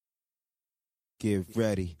Get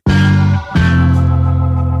ready.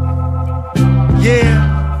 Yeah.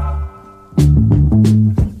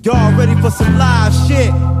 Y'all ready for some live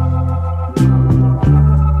shit?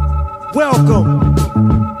 Welcome.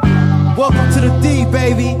 Welcome to the D,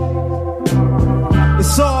 baby.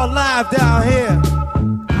 It's all live down here.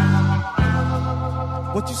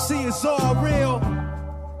 What you see is all real.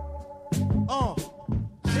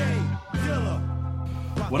 Jay Dilla.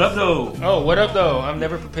 What up, though? Oh, what up, though? I'm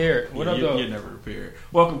never prepared. What up, though? You're never prepared.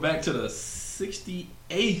 Welcome back to the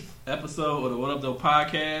 68th episode of the What Up, Though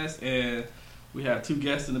podcast. And we have two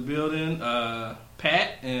guests in the building,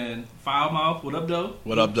 Pat and Foulmouth. What up, though?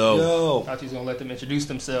 What up, though? Yo. Thought you was going to let them introduce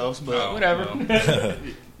themselves, but whatever. No.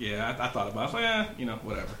 Yeah, I thought about it. So, yeah,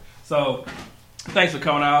 whatever. So, thanks for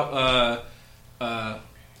coming out.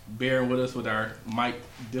 Bearing with us with our mic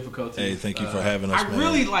difficulties. Hey, thank you for having us,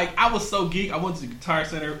 man. I was so geek. I went to the Guitar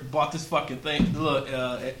Center, bought this fucking thing, the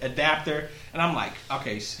little adapter, and I'm like,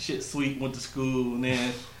 okay, shit, sweet, went to school, and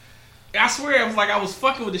then I swear I was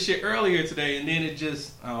fucking with the shit earlier today, and then it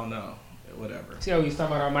just, I don't know, whatever. See how we was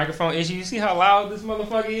talking about our microphone issue? You see how loud this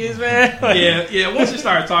motherfucker is, man? Yeah, once you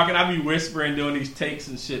start talking, I be whispering, doing these takes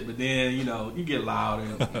and shit, but then, you get loud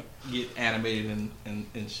and get animated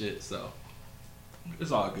and shit, so.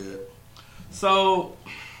 It's all good. So,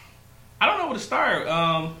 I don't know where to start.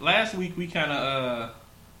 Last week we kind of,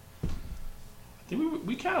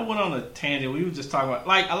 we kind of went on a tangent. We were just talking about,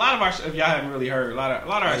 like, a lot of our, if y'all haven't really heard, a lot of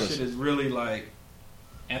our shit is really like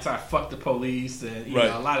anti-fuck the police and you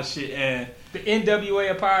know, a lot of shit and the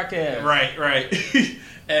NWA podcast. Right.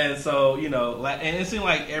 And so, and it seemed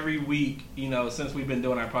like every week, since we've been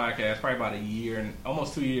doing our podcast, probably about a year and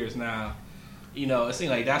almost 2 years now. It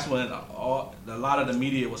seemed like that's when a lot of the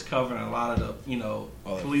media was covering a lot of the,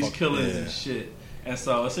 police killings and shit. And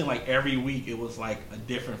so it seemed like every week it was like a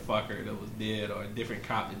different fucker that was dead or a different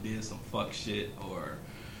cop that did some fuck shit or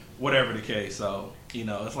whatever the case. So,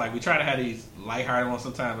 it's like we try to have these lighthearted ones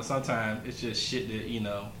sometimes, but sometimes it's just shit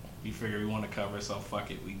that, we figure we want to cover, so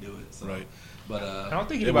fuck it, we do it. So. Right. But I don't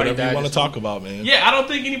think anybody died. You want to talk about, man? Yeah, I don't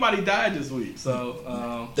think anybody died this week.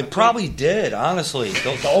 So they probably did. Honestly,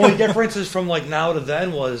 the only differences from like now to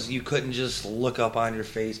then was you couldn't just look up on your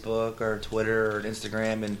Facebook or Twitter or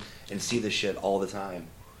Instagram and see this shit all the time.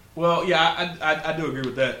 Well, yeah, I do agree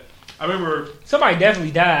with that. I remember somebody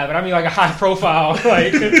definitely died, but I mean like a high profile thing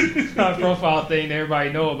that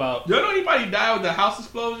everybody know about. Do you know anybody died with the house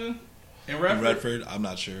explosion in Redford? In Redford, I'm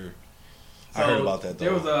not sure. So I heard about that, though.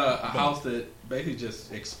 There was a house that basically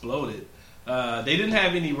just exploded. They didn't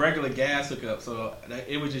have any regular gas hookup, so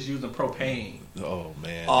it was just using propane. Oh,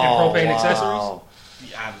 man. And propane accessories?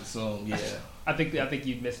 Yeah, I would assume, yeah. I think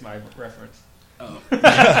you missed my reference. Oh, yeah,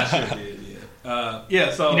 I sure did,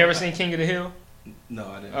 yeah. So... You never seen King of the Hill? No,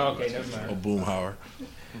 I didn't. Oh, okay, never mind. Oh, Boomhauer.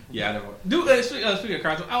 Yeah, I never. Speaking of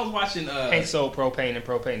cartoons, I was watching. Hank sold propane and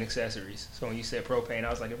propane accessories. So when you said propane, I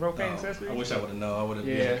was like, propane accessories? I wish I would have known. I would have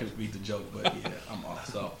been able to beat the joke, but yeah, I'm off.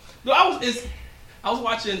 So, no, I was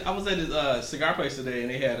watching. I was at his cigar place today, and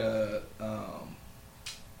they had a.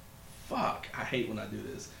 Fuck, I hate when I do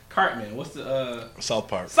this. Cartman, what's the South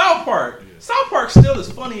Park. Yeah. South Park still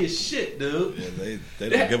is funny as shit, dude. Yeah, they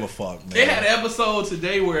don't give a fuck, man. They had an episode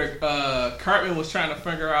today where Cartman was trying to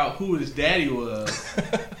figure out who his daddy was.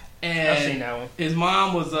 And I've seen that one. His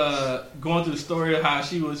mom was going through the story of how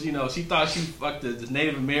she was, she thought she fucked the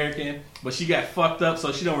Native American, but she got fucked up,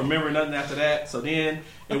 so she don't remember nothing after that. So then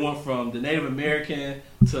it went from the Native American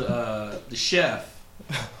to the chef.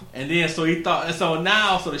 And then so he thought, and so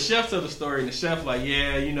now, so the chef told the story, and the chef like,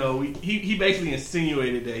 yeah, he basically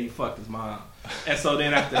insinuated that he fucked his mom. And so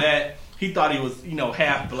then after that, he thought he was,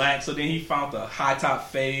 half black. So then he found the high top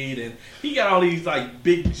fade, and he got all these like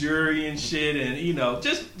big jewelry and shit, and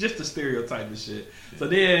just the stereotype and shit. So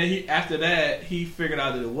then after that, he figured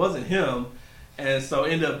out that it wasn't him, and so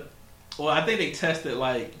ended up. Well, I think they tested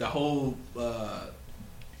like the whole.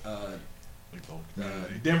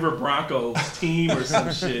 Denver Broncos team or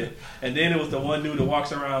some shit, and then it was the one dude that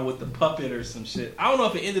walks around with the puppet or some shit. I don't know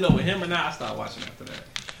if it ended up with him or not. I stopped watching after that.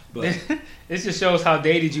 But this just shows how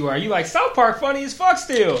dated you are. You like South Park funny as fuck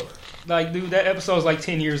still. Like, dude, that episode's like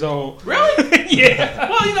 10 years old. Really? Yeah.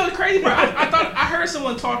 Well, the crazy part, I heard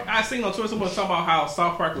someone talk. I seen on Twitter someone talking about how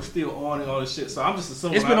South Park was still on and all this shit. So I'm just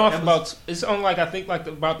assuming it's been on it's on like I think like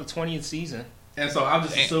about the 20th season. And so I'm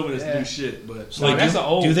just assuming it's new shit. But so that's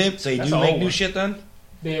old. Do they make new shit then?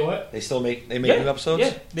 They what? They still make new episodes?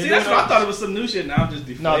 Yeah. See, that's what I thought it was some new shit. Now I'm just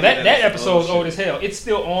deflated. No, that episode's old as hell. It's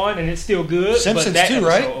still on and it's still good. Simpsons but that too,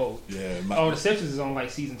 right? Old. Yeah. The Simpsons is on like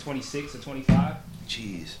season 26 or 25.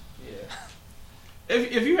 Jeez. Yeah.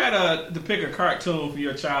 If you had to pick a cartoon from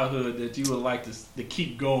your childhood that you would like to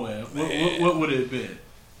keep going, what would it have been?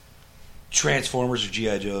 Transformers or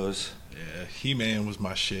G.I. Joes. Yeah, He-Man was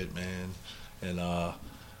my shit, man. And on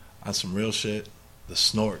some real shit, the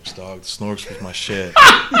Snorks, dog. The Snorks was my shit.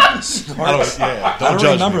 Snorks? I I don't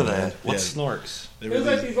judge remember me, that. man. What's Yeah, Snorks? they It was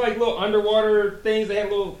really- like these like little underwater things. They had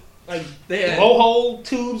little like They had- blowhole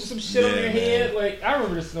tubes or some shit on Yeah, their man. head. Like I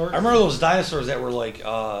remember the Snorks. I remember those dinosaurs that were like, they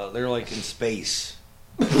were like in space.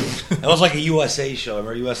 That was like a USA show. I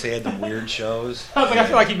remember USA had the weird shows. I was like, I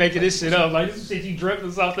feel like you making this shit up. Like this is shit you dreamt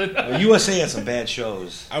or something. USA had some bad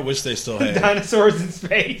shows. I wish they still had. Dinosaurs in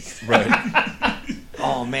space. Right.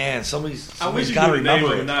 Oh man, I somebody's wish you got to knew the name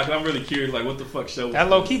remember of it it. now, 'cause I'm really curious, like, what the fuck show was That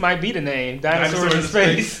low this? key might be the name. Dinosaurs in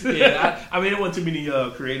space. Yeah, I mean, it wasn't too many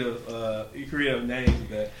creative names with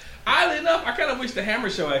that. Oddly enough, I kind of wish the Hammer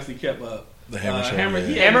Show actually kept up. The Hammer Show, Hammer, yeah.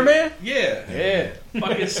 he had- Hammerman? Yeah. Yeah.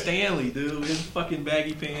 Fucking Stanley, dude. His fucking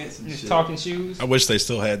baggy pants and Just shit. talking shoes. I wish they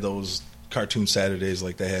still had those cartoon Saturdays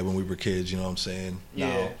like they had when we were kids. You know what I'm saying? Yeah.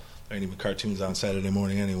 Now, there ain't even cartoons on Saturday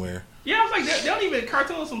morning anywhere. Yeah, I was like, they don't even,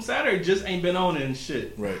 cartoons from Saturday just ain't been on in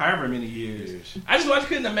shit. Right. However many years. I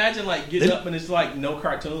couldn't imagine, like, getting They- up and it's like no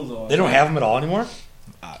cartoons on. They don't have them at all anymore.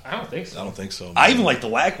 I don't think so. I don't think so. I man. even like the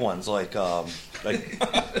whack ones, like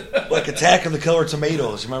Attack of the Killer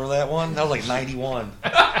Tomatoes. You remember that one? That was like '91.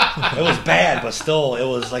 It was bad, but still, it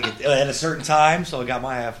was like at a certain time, so it got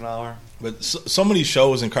my half an hour. But so many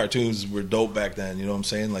shows and cartoons were dope back then. You know what I'm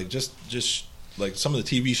saying? Like just like some of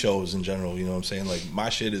the TV shows in general. You know what I'm saying? Like my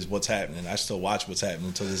shit is What's Happening. I still watch What's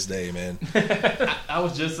Happening to this day, man. I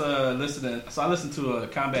was just listening. So I listened to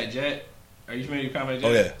Combat Jet. Are you familiar with Combat Jet?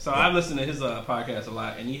 Oh, yeah. So Yeah. I've listened to his podcast a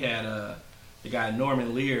lot, and he had the guy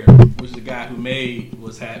Norman Lear, which is the guy who made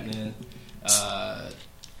What's Happening.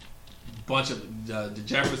 Bunch of the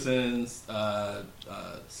Jeffersons,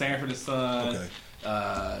 Sanford and Son.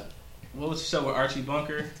 Okay. What was the show with Archie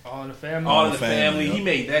Bunker? All in the family. All in the Family. Yep. He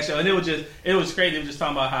made that show, and it was great. They were just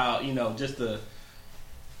talking about how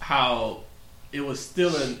how it was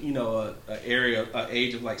still a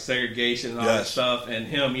age of like segregation and all that Yes. stuff, and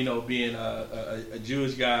him being a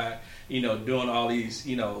Jewish guy, doing all these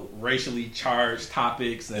racially charged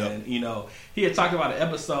topics, and he had talked about an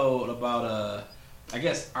episode about I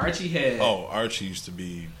guess Archie had Oh, Archie used to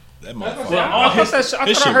be that motherfucker. Well, I his thought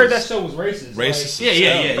I shit heard was that show was racist. racist. Yeah, as yeah,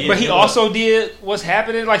 hell. yeah, Like, yeah. but he it was. also did What's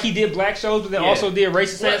Happening. Like he did black shows, but then Yeah. also did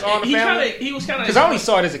racist ass on the he family. he was kind of Because I only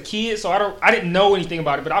saw it as a kid, so I didn't know anything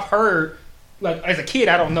about it. But I've heard, like as a kid,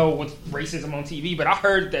 I don't know what's racism on TV, but I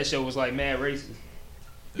heard that show was like mad racist.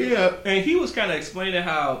 Yeah, and he was kind of explaining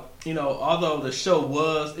how although the show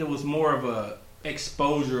was more of a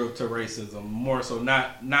exposure to racism, more so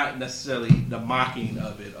not necessarily the mocking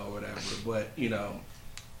of it or whatever. But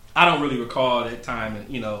I don't really recall that time and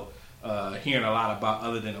hearing a lot about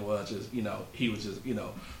other than it was just he was just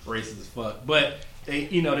racist as fuck. But they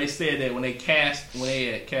they said that when they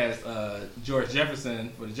had cast George Jefferson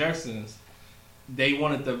for the Jeffersons, they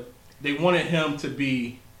wanted him to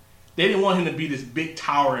be. They didn't want him to be this big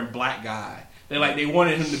towering black guy. They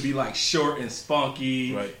wanted him to be like short and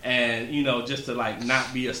spunky, Right. and just to like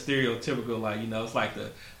not be a stereotypical it's like the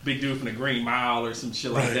big dude from the Green Mile or some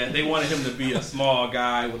shit like Right. that. They wanted him to be a small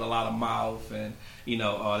guy with a lot of mouth and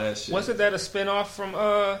all that shit. Wasn't that a spinoff from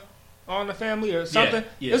All in the Family or something?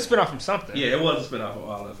 yeah. It was a spinoff from something. Yeah, it was a spinoff of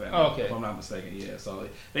All in the Family. Oh, okay. If I'm not mistaken. Yeah, so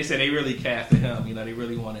they said they really casted him. They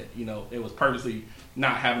really wanted. It was purposely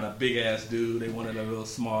not having a big ass dude. They wanted a little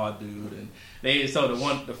small dude, and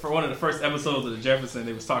one of the first episodes of the Jefferson,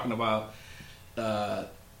 they was talking about.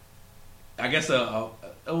 I guess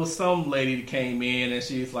it was some lady that came in and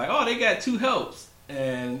she's like, "Oh, they got two helps."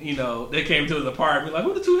 And they came to his apartment like,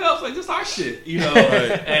 "Who the two helps?" Like, just our shit,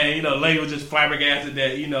 Right. And the lady was just flabbergasted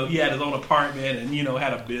that he had his own apartment and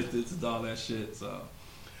had a business and all that shit. So,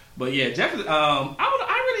 but yeah, Jefferson.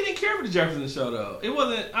 I really didn't care for the Jefferson show though. It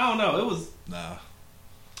wasn't. I don't know. It was. Nah.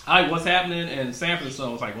 I like What's Happening and Sanford and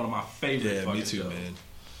Son was like one of my favorite. Yeah, me fucking too, shows. man.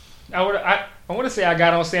 I want to say I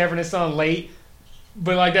got on Sanford and Son late,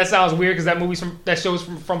 but like that sounds weird because that show's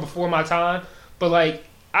from before my time. But like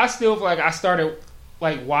I still feel like I started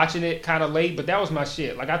like watching it kind of late, but that was my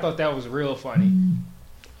shit. Like I thought that was real funny.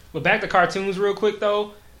 But back to cartoons real quick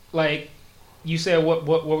though. Like you said, what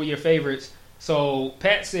were your favorites? So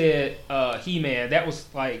Pat said He-Man. That was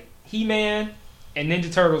like He-Man and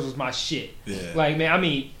Ninja Turtles was my shit. Yeah. Like man, I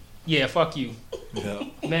mean, yeah, fuck you, Yeah.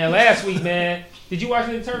 man. Last week, man, did you watch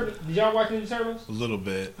Ninja Turtles? Did y'all watch Ninja Turtles? A little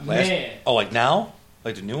bit. Man, Oh, like now?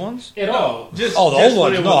 Like the new ones? at all. Just Oh, the just old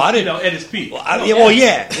when ones. it No, was, I didn't- at its peak. Well, I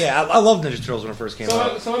love Ninja Turtles when it first came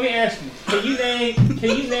out. So let me ask you: Can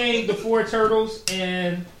you name the four turtles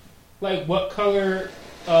and like what color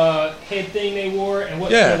head thing they wore and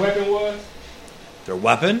what their weapon was? Their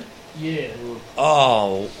weapon? Yeah.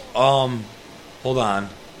 Oh, hold on.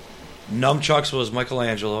 Nunchucks was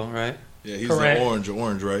Michelangelo, right? Yeah, he's Correct. the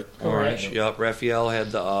orange, right? Orange. Yep. Raphael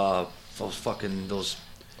had the those.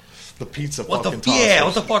 The pizza What fucking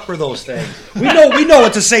what the fuck were those things? We know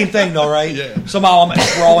it's the same thing though, right? Yeah. Somehow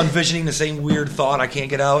we're all envisioning the same weird thought I can't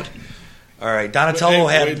get out. All right, Donatello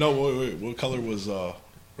had. Wait. What color was?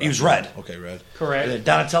 He was red. Okay, red. Correct.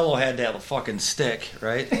 Donatello had that fucking stick,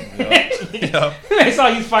 right? Yeah. I saw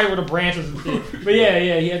you fight with a branch or some shit. But yeah,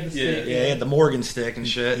 he had the stick. Yeah, he had the Morgan stick and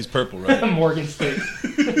shit. He's purple, right? Morgan stick.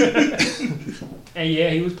 And yeah,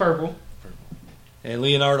 he was purple. And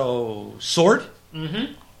Leonardo sword,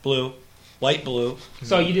 Mm-hmm. blue, light blue.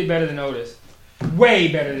 So you did better than Otis.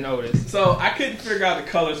 Way better than Otis. So I couldn't figure out the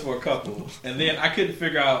colors for a couple, and then I couldn't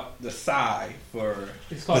figure out the Psy for.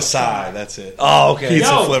 It's called The side, that's it. Oh, okay. Pizza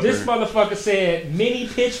Yo, flipper. this motherfucker said mini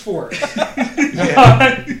pitchforks.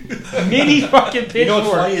 Mini fucking pitchforks. You know what's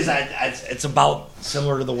funny is it's about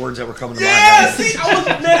similar to the words that were coming to Yeah, mind. see,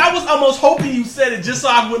 I was almost hoping you said it just so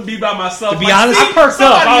I wouldn't be by myself. To be honest, see, I perked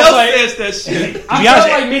up. somebody I was else like- says that shit. I be felt honest,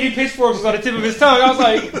 like mini pitchforks was on the tip of his tongue. I was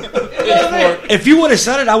like, If you would have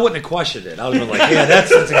said it, I wouldn't have questioned it. I would have been like, yeah,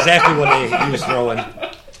 that's exactly what he was throwing.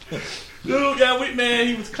 Dude, yeah,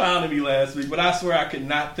 he was clowning me last week, but I swear I could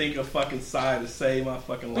not think of fucking Psy to save my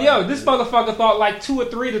fucking life. yo, this motherfucker thought like 2 or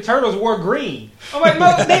 3 of the turtles wore green. I'm like,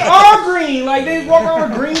 no, they are green. Like they walk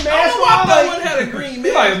around with a green I mask. don't know why on. that Like, one had a green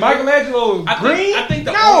he's mask. like Michelangelo was I think- green. I think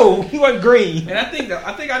the no, he wasn't green. And I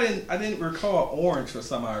think I didn't recall orange for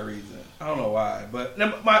some odd reason. I don't know why, but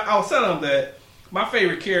I'll tell them that my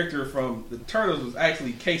favorite character from the Turtles was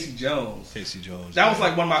actually Casey Jones. Casey Jones. That was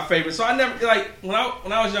like one of my favorites. So I never like when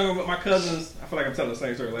I was younger with my cousins. I feel like I'm telling the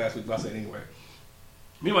same story last week, but I'll say it anyway.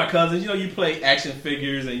 Me and my cousins, you play action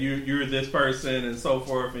figures and you're this person and so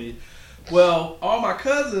forth. And well, all my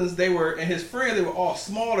cousins, and his friends, they were all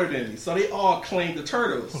smaller than me, so they all claimed the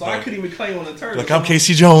Turtles. So I couldn't even claim on the Turtles. Like, I'm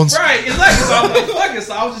Casey Jones. Right, exactly. So I was like, fuck it.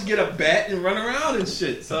 So I'll just get a bat and run around and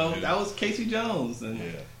shit. So that was Casey Jones, and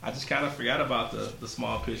I just kind of forgot about the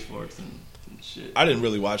small pitchforks and shit. I didn't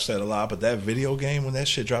really watch that a lot, but that video game, when that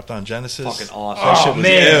shit dropped on Genesis, Fucking awesome. that shit was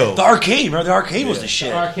man. ill. The arcade, remember the arcade was the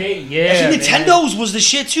shit. Arcade, yeah. Actually, man. Nintendo's was the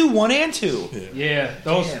shit too, 1 and 2. Yeah,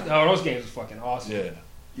 those Damn. those games are fucking awesome. Yeah.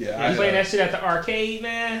 Yeah, You playing that shit at the arcade,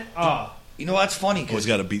 man? Oh, You know, that's funny Always because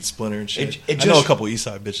got to beat Splinter and shit. It I know just- a couple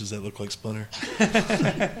Eastside bitches that look like Splinter.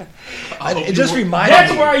 it just reminded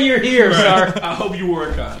that's me. why you're here, sir. I hope you wore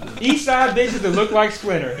a condom. East Side bitches that look like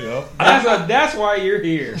Splinter. Yep. That's why you're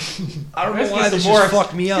here. I don't know Let's why get this some more. just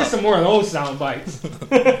fucked me Get up. some more of those sound bites.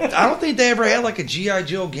 I don't think they ever had like a G.I.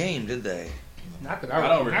 Joe game, did they? Not that I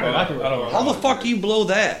don't recall. not that I don't How the fuck do you blow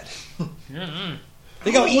that? Mm-mm.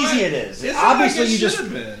 Think how I don't know easy why. it is. It's Obviously, like it you just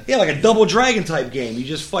should've been. yeah, like a double dragon type game. You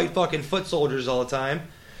just fight fucking foot soldiers all the time,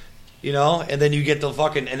 you know, and then you get the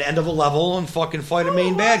fucking an end of a level and fucking fight a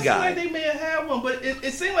main bad It seemed like guy. they may have had one, but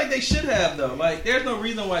it seemed like they should have though. Like, there's no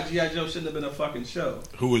reason why G.I. Joe shouldn't have been a fucking show.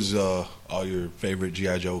 Who was all your favorite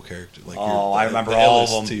G.I. Joe characters? Like Oh, I remember the all of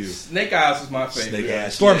illest them. to you. Snake Eyes was my favorite. Snake Yeah,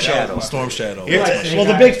 Eyes. Storm that Shadow. was my Storm favorite. Shadow. Here- Like Snake well,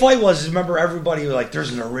 the Eyes. big fight was remember everybody was like,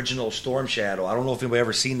 there's an original Storm Shadow. I don't know if anybody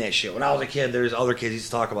ever seen that shit. When I was a kid, there's other kids used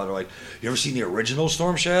to talk about it. Like, you ever seen the original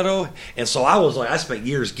Storm Shadow? And so I was like, I spent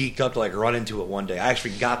years geeked up to like run into it one day. I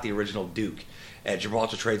actually got the original Duke at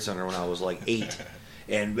Gibraltar Trade Center when I was like 8.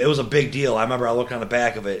 And it was a big deal. I remember I looked on the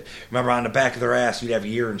back of it. Remember on the back of their ass, you'd have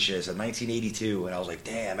year and shit. It said 1982. And I was like,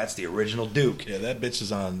 damn, that's the original Duke. Yeah, that bitch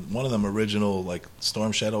is on one of them original like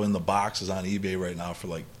Storm Shadow in the box is on eBay right now for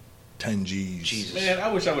like 10 G's. Jesus. Man,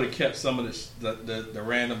 I wish I would have kept some of the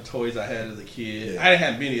random toys I had as a kid. Yeah. I didn't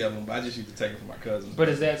have many of them, but I just used to take them from my cousins. But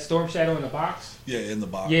is that Storm Shadow in the box? Yeah, in the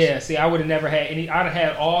box. Yeah. See, I would have never had any. I'd have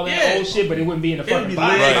had all that Yeah. old shit, but it wouldn't be in the It would fucking be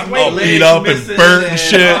box. legs, Right. All legs beat up and missing burnt and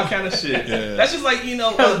shit. all kind of shit. Yeah. That's just like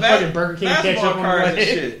Fucking Burger King basketball ketchup on cards and the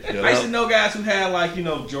shit. Yeah, I used that- to know guys who had like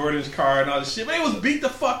Jordan's card and all this shit, but it was beat the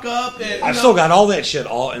fuck up. And, I've still got all that shit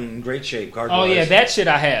all in great shape. Card Oh yeah, that shit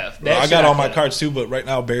I have. That I shit got all my have. cards too, but right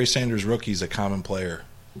now Barry Sanders rookie's a common player.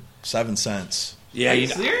 7 cents. Yeah, Are you you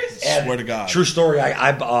know, serious? and- Swear to God. True story.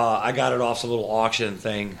 I got it off some little auction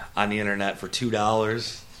thing on the internet for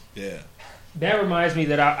 $2. Yeah. That reminds me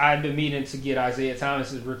that I've been meaning to get Isaiah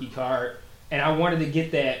Thomas's rookie card, and I wanted to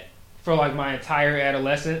get that for like my entire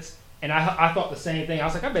adolescence. And I thought the same thing. I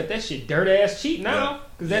was like, I bet that shit dirt ass cheap now,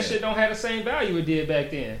 because that Yeah. shit don't have the same value it did back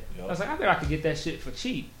then. Yep. I was like, I bet I could get that shit for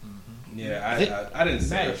cheap. Yeah, I didn't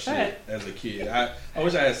save shit as a kid. I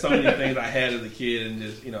wish I had so many things I had as a kid, and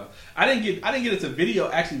just I didn't get into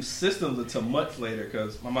video actually systems until much later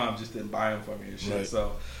because my mom just didn't buy them for me and shit. Right.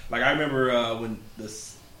 So like I remember when the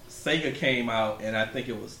Sega came out, and I think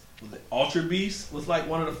it was it Ultra Beast was like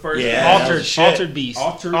one of the first. Yeah, Altered Beast.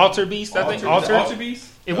 Altered Beast. I think Ultra Beast.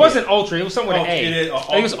 It wasn't Ultra. It was somewhere with an A.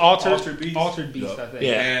 It was Altered Beast. Altered Beast. Yep. I think.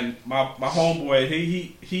 Yeah. And my homeboy,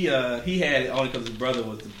 he had it only because his brother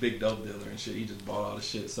was the big dope dealer and shit. He just bought all the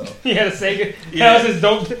shit. So He had a Sega. Yeah. That was his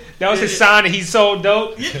dope. That was his sign that he sold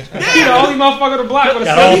dope. He the only motherfucker on the block with a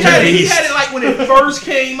Got Sega. Altered he Beast. had it like when it first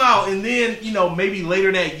came out, and then maybe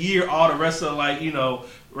later that year, all the rest of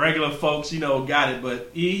regular folks got it.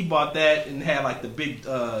 But he bought that and had like the big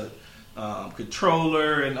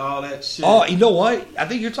controller and all that shit. Oh, you know what? I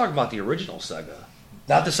think you're talking about the original Sega,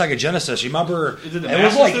 not the Sega Genesis. You remember? Is it the was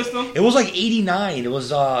Master like System? it was like '89. It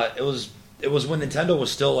was when Nintendo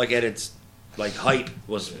was still like at its like hype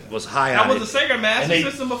was high That on was it. the Sega Master And they-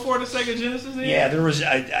 System before the Sega Genesis. Then? Yeah, there was.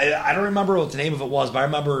 I don't remember what the name of it was, but I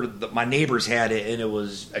remember that my neighbors had it, and it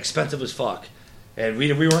was expensive as fuck. And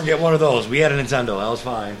we weren't getting one of those. We had a Nintendo. That was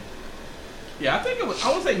fine. Yeah, I think it was.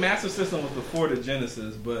 I would say Master System was before the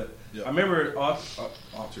Genesis, but Yeah. I remember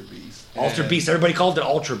Ultra Beast. Ultra And- Beast. Everybody called it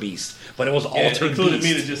Ultra Beast, but it was Yeah, Altered included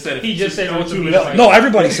Beast. me that just said it. He just said Ultra Beast. minutes. No,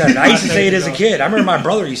 everybody said it. I used to say it as a kid. I remember my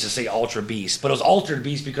brother used to say Ultra Beast, but it was Altered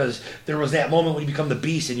Beast because there was that moment when you become the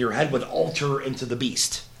Beast and your head would alter into the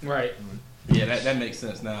Beast. Right. Yeah, that makes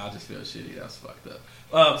sense now. I just feel shitty. That's fucked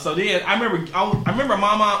up. So then I remember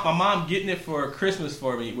my mom getting it for Christmas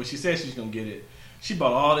for me. When she said she was gonna get it, she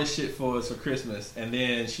bought all this shit for us for Christmas, and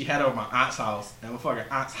then she had it over my aunt's house, and my fucking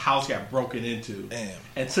aunt's house got broken into. Damn.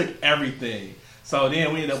 And took everything. So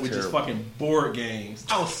then we ended up with just Terrible. fucking board games.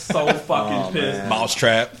 I was so fucking pissed. man.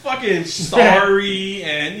 Mousetrap. Fucking Sorry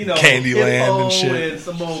and Candyland Hippo and shit. and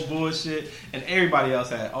some old bullshit, and everybody else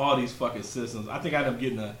had all these fucking systems. I think I ended up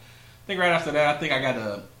getting I think right after that, I think I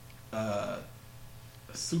got a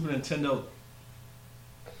Super Nintendo.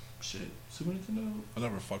 Shit, Super Nintendo. I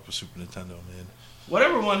never fucked with Super Nintendo, man.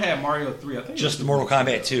 Whatever one had Mario 3. I think it Just was Mortal Super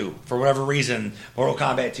Kombat Nintendo. 2. For whatever reason, Mortal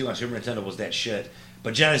Kombat 2 on Super Nintendo was that shit.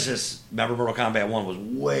 But Genesis, remember Mortal Kombat 1 was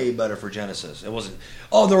way better for Genesis. It wasn't...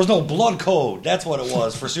 Oh, there was no blood code. That's what it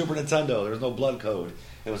was for Super Nintendo. There was no blood code.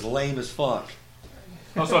 It was lame as fuck.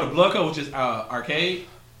 Oh, so the Blood Code was just arcade.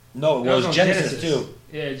 No, it That was on Genesis, too.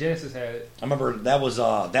 Yeah, Genesis had it. I remember that was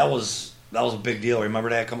a big deal. Remember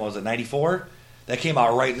that? Come on, was it 94? That came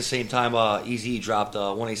out right at the same time Eazy dropped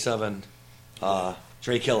 187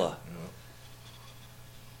 Dre Killa. I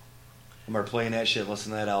remember playing that shit,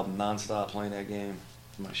 listening to that album nonstop, playing that game.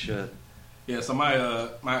 My shit. Yeah, so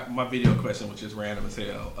my video question was just random as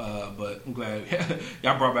hell, but I'm glad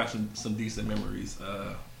y'all brought back some decent memories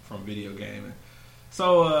from video gaming.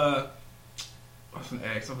 So I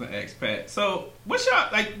was gonna ask Pat. So what's y'all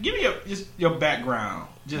like? Give me your background,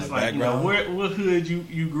 just My like background? what hood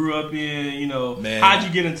you grew up in. Man. How'd you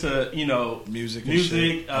get into Music and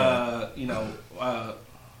shit.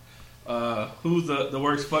 Who's the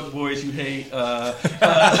worst fuck boys you hate? Oh,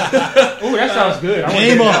 that sounds good. I wanna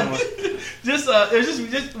Name hear them. that one.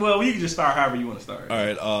 You can just start however you want to start. All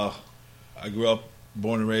right. I grew up,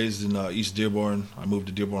 born and raised in East Dearborn. I moved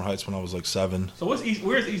to Dearborn Heights when I was like 7. So where's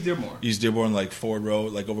East Dearborn? East Dearborn, like Ford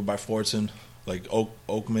Road, like over by Fordson, like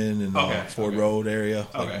Oakman and Okay, Ford okay. Road area,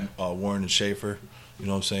 Okay. like Warren and Schaefer. You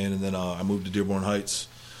know what I'm saying? And then I moved to Dearborn Heights.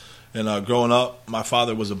 And growing up, my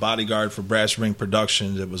father was a bodyguard for Brass Ring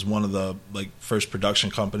Productions. It was one of the first production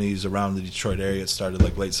companies around the Detroit area. It started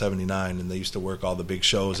like late '79, and they used to work all the big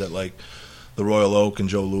shows at like the Royal Oak and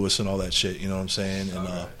Joe Louis and all that shit. You know what I'm saying?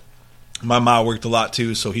 And my mom worked a lot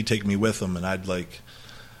too, so he'd take me with him, and I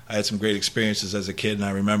had some great experiences as a kid, and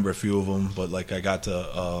I remember a few of them. But like I got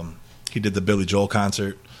to, he did the Billy Joel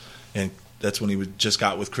concert, and that's when he just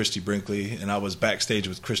got with Christy Brinkley, and I was backstage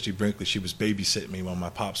with Christy Brinkley. She was babysitting me when my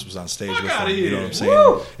pops was on stage Fuck with outta him. You know here. what I'm saying?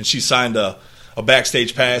 Woo! And she signed a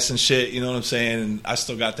backstage pass and shit. You know what I'm saying? And I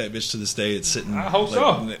still got that bitch to this day. It's sitting, I hope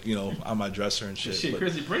so. you know, on my dresser and shit. Shit, But,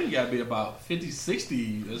 Chrissy Brinkley got to be about 50, 60. Or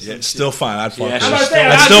some yeah, shit. it's still fine. I'd fuck Yeah, her. I'm about to say,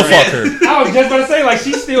 I'd I still was- fuck her. I was just about to say, like,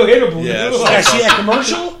 she's still hittable. Yeah, dude. Yeah, she had a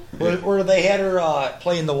commercial where they had her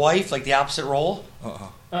playing the wife, like the opposite role,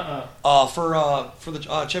 for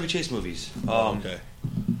the Chevy Chase movies. Okay.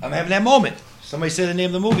 I'm having that moment. Somebody say the name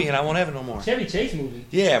of the movie, and I won't have it no more. Chevy Chase movie.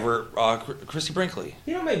 Yeah, we're Christy Brinkley.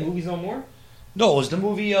 He don't make movies no more. No, it was the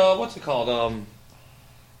movie. What's it called?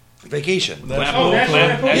 Vacation. Oh, that's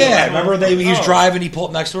right. Yeah, remember he was Oh. driving. He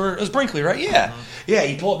pulled up next to her. It was Brinkley, right? Yeah, yeah.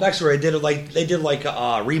 He pulled up next to her. They did like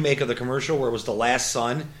a remake of the commercial where it was The Last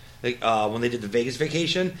Son, when they did the Vegas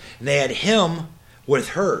Vacation, and they had him with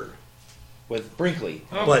her with Brinkley.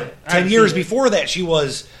 Okay. But I haven't 10 years seen it. before that, she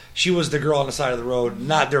was the girl on the side of the road,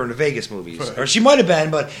 not during the Vegas movies. Or she might have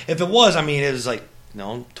been, but if it was, I mean, it was like,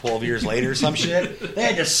 12 years later or some shit. They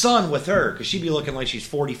had a son with her because she'd be looking like she's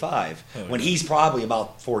 45 when he's probably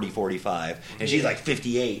about 40, 45. And she's like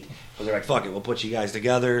 58. Because they're like, fuck it, we'll put you guys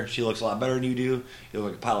together. She looks a lot better than you do. You look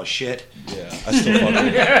like a pile of shit. Yeah, I still fuck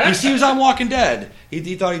with her. He was on Walking Dead.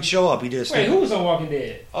 He thought he'd show up. He did a Wait, stand-up. who was on Walking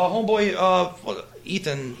Dead? Homeboy,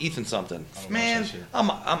 Ethan something. Man, I'm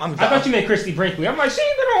I thought you meant Christy Brinkley. I'm like, she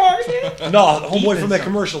ain't been on Walking Dead. no, homeboy Ethan from that something.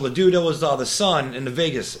 commercial. The dude that was the son in the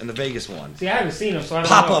Vegas one. See, I haven't seen him, so I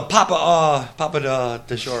don't know. Papa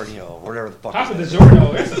DiGiorno, whatever the fuck. Papa his name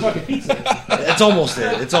DiGiorno, that's a fucking pizza. is. It's almost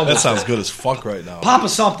it. It's almost. That sounds it. good as fuck right now. Papa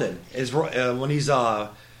something is when he's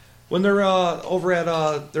when they're over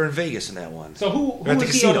at they're in Vegas in that one. So who At the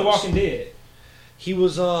was he on The casinos. Walking Dead? He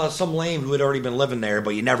was some lame who had already been living there,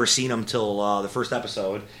 but you never seen him till the first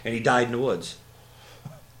episode, and he died in the woods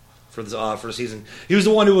for the season. He was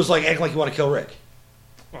the one who was like acting like he wanted to kill Rick.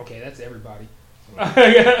 Okay, that's everybody.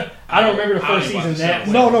 I don't remember the I first don't season watch that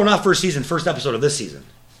the well. No, not first season. First episode of this season.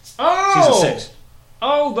 Oh, Season 6.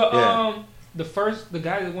 Oh, Yeah. the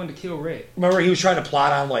guy that wanted to kill Rick. Remember, he was trying to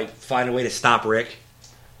plot on like find a way to stop Rick.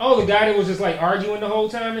 Oh, the guy that was just like arguing the whole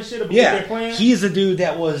time and shit about their Yeah, plan. he's the dude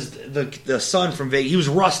that was the son from Vegas. He was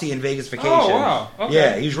Rusty in Vegas Vacation. Oh, wow. Okay.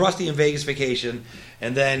 Yeah, he was Rusty in Vegas Vacation,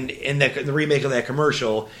 and then in the remake of that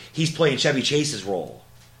commercial, he's playing Chevy Chase's role.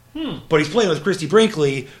 But he's playing with Christy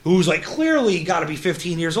Brinkley, who's like clearly got to be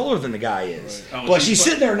 15 years older than the guy is. Right. Oh, But she's she's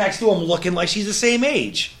sitting there next to him, looking like she's the same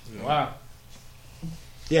age. Wow.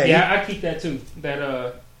 Yeah, Yeah, I keep that too.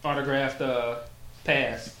 That autographed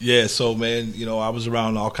pass. Yeah, so man, I was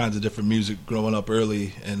around all kinds of different music growing up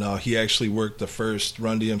early, and he actually worked the first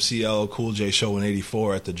Run DMC LL Cool J show in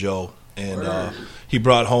 '84 at the Joe, and he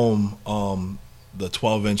brought home the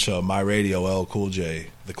 12-inch My Radio LL Cool J,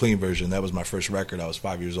 the clean version. That was my first record. I was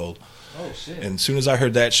 5 years old, Oh shit. and as soon as I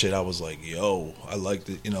heard that shit, I was like, "Yo, I liked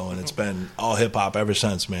it," and it's been all hip hop ever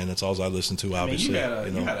since, man. That's all I listened to, I mean, obviously. you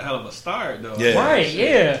had a hell of a start, though. Yeah. Right,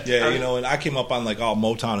 yeah. Yeah, and I came up on like all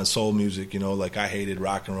Motown and soul music, like I hated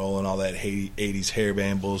rock and roll and all that 80s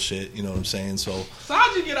hairband bullshit, you know what I'm saying? So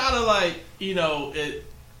how'd you get out of like, it?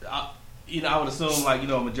 I would assume like,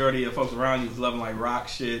 a majority of folks around you was loving like rock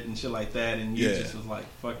shit and shit like that, and you Yeah. just was like,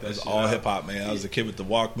 fuck that it's shit. all out. hip hop, man. I was the kid with the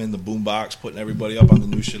Walkman, the boombox, putting everybody up on the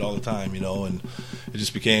new shit all the time, and it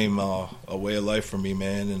just became a way of life for me,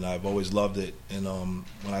 man, and I've always loved it. And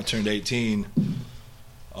when I turned 18,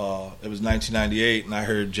 it was 1998, and I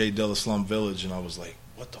heard J Dilla Slum Village, and I was like,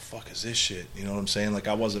 what the fuck is this shit? You know what I'm saying? Like,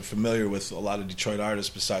 I wasn't familiar with a lot of Detroit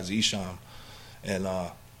artists besides Esham. And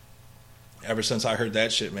ever since I heard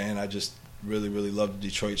that shit, man, I just really, really loved the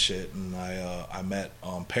Detroit shit. And I met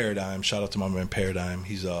Paradigm. Shout out to my man Paradigm.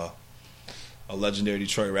 He's a legendary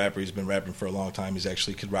Detroit rapper. He's been rapping for a long time. He's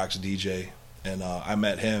actually Kid Rock's DJ. And I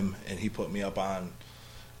met him, and he put me up on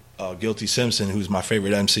Guilty Simpson, who's my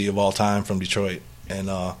favorite MC of all time from Detroit. And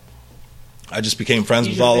I just became friends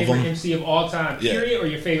He's with your all of favorite them. MC of all time, Yeah. period, or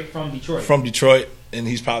your favorite from Detroit? From Detroit, and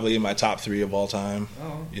he's probably in my top 3 of all time.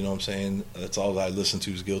 Oh. You know what I'm saying? That's all I listen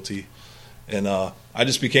to is Guilty. And I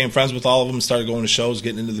just became friends with all of them, started going to shows,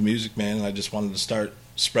 getting into the music, man, and I just wanted to start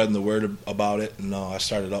spreading the word about it. And I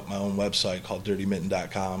started up my own website called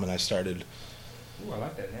DirtyMitten.com, and I started Ooh, I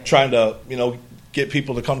like that name. trying to, get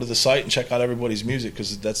people to come to the site and check out everybody's music,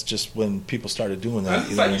 because that's just when people started doing that. That's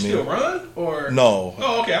You the know site you what I still mean? run? Or No.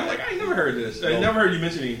 Oh, okay. I'm like, I ain't never heard this. I No. never heard you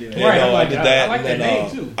mention anything. Yeah, Right, no, I'm like, I did I that. like and that then,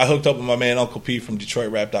 name, too. I hooked up with my man Uncle P from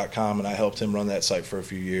DetroitRap.com, and I helped him run that site for a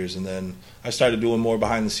few years. And then I started doing more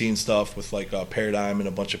behind the scenes stuff with like Paradigm and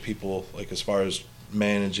a bunch of people, like as far as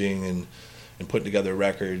managing and putting together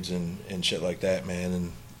records and shit like that, man.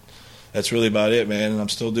 And that's really about it, man. And I'm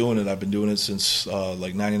still doing it. I've been doing it since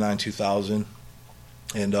like 99, 2000.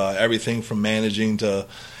 And everything from managing to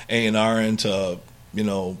A&R and to,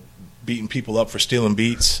 beating people up for stealing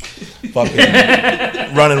beats, fucking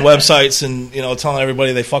running websites and, telling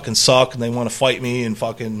everybody they fucking suck and they want to fight me and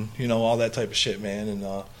fucking, all that type of shit, man. And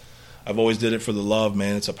I've always did it for the love,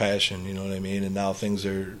 man. It's a passion, you know what I mean? And now things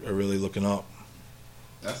are really looking up.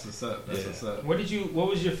 That's what's up. That's Yeah. what's up. What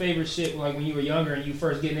was your favorite shit like when you were younger and you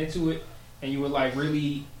first getting into it and you were like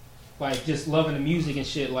really like just loving the music and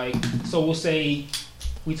shit? Like, so we'll say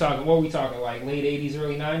what were we talking like late 80s,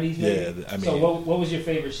 early 90s maybe? Yeah, I mean- so what was your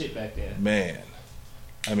favorite shit back then? Man,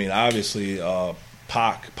 I mean, obviously,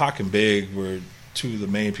 Pac and Big were two of the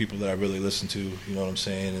main people that I really listened to. You know what I'm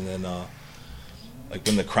saying? And then, like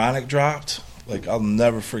when the Chronic dropped, like I'll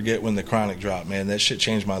never forget when the Chronic dropped. Man, that shit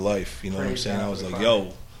changed my life. You know what I'm Praise saying? God I was for the like, Chronic.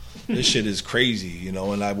 yo, this shit is crazy, you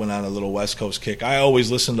know. And I went on a little West Coast kick. I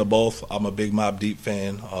always listen to both. I'm a big Mobb Deep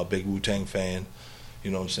fan, a big Wu-Tang fan.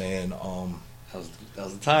 You know what I'm saying? That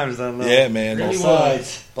was the times then, though. Yeah, man. Both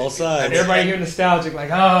sides. Both sides. Everybody here nostalgic, like,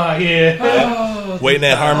 yeah. Waiting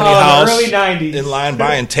at Harmony the House, early 90s. in line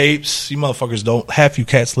buying tapes. You motherfuckers don't. Half you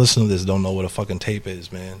cats listening to this don't know what a fucking tape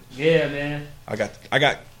is, man. Yeah, man. I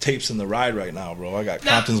got tapes in the ride right now, bro. I got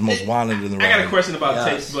Compton's Most Wanted in the ride. I got a question about Yes.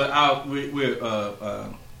 tapes, but I'll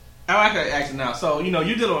actually ask it now. So you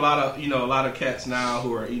deal with a lot of cats now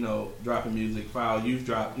who are dropping music. File, you've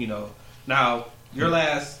dropped now your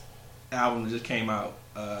last album that just came out.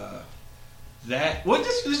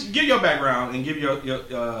 Just give your background and give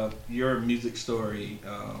your music story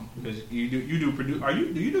because you do produce.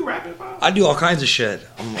 Do you do rapping? File? I do all kinds of shit.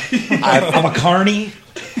 I'm a carny,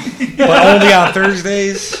 but only on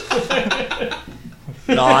Thursdays.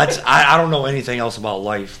 No, I don't know anything else about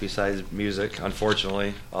life besides music,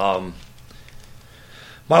 unfortunately. My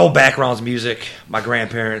whole background's music. My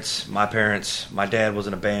grandparents, my parents, my dad was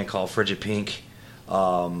in a band called Frigid Pink.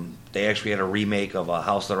 They actually had a remake of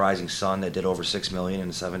House of the Rising Sun that did over $6 million in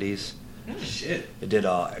the 70s. Shit. It did.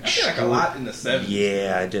 I feel like a lot in the 70s.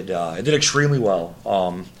 Yeah, it did. It did extremely well.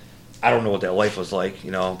 I don't know what that life was like.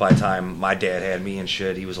 By the time my dad had me and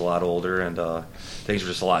shit, he was a lot older, and things were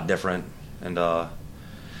just a lot different. And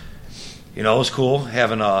it was cool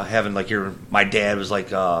having like my dad was like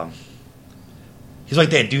he's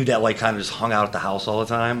like that dude that like kind of just hung out at the house all the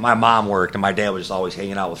time. My mom worked, and my dad was just always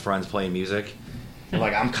hanging out with friends playing music. And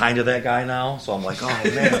like I'm kind of that guy now, so I'm like, oh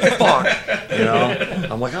man, fuck,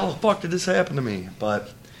 I'm like, how the fuck did this happen to me? But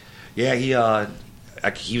yeah, he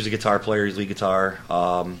was a guitar player. He's lead guitar.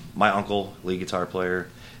 My uncle, lead guitar player.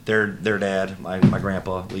 Their dad, my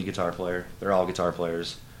grandpa, lead guitar player. They're all guitar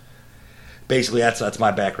players. Basically, that's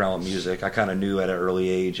my background with music. I kind of knew at an early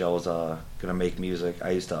age I was gonna make music.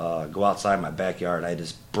 I used to go outside my backyard. I had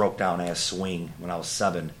this broke down ass swing when I was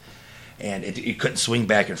 7. And it couldn't swing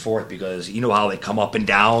back and forth because you know how they come up and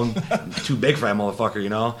down. Too big for that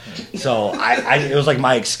motherfucker, So it was like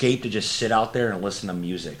my escape to just sit out there and listen to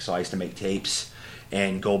music. So I used to make tapes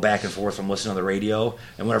and go back and forth from listening to the radio.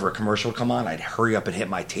 And whenever a commercial would come on, I'd hurry up and hit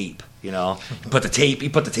my tape. You put the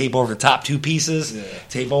tape over the top 2 pieces,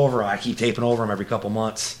 tape over. I keep taping over them every couple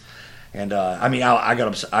months. And I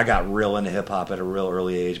got real into hip hop at a real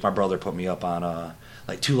early age. My brother put me up on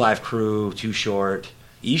like 2 Live Crew, Too Short.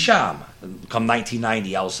 Esham. Come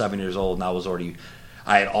 1990, I was 7 years old, and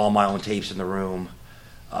I had all my own tapes in the room.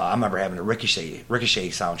 I remember having a Ricochet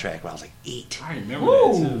soundtrack when I was like 8. I remember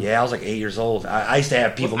that too. Yeah, I was like 8 years old. I used to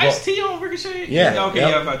have people. Was Ice-T on Ricochet? Yeah. Okay.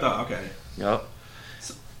 Yep. Yeah. I thought. Okay. Yep.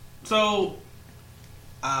 So,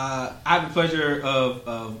 I have the pleasure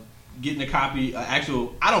of getting a copy. I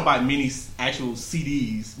don't buy many actual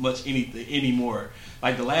CDs much anymore.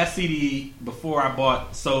 Like the last CD before I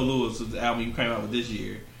bought Soul Lewis, was the album you came out with this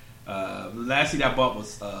year. The last CD I bought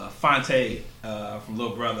was Fonte from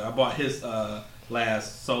Lil Brother. I bought his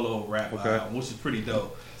last solo rap album, which is pretty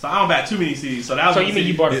dope. So I don't buy too many CDs. So You mean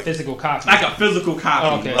you bought a physical copy? Like a physical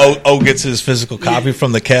copy. Oh, okay. Gets his physical copy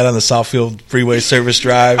from the cat on the Southfield Freeway Service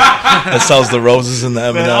Drive that sells the roses and the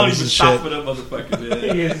M&Ms Man, I don't and even shit. stop for that motherfucker,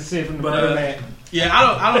 man. He is from the But, Butter Man. Yeah,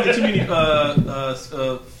 I don't get too many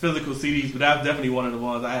physical CDs, but that's definitely one of the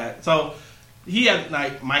ones I had. So he had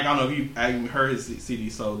like Mike. I don't know if you even heard his CD,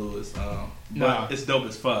 Soul Lewis, but it's dope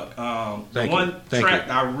as fuck. The one track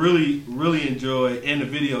I really really enjoyed in the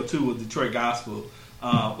video too was Detroit Gospel.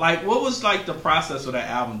 Like, what was like the process of that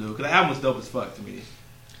album, dude? Because the album was dope as fuck to me.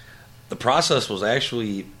 The process was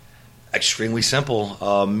actually extremely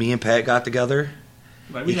simple. Me and Pat got together.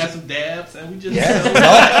 Like we had some dabs and we just You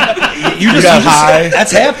got high.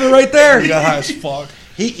 That's happening right there. You got high as fuck.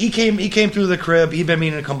 He came through the crib. He'd been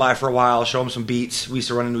meaning to come by for a while, show him some beats. We used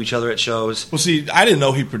to run into each other at shows. Well, see, I didn't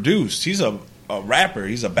know he produced. He's a rapper.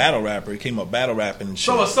 He's a battle rapper. He came up battle rapping and shit.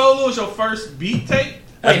 So, was Soul Lewis your first beat tape?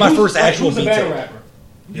 That's my first actual beat battle tape. rapper?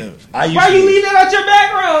 Yeah. Why you leave that out your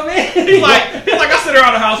background, man? He's like I sit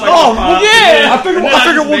around the house like I figured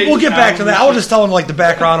we'll get back to that. I was just telling like the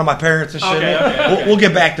background of my parents and shit. Okay. We'll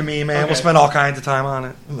get back to me, man. Okay. We'll spend all kinds of time on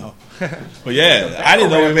it. No. But yeah, I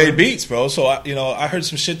didn't know he made beats, bro. So I heard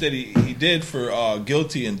some shit that he did for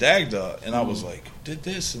Guilty and Dagda, and I was like, did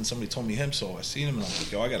this? And somebody told me him, so I seen him, and I was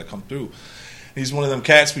like, yo, I gotta come through. He's one of them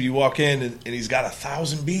cats where you walk in and he's got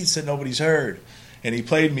 1,000 beats that nobody's heard, and he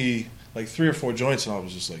played me like 3 or 4 joints, and I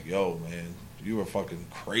was just like, yo, man, you are fucking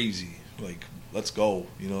crazy. Like, let's go.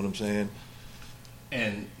 You know what I'm saying?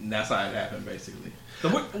 And that's how it happened, basically. So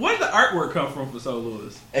where did the artwork come from for Soul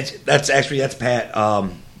Lewis? That's Pat.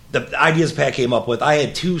 The ideas Pat came up with. I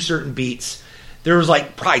had 2 certain beats there was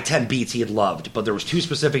like probably 10 beats he had loved, but there was 2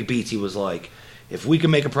 specific beats he was like, if we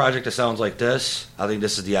can make a project that sounds like this, I think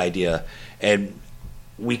this is the idea. And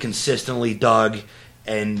we consistently dug,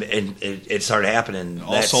 and it started happening.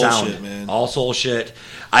 All that soul sound, shit, man. all soul shit.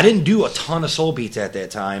 I didn't do a ton of soul beats at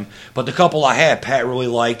that time, but the couple I had, Pat really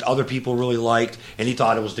liked, other people really liked, and he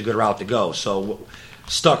thought it was the good route to go. So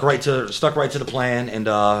stuck right to the plan, and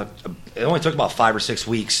it only took about 5 or 6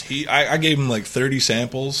 weeks. I gave him like 30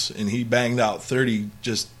 samples, and he banged out 30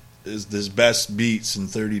 just his best beats in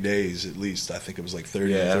 30 days at least. I think it was like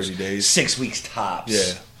 30 days. 6 weeks tops.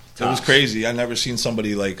 Yeah. It was crazy. I never seen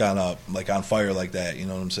somebody like on fire like that. You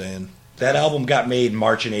know what I'm saying? That album got made in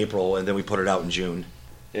March and April, and then we put it out in June.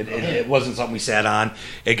 It wasn't something we sat on.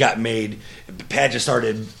 It got made. Pat just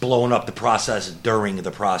started blowing up the process during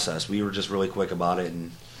the process. We were just really quick about it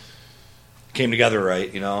and came together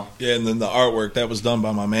right, you know? Yeah, and then the artwork, that was done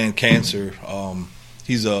by my man Cancer.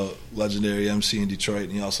 He's a legendary MC in Detroit,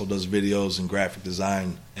 and he also does videos and graphic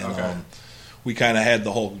design. And we kind of had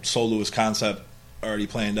the whole Soul Lewis concept already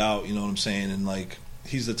planned out, you know what I'm saying? And like,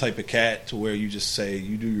 he's the type of cat to where you just say,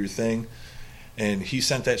 you do your thing. And he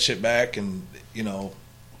sent that shit back and, you know,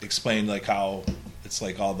 explained like how it's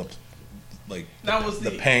like all the like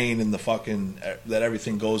the pain and the fucking that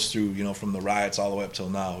everything goes through, you know, from the riots all the way up till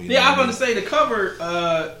now. You know I was going to say the cover,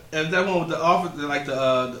 and that one with the officer, like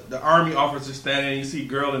the army officer standing, and you see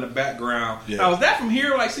girl in the background. Yeah. Now was that from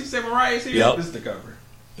here, like 6-7 riots here? Yep. This is the cover.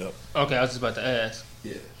 Yep. Okay, I was just about to ask.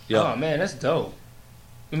 Yeah. Yep. Oh man, that's dope.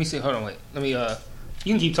 Let me see. Hold on, wait. Let me. You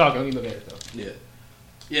can keep talking. Let me look at it though. Yeah.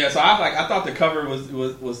 Yeah, so I thought the cover was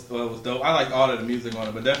dope. I liked all of the music on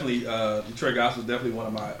it, but definitely Detroit Gospel was definitely one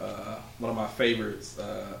of my favorites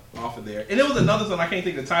off of there. And it was another song, I can't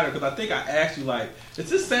think of the title because I think I asked you like, is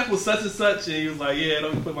this sample such and such? And he was like, yeah,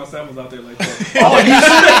 don't put my samples out there like that. Oh, no.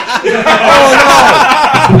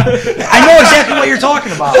 I know exactly what you're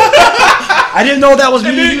talking about. I didn't know that was me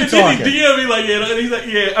and you talking. He DM'd me like, yeah, and he's like,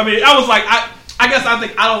 yeah. I mean, I was like,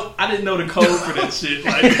 I didn't know the code for that shit.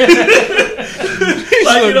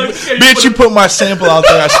 Like, you know, bitch, you put my sample out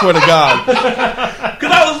there, I swear to God.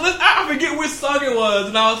 Because I forget which song it was,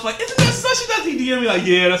 and I was like, isn't that such and such? He DM'd me like,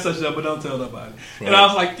 yeah, that's such and such, but don't tell nobody. Right. And I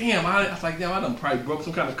was like, damn, I done probably broke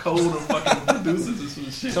some kind of code or fucking producers or some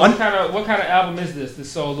shit. So what kind of album is this?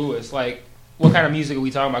 This Soul Lewis? Like, what kind of music are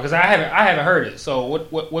we talking about? Because I haven't heard it. So what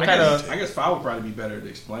kind of? I guess 5 would probably be better to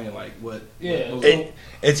explain like what. Yeah.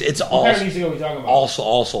 It's what all kind of music are we talking about? all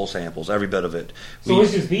soul samples, every bit of it. So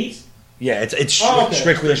it's just beats. Yeah, it's okay.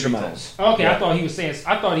 strictly instrumentals. Okay, Yeah. I thought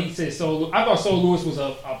he said Soul. I thought Soul Lewis was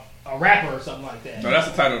a rapper or something like that. No,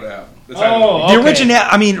 that's the title of the album.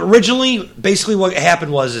 Originally, basically what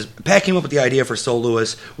happened was Pat came up with the idea for Soul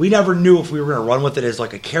Lewis. We never knew if we were going to run with it as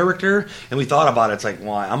like a character, and we thought about it. It's like,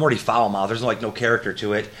 well, I'm already foul mouth. There's like no character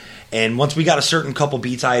to it. And once we got a certain couple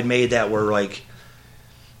beats I had made that were like,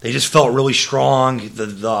 they just felt really strong.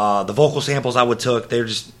 The vocal samples I took,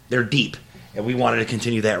 they're deep, and we wanted to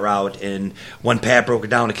continue that route. And when Pat broke it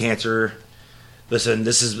down to Cancer, listen,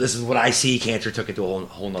 this is what I see. Cancer took it to a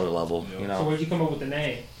whole nother level. You know, So when did you come up with the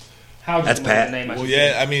name? How did That's you come up with Pat. the name? Well,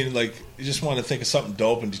 yeah, I mean, like, you just want to think of something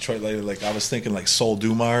dope in Detroit later. Like, I was thinking, like, Soul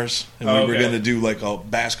Dumars, and we were going to do, like, a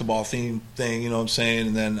basketball theme thing, you know what I'm saying?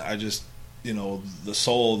 And then I just, you know, the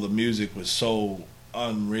soul of the music was so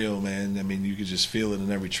unreal, man. I mean, you could just feel it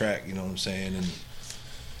in every track, you know what I'm saying? And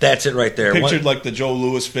that's it right there. pictured, like, the Joe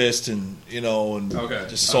Louis fist and, you know, and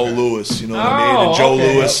just Soul Okay. Lewis, you know what I mean? And Joe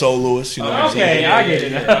Louis, Soul Lewis, you know what I'm saying? Okay, I get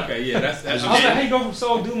it. Okay, yeah, that's I was like, how you go from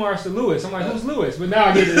Soul Dumars to Lewis? I'm like, who's Lewis? But now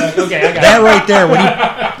I get it. Like, okay, I got That it. right there,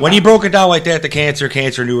 when he broke it down like that, the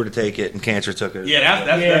Cancer knew where to take it, and Cancer took it. Yeah,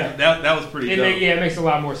 that was pretty dope. It makes a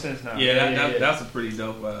lot more sense now. That's a pretty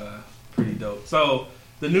dope. Pretty dope. So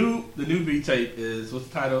the new beat tape is, what's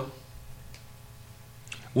the title?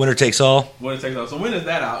 Winner Takes All. When it takes off. So when is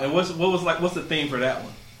that out? And what's the theme for that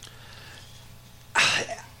one?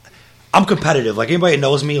 I'm competitive. Like anybody that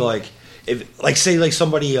knows me, like if say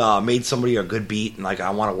somebody made somebody a good beat and like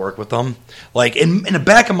I want to work with them. Like in the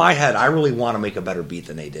back of my head, I really want to make a better beat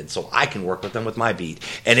than they did, so I can work with them with my beat.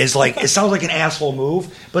 And it's like it sounds like an asshole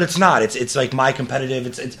move, but it's not. It's like my competitive.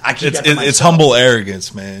 I keep that to myself. It's humble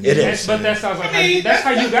arrogance, man. It is. But that sounds like that's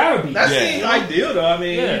how you gotta be. That seems ideal, though. I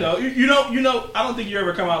mean, Yeah. you know, I don't think you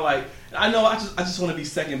ever come out like, I know, I just want to be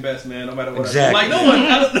second best, man, no matter what. Exactly. Like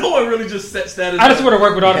no one really just set status. I just want to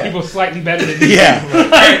work with all the people slightly better than me. Yeah.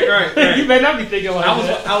 right. You better not be thinking like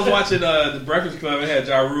that. I was watching the Breakfast Club and had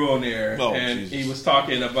Ja Rule on there, Oh, and Jesus. he was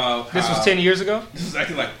talking about This was how- 10 years ago? This was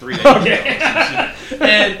actually like 3 days ago.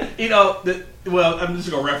 And you know, I'm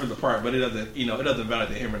just gonna reference the part, but it doesn't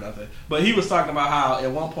validate him or nothing. But he was talking about how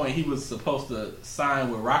at one point he was supposed to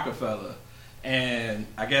sign with Rockefeller, And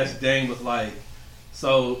I guess Dame was like,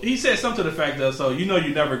 so he said something to the fact of, so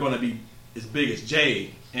you're never going to be as big as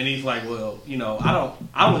Jay. And he's like, well, I don't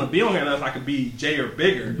want to be on here unless I could be Jay or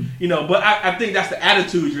bigger, But I think that's the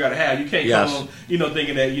attitude you got to have. You can't come on,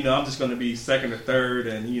 thinking that I'm just going to be second or third,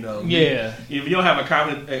 and if you don't have a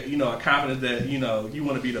confidence, that you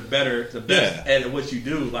want to be the best at what you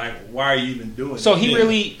do. Like, why are you even doing? So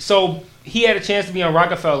he had a chance to be on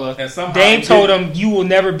Rockefeller. And Dame told him, "You will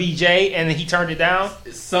never be Jay," and then he turned it down.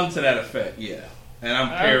 Something to that effect, yeah. And I'm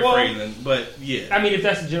paraphrasing, but yeah. I mean, if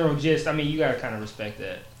that's the general gist, you gotta kind of respect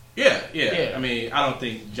that. Yeah. I mean, I don't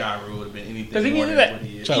think Ja Rule would have been anything more than what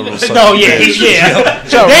he is. Dame was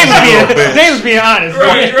being honest.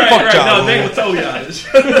 Right. No, Dame was totally honest.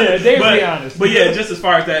 Dame was being honest. But yeah, just as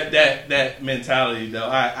far as that mentality, though,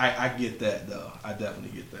 I get that, though. I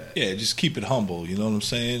definitely get that. Yeah, just keep it humble. You know what I'm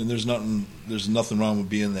saying? And there's nothing wrong with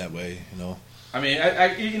being that way. I mean,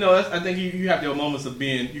 I think you have your moments of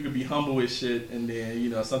being. You could be humble with shit, and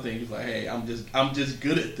then something you're like, hey, I'm just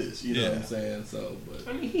good at this. You know what I'm saying? So, but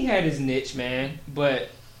I mean, he had his niche, man. But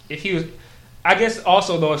if he was, I guess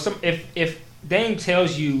also though, if Dame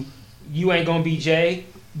tells you ain't gonna be Jay,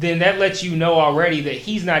 then that lets you know already that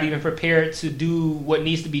he's not even prepared to do what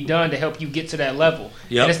needs to be done to help you get to that level.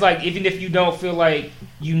 Yep. And it's like, even if you don't feel like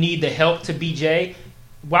you need the help to be Jay,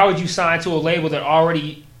 why would you sign to a label that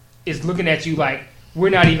already is looking at you like,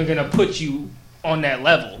 we're not even going to put you on that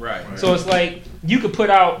level. Right. So it's like, you could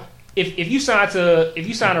put out, if you sign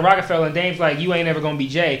to Rockefeller and Dame's like, you ain't ever going to be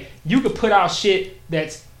Jay, you could put out shit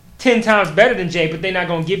that's 10 times better than Jay, but they're not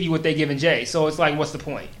going to give you what they giving Jay. So it's like, what's the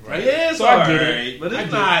point? Right. Yeah, it's so I get it. But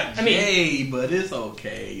it's not Jay, but it's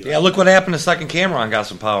okay. Yeah, look what happened to Second Cameron got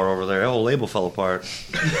some power over there. The whole label fell apart.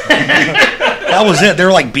 That was it. They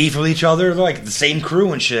were like beefing with each other. They're like the same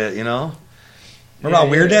crew and shit, Remember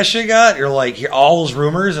how weird that shit got? You're like, hear all those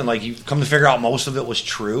rumors, and like you come to figure out most of it was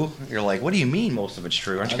true. You're like, what do you mean most of it's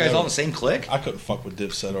true? Aren't you guys all in the same clique? I couldn't fuck with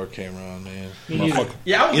Dipset or Cameron, man.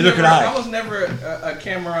 Yeah, Neither could I. I was never a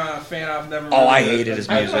Cameron fan. I've never. I hated his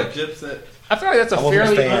music. I feel like that's a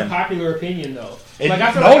fairly unpopular opinion, though.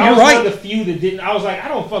 I feel I was one of the few that didn't. I was like, I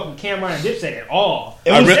don't fuck with Cameron and Dipset at all.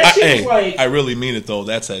 I really mean it though.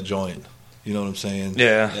 That's that joint. You know what I'm saying?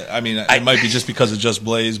 Yeah. I mean, it might be just because of Just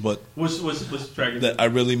Blaze, but what's track that I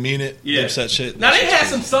really mean it. Yeah, Dipset shit. Now they had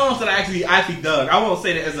some songs that I actually dug. I won't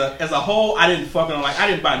say that as a whole, I didn't fucking like. I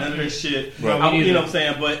didn't buy none of their shit. Right. You know what I'm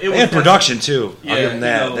saying? But it was production too. Yeah, I'll give them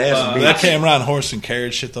that. That Cameron horse and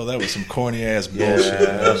carriage shit though. That was some corny ass bullshit.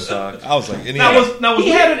 Yeah, that sucked. I was like, he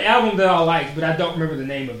had an album that I liked, but I don't remember the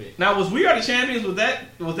name of it. Now, was We Are the Champions? Was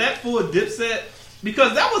that full Dipset?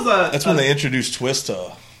 Because that was that's when they introduced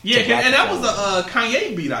Twista. Yeah, and that was a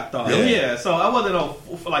Kanye beat, I thought. Yeah, so I wasn't on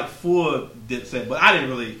full Dipset, but I didn't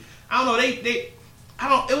really. I don't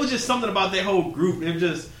know. It was just something about their whole group. It was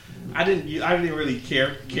just I didn't really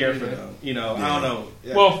care for them. I don't know.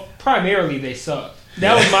 Yeah. Well, primarily they sucked.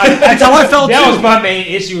 That was my. That's how I felt. That was my main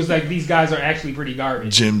issue. Was like, these guys are actually pretty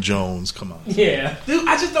garbage. Jim Jones, come on. Yeah, dude.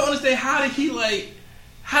 I just don't understand how did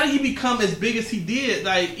he become as big as he did?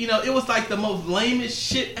 Like, it was like the most lamest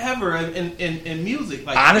shit ever in music.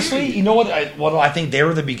 Like, honestly, period. You know what I think they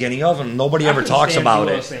were the beginning of, and nobody ever talks about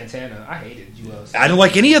it. Santana. I hated Joel Santana. I didn't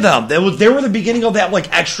like any of them. They were the beginning of that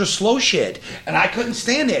like extra slow shit, and I couldn't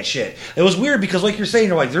stand that shit. It was weird because, like you're saying,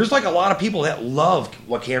 there's like a lot of people that loved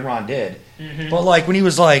what Cameron did, but like when he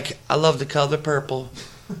was like, I love the color purple.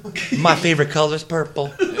 My favorite color is purple.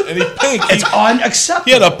 And he pink. It's unacceptable.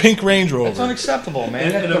 He had a pink Range Rover. It's unacceptable,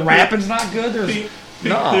 man. And the rapping's not good. There's pink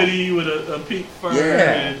hoodie with a pink fur.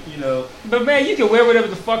 Yeah. And, But man, you can wear whatever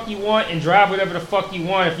the fuck you want and drive whatever the fuck you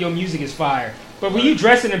want if your music is fire. But when you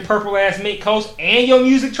dressing in purple ass mink coats and your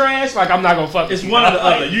music trash, like, I'm not gonna fuck with you. It's one or the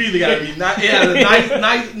other. You either gotta be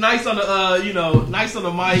nice on the nice on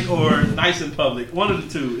the mic or nice in public. One of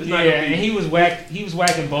the two. It's not gonna be. And he was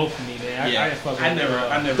whacking both for me, man. I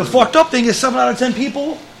never. The fucked up thing is 7 out of 10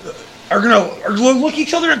 people are gonna look at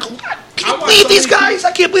each other and go, I can't believe these guys.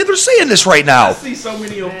 I can't believe they're saying this right now. I see so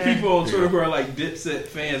many people on Twitter who are like Dipset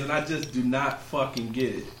fans, and I just do not fucking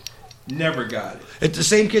get it. Never got it. It's the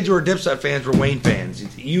same kids who are Dipset fans were Wayne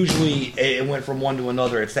fans. Usually it went from one to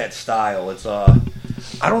another. It's that style. It's I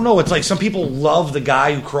don't know. It's like some people love the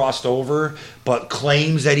guy who crossed over, but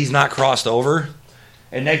claims that he's not crossed over.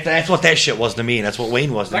 And that's what that shit was to me. And that's what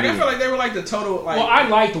Wayne was to me. I feel like they were like the total. Like, well, I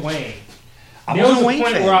liked Wayne. There was a point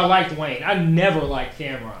where I liked Wayne. I never liked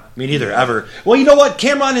Cameron. Me neither, ever. Well, you know what?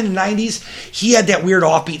 Cameron in the 90s, he had that weird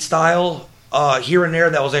offbeat style here and there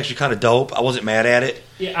that was actually kind of dope. I wasn't mad at it.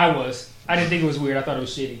 Yeah, I was. I didn't think it was weird. I thought it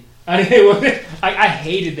was shitty. I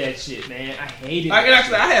hated that shit, man. I hated Like, it. and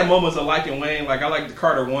actually, I had moments of liking Wayne. Like, I like the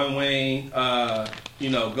Carter One Wayne, you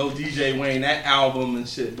know, Go DJ Wayne, that album and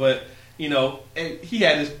shit. But, you know, he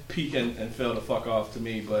had his peak and fell the fuck off to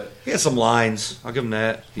me. But He had some lines. I'll give him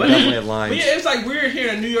that. He But definitely had lines. But yeah, it's like weird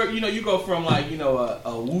here in New York. You know, you go from like, you know,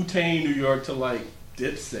 a Wu-Tang New York to like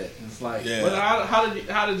Dipset. It's like, Yeah. but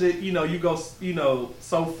how did it? You know, you go, you know,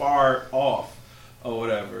 so far off or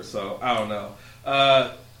whatever. So I don't know.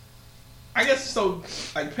 I guess so.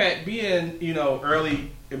 Like Pat, being, you know,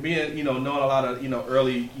 early and being, you know, knowing a lot of, you know,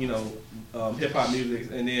 early, you know, hip hop music,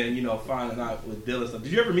 and then, you know, finding out with Dilla stuff.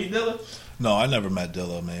 Did you ever meet Dilla? No, I never met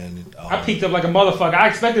Dilla, man. I peeked up like a motherfucker. I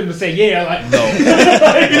expected him to say yeah. Like, No, You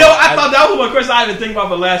know, I thought that was one question I didn't think about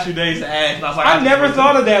for the last few days to ask. And I was like, I never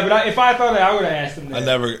thought of that, but if I thought that, I would have asked him that. I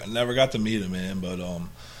never got to meet him, man. But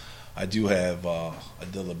I do have a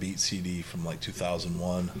Dilla Beat CD from like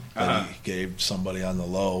 2001 that he gave somebody on the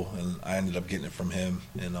low, and I ended up getting it from him.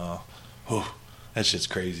 And that shit's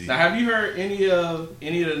crazy. Now, have you heard any of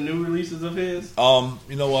the new releases of his?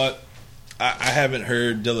 You know what? I haven't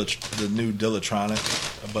heard the new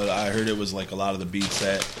Dillatronic, but I heard it was like a lot of the beats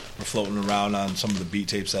that were floating around on some of the beat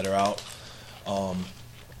tapes that are out.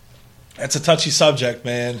 That's a touchy subject,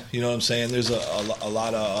 man. You know what I'm saying? There's a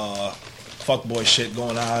lot of fuckboy shit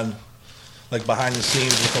going on, like behind the scenes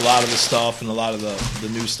with a lot of the stuff and a lot of the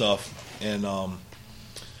new stuff. And When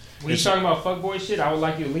you're talking about fuckboy shit, I would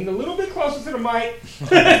like you to lean a little bit closer to the mic.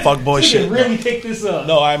 fuckboy You shit. can really pick this up.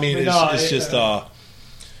 No, I mean, But it's just,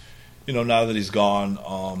 you know, now that he's gone,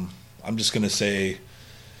 I'm just going to say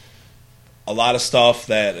a lot of stuff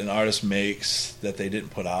that an artist makes that they didn't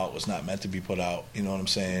put out was not meant to be put out. You know what I'm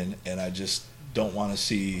saying? And I just don't want to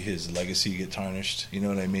see his legacy get tarnished. You know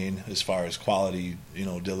what I mean? As far as quality, you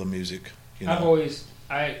know, Dilla music. You know?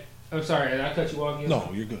 I'm sorry, did I cut you off again? No,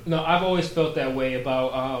 you're good. No, I've always felt that way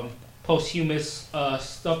about posthumous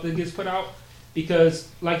stuff that gets put out because,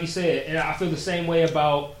 like you said, and I feel the same way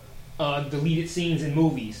about deleted scenes in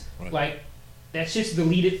movies. Right. Like, that shit's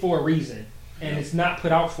deleted for a reason, and it's not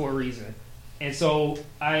put out for a reason. And so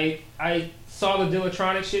I saw the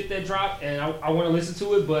Dillatronic shit that dropped, and I want to listen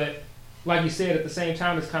to it, but like you said, at the same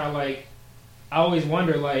time, it's kind of like, I always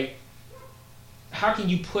wonder, like, how can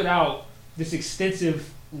you put out this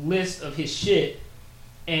extensive list of his shit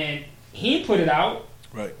and he didn't put it out?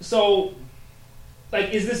 Right. So,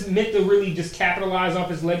 like, is this meant to really just capitalize off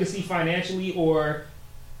his legacy financially, or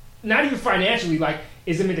not even financially? Like,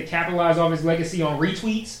 is it meant to capitalize off his legacy on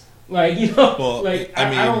retweets? Like, you know, Well, like I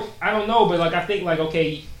mean- I don't know, but like I think like,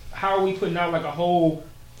 okay, how are we putting out like a whole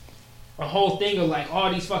thing of like all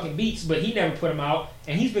these fucking beats, but he never put them out,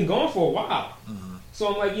 and he's been gone for a while. Mm-hmm. So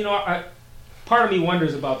I'm like, you know, part of me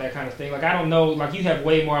wonders about that kind of thing. Like, I don't know, like you have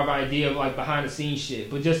way more of an idea of like behind the scenes shit,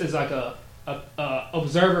 but just as like a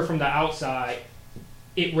observer from the outside,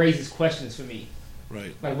 it raises questions for me.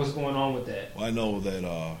 Right. Like, what's going on with that? Well, I know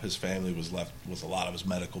that his family was left with a lot of his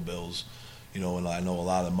medical bills, you know, and I know a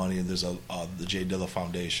lot of money. And there's the J Dilla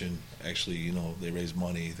Foundation. Actually, you know, they raise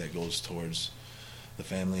money that goes towards the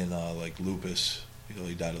family and like lupus. You know,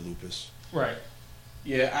 he died of lupus. Right.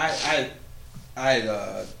 Yeah,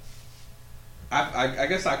 I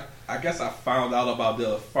guess I found out about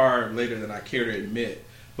Dilla far later than I care to admit.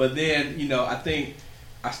 But then, you know, I think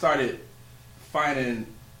I started finding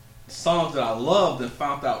songs that I loved and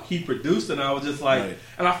found out he produced, and I was just like, Right.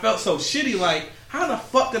 and I felt so shitty. Like, how the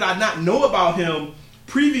fuck did I not know about him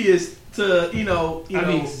previous to I'm the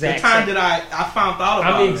the exact time same. that I found out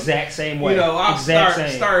about I'm the him? exact same way. You know, I exact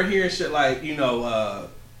same. started hearing shit like, you know,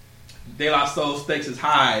 De La Soul Stakes is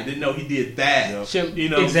High. Didn't know he did that. Yep. Shit, You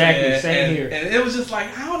know what I'm exactly, saying? same and, here. And it was just like,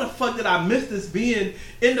 how the fuck did I miss this being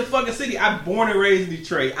in the fucking city? I'm born and raised in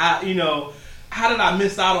Detroit. How did I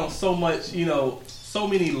miss out on so much, you know, so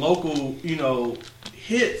many local, you know,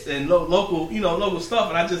 hits and local stuff?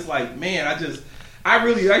 And I just like, man, I used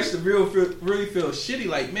to really feel shitty.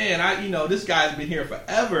 Like, man, this guy's been here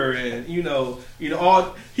forever, and he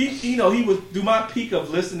would do my peak of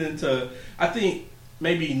listening to. I think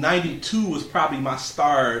maybe '92 was probably my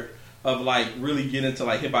start of like really getting into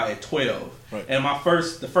like hip hop at 12. Right. And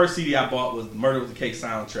the first CD I bought was the Murder with the Cake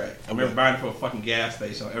soundtrack. I remember buying it from a fucking gas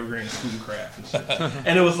station on Evergreen Schoolcraft and shit.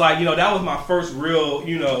 And it was like, that was my first real,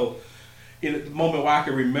 in the moment where I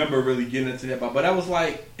could remember really getting into hip hop. But I was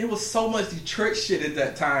like, it was so much Detroit shit at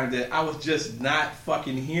that time that I was just not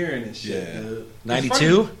fucking hearing and shit. Yeah. Dude.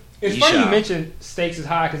 92? It's funny you mentioned Stakes is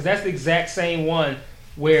High, because that's the exact same one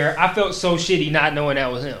where I felt so shitty not knowing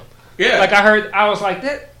that was him. Yeah. Like, I was like,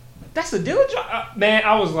 that's a Dilla job? Man,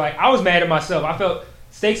 I was mad at myself. I felt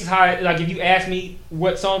Stakes is High, like, if you asked me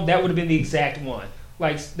what song, that would have been the exact one.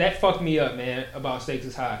 Like, that fucked me up, man, about Stakes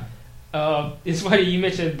is High. It's funny you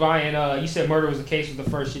mentioned buying. You said Murder Was the Case was the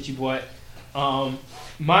first shit you bought. I'm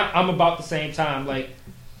about the same time. Like,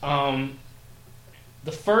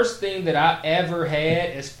 the first thing that I ever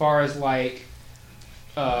had, as far as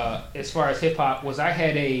hip hop, was I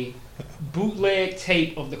had a bootleg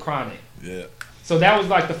tape of The Chronic. Yeah. So that was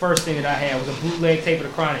like the first thing that I had was a bootleg tape of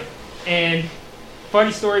The Chronic. And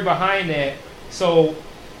funny story behind that. So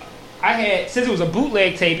I had, since it was a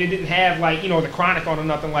bootleg tape, it didn't have like, The Chronic on or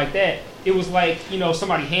nothing like that. It was like,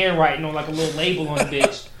 somebody handwriting on like a little label on the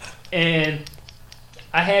bitch. And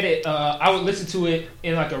I had it, I would listen to it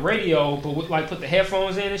in like a radio, but would like put the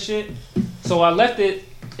headphones in and shit. So I left it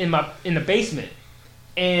in the basement.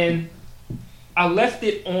 And I left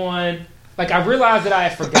it on, like I realized that I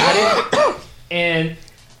had forgot it. And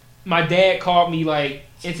my dad called me like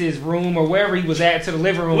into his room or wherever he was at, to the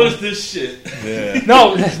living room. What is this shit? Yeah.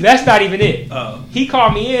 No, that's not even it. Oh. He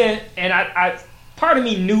called me in, and I part of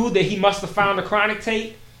me knew that he must have found the Chronic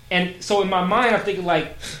tape. And so in my mind, I'm thinking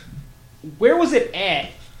like, where was it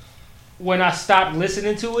at when I stopped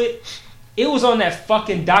listening to it? It was on that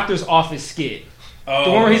fucking Doctor's Office skit. Oh.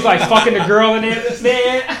 The one where he's like fucking the girl in it,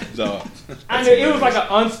 man. So, I knew it was like an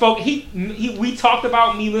unspoken. We talked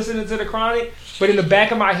about me listening to the Chronic, but in the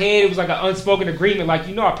back of my head, it was like an unspoken agreement. Like,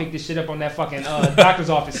 I picked this shit up on that fucking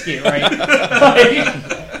Doctor's Office skit, right?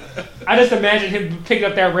 I just imagine him picking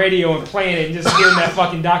up that radio and playing it and just hearing that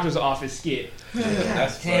fucking Doctor's Office skit.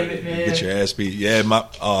 That's Damn funny. it, man. get your ass beat. Yeah,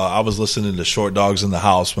 I was listening to Short Dogs in the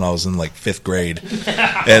House when I was in like 5th grade.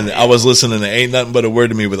 And I was listening to Ain't Nothing But a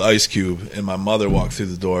Word to Me with Ice Cube. And my mother walked through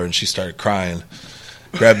the door and she started crying.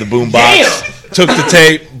 Grabbed the boom box, took the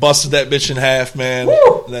tape, busted that bitch in half, man.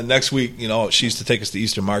 Woo! And then next week, she used to take us to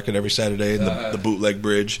Eastern Market every Saturday in the bootleg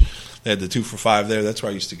bridge. They had the 2 for $5 there. That's where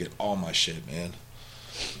I used to get all my shit, man.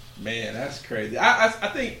 Man, that's crazy. I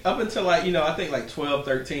think up until I think like 12,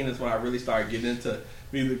 13 is when I really started getting into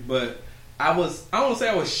music. But I don't want to say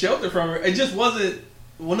I was sheltered from it. It just wasn't.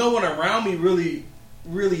 Well, no one around me really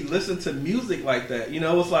listened to music like that. It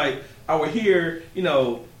was like I would hear,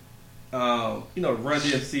 Run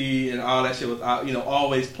DMC and all that shit was,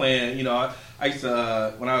 always playing. I used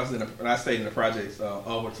to when I stayed in the projects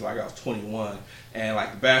over till like I was 21, and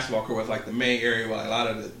like the basketball court was like the main area where a lot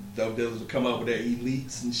of the dope dealers would come up with their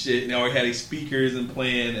elites and shit, and they always had these speakers and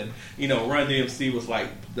playing, and Run DMC was like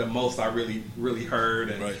the most I really heard,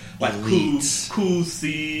 and right. like Cool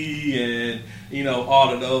C and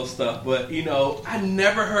all of those stuff. But I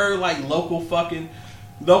never heard like local fucking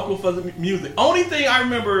music. Only thing I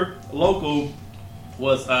remember local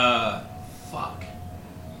was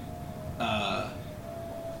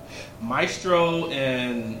Maestro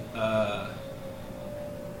and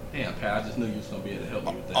damn, Pat, I just knew you was gonna be able to help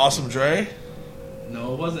me with that. Awesome Dre?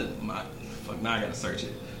 No, it wasn't now I gotta search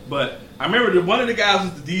it. But I remember one of the guys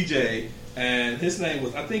was the DJ, and his name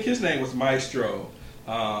was Maestro.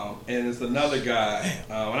 And it's another guy.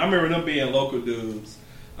 And I remember them being local dudes.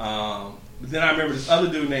 But then I remember this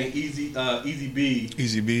other dude named Easy B.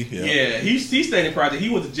 Easy B, yeah. Yeah, he stayed in project. He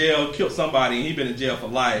went to jail, killed somebody, and he'd been in jail for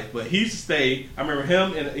life. But he used to stay. I remember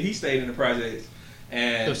him, and he stayed in the projects.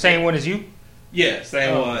 And The same one as you? yeah,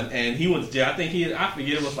 same one. And he went to jail. I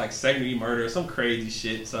forget, it was like second-degree murder or some crazy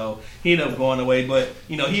shit. So he ended up going away. But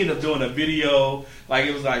he ended up doing a video. Like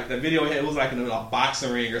it was like the video. It was like in a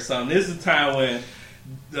boxing ring or something. This is the time when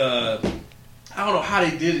I don't know how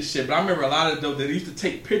they did this shit, but I remember a lot of them, they used to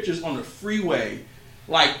take pictures on the freeway,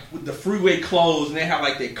 like with the freeway closed, and they have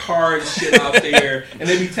like their cars and shit out there, and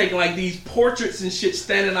they be taking like these portraits and shit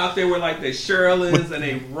standing out there with like their Sherlins and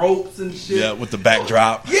their ropes and shit. Yeah, with the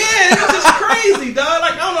backdrop. Yeah, it's just crazy, dog.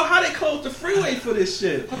 Like I don't know how they closed the freeway for this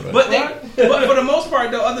shit. Right. But for the most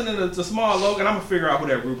part, though, other than the small logo, and I'm gonna figure out who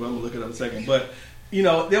that group. I'm gonna look it up in a second, but.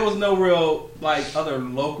 There was no real like other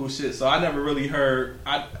local shit, so I never really heard.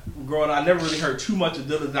 Growing up, I never really heard too much of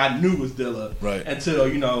Dilla that I knew was Dilla, right?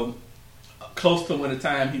 Until close to when the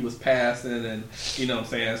time he was passing, and what I'm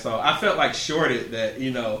saying. So I felt like shorted that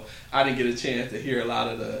I didn't get a chance to hear a lot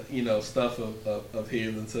of the stuff of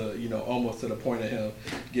his until almost to the point of him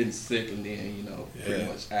getting sick, and then pretty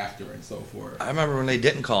much after and so forth. I remember when they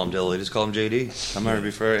didn't call him Dilla; they just called him JD. I remember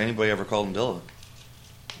before anybody ever called him Dilla.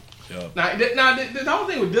 Yep. Now the whole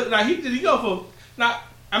thing with Dilla,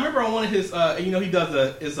 I remember on one of his, he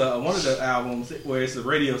does one of the albums where it's a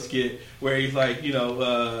radio skit where he's like, you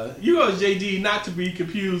go JD, not to be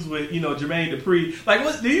confused with Jermaine Dupri.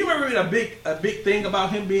 Like, do you remember a big thing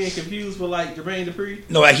about him being confused with like Jermaine Dupri?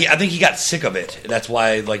 No, I think he got sick of it. That's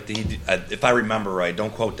why, if I remember right,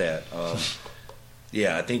 don't quote that.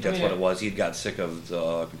 Yeah, I think that's what it was. He got sick of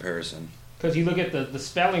the comparison. Because you look at the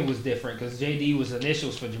spelling was different because JD was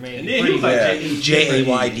initials for Jermaine And then he was like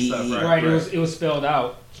Jayde. stuff, right. It was spelled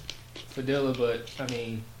out for Dilla, but I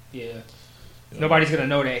mean, yeah. Nobody's gonna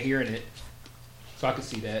know that hearing it, so I could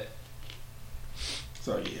see that.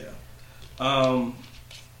 So yeah.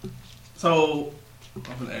 So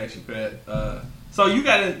I'm gonna ask you, Pat. So you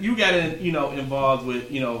got involved with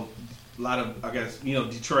a lot of, I guess,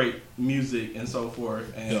 Detroit music and so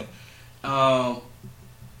forth. And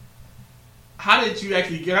how did you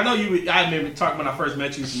actually get? I know I remember talking when I first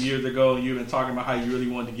met you some years ago, and you've been talking about how you really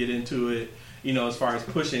wanted to get into it. As far as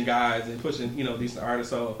pushing guys and pushing, decent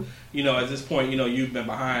artists. So, at this point, you've been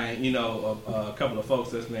behind, a couple of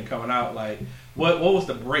folks that's been coming out. Like, what was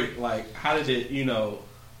the break? Like, how did it,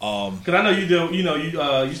 because I know you do,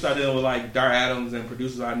 you started dealing with like Dart Adams and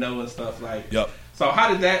Producers I Know and stuff. Like, Yep. So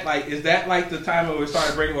how did that, like, is that like the time when we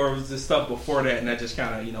started breaking, or was this stuff before that and that just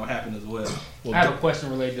kind of, happened as well? Well, I have a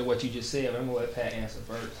question related to what you just said, but I'm gonna let Pat answer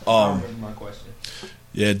first. I don't remember my question.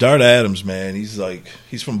 Yeah, Dart Adams, man. He's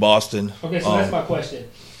from Boston. Okay, so that's my question.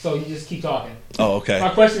 So you just keep talking. Oh, okay. My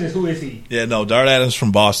question is, who is he? Yeah, no, Dart Adams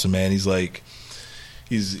from Boston, man. He's like,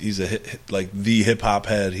 he's the hip hop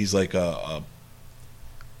head. He's like a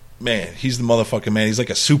man. He's the motherfucking man. He's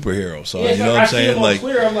like a superhero. So you know what I'm saying? Like, on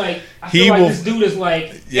Twitter, I'm like, I feel like this dude is like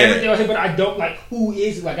everything on him, but I don't like who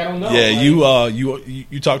is he? Like, I don't know. Yeah, like,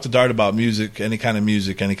 you talk to Dart about music, any kind of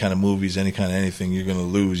movies, any kind of anything. You're gonna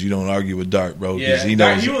lose. You don't argue with Dart, bro, because he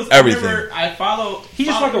knows everything. He's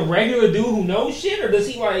just like a regular dude who knows shit, or does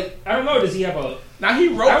he like? I don't know. Does he have a? Now he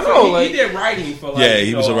wrote. He did writing for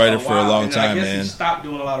he was a writer for a long time, I guess man. He stopped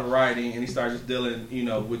doing a lot of writing and he started just dealing,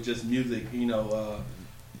 with just music,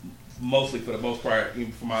 mostly for the most part,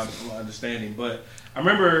 even from my understanding. But I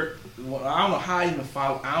remember, I don't know how I even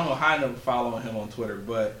following him on Twitter,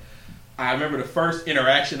 but I remember the first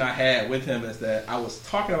interaction I had with him is that I was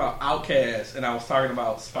talking about Outkast and I was talking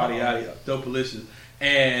about Spotty Dopalicious,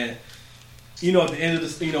 and at the end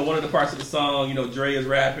of the, one of the parts of the song, Dre is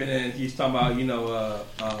rapping and he's talking about,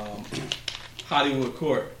 Hollywood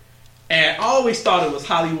Court, and I always thought it was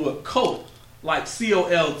Hollywood Colt. Like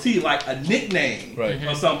COLT, like a nickname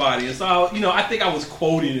of somebody. And so, I think I was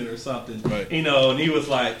quoting it or something. Right. And he was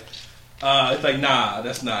like, it's like, nah,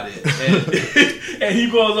 that's not it. And, and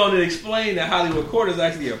he goes on to explain that Hollywood Court is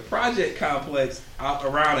actually a project complex out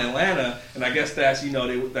around Atlanta. And I guess that's,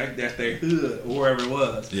 that's their hood or wherever it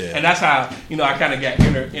was. Yeah. And that's how, I kind of got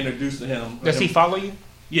introduced to him. Does he follow you?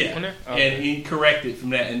 Yeah, Okay. And he corrected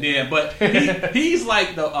from that. And then, but he's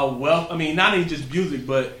like a wealth, I mean, not even just music,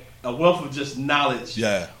 but a wealth of just knowledge,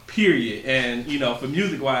 period. And for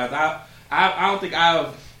music wise, I don't think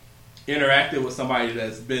I've interacted with somebody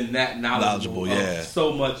that's been that knowledgeable of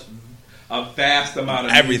so much, a vast amount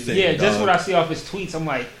of everything. music. Yeah, just what I see off his tweets, I'm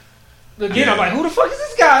like, again, I'm like, who the fuck is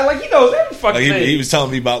this guy? Like, he knows every fucking thing. He was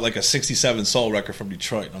telling me about like a '67 soul record from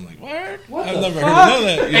Detroit. And I'm like, what? I've never fuck? heard of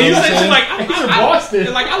that. And you said like, He's from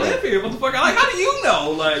Boston. Like, I live here. What the fuck? Like, how do you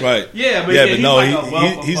know? Like, right? Yeah, but he's no,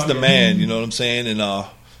 like he's the man. You know what I'm saying? And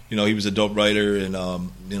he was a dope writer and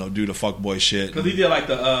do the fuckboy shit. Because he did like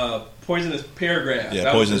the Poisonous Paragraph.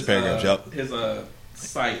 Yeah, Poisonous Paragraphs. Yep. His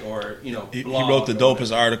site or he wrote the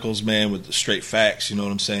dopest articles, man, with the straight facts. You know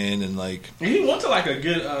what I'm saying? And like, and he went to like a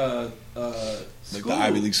good like the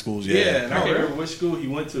Ivy League schools. Yeah, and I can't remember which school he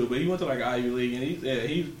went to, but he went to like Ivy League, and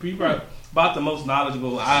he probably about the most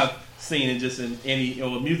knowledgeable I've seen in just in any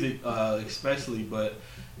music, especially, but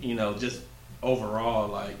just overall,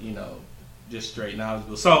 like just straight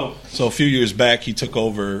knowledgeable. So a few years back, he took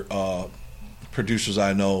over Producers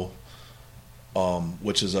I Know,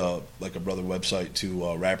 which is like a brother website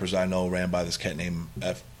to Rappers I Know, ran by this cat named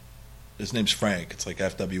his name's Frank. It's like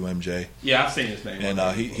FWMJ. Yeah, I've seen his name.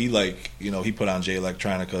 And he like he put on Jay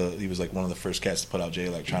Electronica. He was like one of the first cats to put out Jay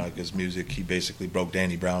Electronica's music. He basically broke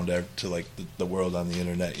Danny Brown to like the world on the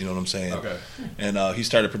internet. You know what I'm saying? Okay. And he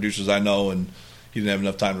started Producers I Know, and he didn't have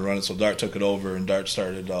enough time to run it, so Dart took it over, and Dart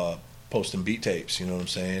started posting beat tapes. You know what I'm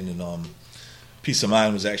saying? And Peace of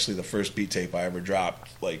Mind was actually the first beat tape I ever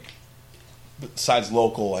dropped. Like, besides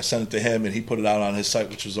local, I sent it to him, and he put it out on his site,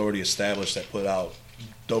 which was already established. That put out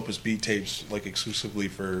dopest beat tapes, like exclusively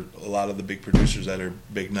for a lot of the big producers that are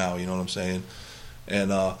big now. You know what I'm saying?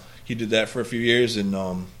 And he did that for a few years,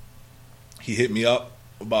 and he hit me up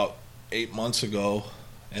about 8 months ago,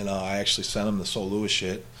 and I actually sent him the Soul Lewis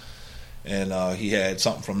shit. And he had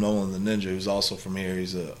something from Nolan the Ninja, who's also from here.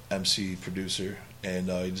 He's a MC producer, and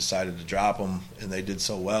he decided to drop them, and they did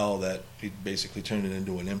so well that he basically turned it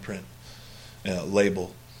into an imprint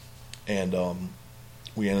label. And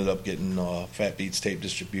we ended up getting Fat Beats tape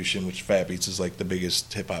distribution, which Fat Beats is like the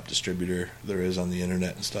biggest hip hop distributor there is on the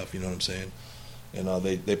internet and stuff. You know what I'm saying? and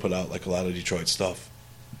they put out like a lot of Detroit stuff.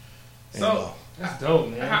 And, So That's dope,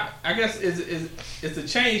 man. I guess is the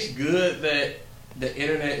change good that the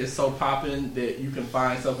internet is so popping that you can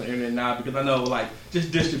find stuff on the internet now? Because I know like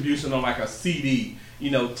just distribution on like a CD,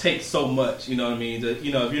 takes so much. You know what I mean? If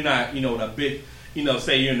you're not, a big,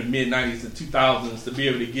 say you're in the mid '90s and 2000s, to be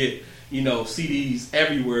able to get CDs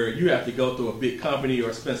everywhere, you have to go through a big company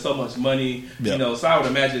or spend so much money. Yep. So I would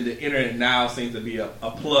imagine the internet now seems to be a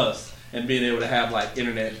plus. And being able to have like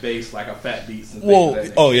internet based like a Fat Beats and things well, of that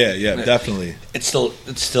nature. oh yeah, definitely. It's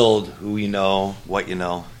still who you know, what you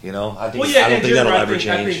know. I think Well, yeah, I don't in think that'll general, ever I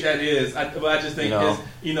change. think that is. But I just think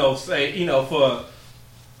You know. for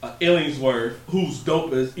Illingsworth, who's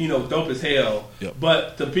dope as hell. Yep.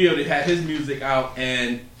 But to be able to have his music out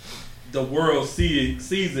and the world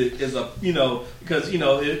sees it is because in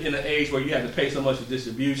an age where you have to pay so much for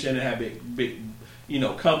distribution and have big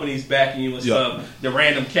companies backing you and Yep. stuff. The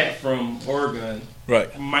random cat from Oregon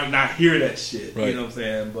Right. might not hear that shit. Right. You know what I'm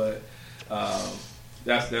saying? But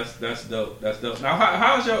that's dope. That's dope. Now,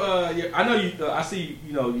 how's your? I know you. I see.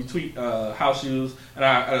 You tweet house shoes, and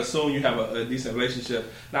I assume you have a decent relationship.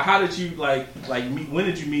 Now, how did you like meet? When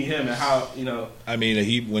did you meet him, and how? I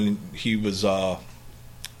mean, when he was, man,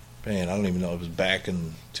 I don't even know. It was back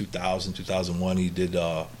in 2000, 2001. He did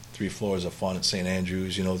 3 Floors of Fun at St.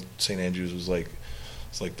 Andrews. St. Andrews was like,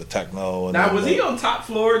 it's like the techno. And Now, was he on top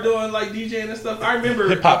floor doing like DJing and stuff? I remember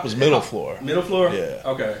hip hop was middle floor. Middle floor. Yeah.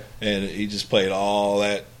 Okay. And he just played all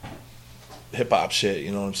that hip hop shit,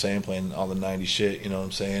 you know what I'm saying? Playing all the 90s shit, you know what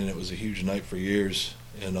I'm saying? It was a huge night for years.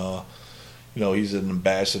 And, he's an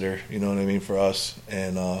ambassador, you know what I mean, for us.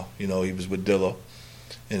 And, he was with Dilla.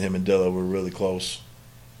 And him and Dilla were really close.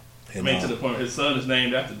 And, To the point where his son is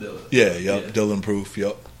named after Dilla. Yeah, yep. Dylan Proof,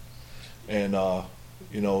 yep. And,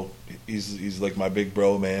 he's like my big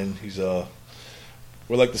bro, man.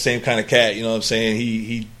 We're like the same kind of cat, you know what I'm saying?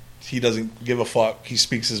 He doesn't give a fuck. He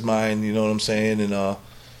speaks his mind, you know what I'm saying? And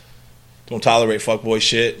don't tolerate fuckboy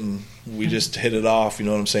shit. And we just hit it off, you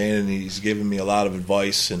know what I'm saying? And he's giving me a lot of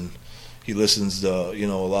advice, and he listens to a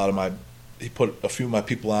lot of he put a few of my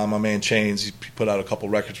people on. My man Chains, he put out a couple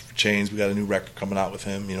records for Chains. We got a new record coming out with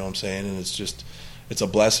him, you know what I'm saying? And it's a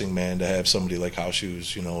blessing, man, to have somebody like House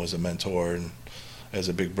Shoes, as a mentor and as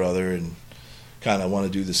a big brother, and kind of want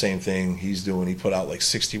to do the same thing he's doing. He put out like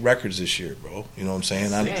 60 records this year, bro. You know what I'm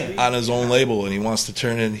saying? On his own label, and he wants to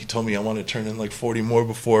turn in. He told me I want to turn in like 40 more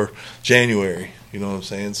before January. You know what I'm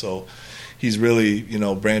saying? So he's really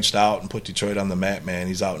branched out and put Detroit on the map, man.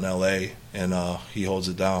 He's out in L.A. and he holds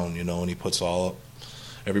it down, and he puts all up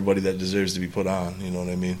everybody that deserves to be put on. You know what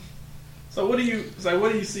I mean? So what do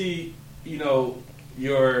you see?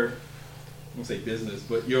 Your I won't say business,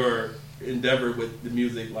 but your endeavor with the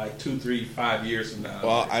music like 2, 3, 5 years from now?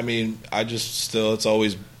 Well, I mean, it's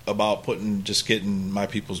always about getting my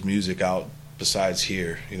people's music out besides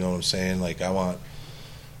here, you know what I'm saying? Like I want,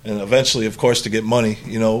 and eventually of course to get money,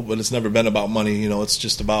 but it's never been about money, it's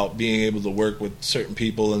just about being able to work with certain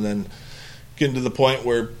people and then getting to the point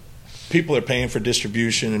where people are paying for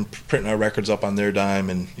distribution and printing our records up on their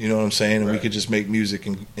dime, and you know what I'm saying? And right. We could just make music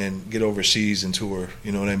and get overseas and tour,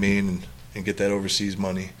 you know what I mean? And get that overseas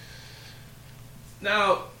money.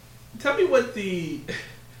 Now, tell me what the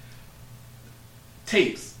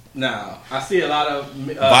tapes. Now, I see a lot of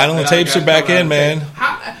vinyl and tapes are back in, man.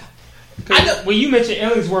 When you mentioned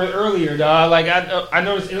Illingsworth earlier, dog, like I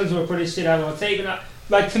noticed Illingsworth put his shit out on tape,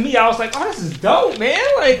 and to me, I was like, oh, this is dope, man.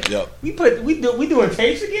 Like, yep. we doing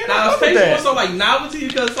tapes again. Now, is tapes more so like novelty?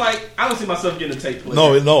 Because like I don't see myself getting a tape player.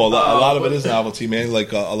 No, a lot of it is novelty, man.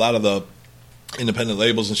 Like a lot of the independent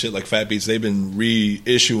labels and shit like Fat Beats, they've been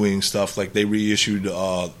reissuing stuff. Like they reissued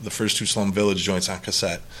the first 2 Slum Village joints on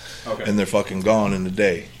cassette, okay. And they're fucking gone in a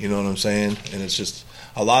day. You know what I'm saying? And it's just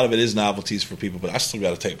a lot of it is novelties for people. But I still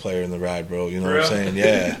got a tape player in the ride, bro. You know what I'm saying?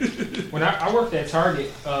 Yeah. When I worked at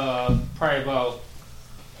Target, probably about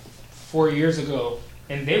 4 years ago,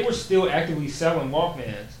 and they were still actively selling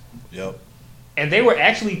Walkmans. Yep. And they were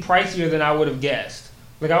actually pricier than I would have guessed.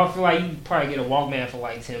 Like, I would feel like you could probably get a Walkman for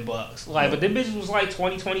like $10. Like, but them bitches was like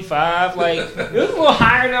 $20, $25. Like, it was a little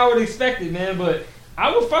higher than I would have expected, man. But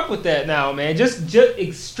I would fuck with that now, man. Just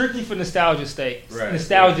strictly for nostalgia's sake. Right.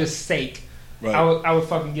 Nostalgia's sake. Right. I would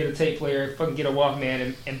fucking get a tape player, fucking get a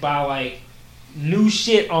Walkman, and buy like new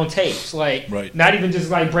shit on tapes. Like, right. Not even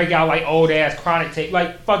just like break out like old ass Chronic tape.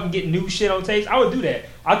 Like, fucking get new shit on tapes. I would do that.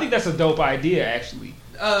 I think that's a dope idea, actually.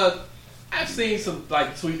 I've seen some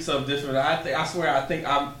like tweets of different. I swear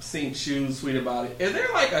I've seen Shoes tweet about it. Is there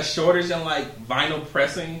like a shortage in like vinyl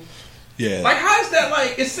pressing? Yeah. Like how is that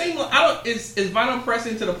like? It seems like is vinyl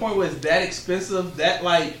pressing to the point where it's that expensive that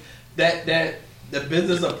like that the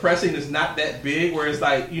business of pressing is not that big. Where it's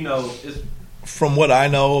like, you know, it's From what I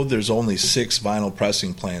know, there's only 6 vinyl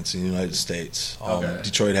pressing plants in the United States. Okay.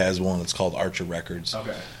 Detroit has one. It's called Archer Records.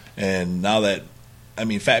 okay. And now that, I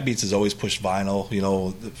mean, Fat Beats has always pushed vinyl. You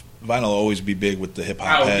know, vinyl will always be big with the hip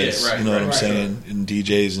hop Oh, yeah, heads. right, you know what right, I'm right, saying? And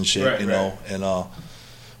DJs and shit. Right, you know, and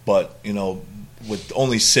but you know, with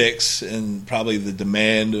only 6 and probably the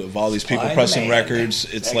demand of all these people Supply and pressing demand. records,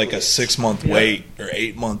 it's like a Exactly. 6-month wait or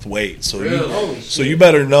 8-month wait. So Really? you, so you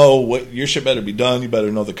better know what your shit better be done. You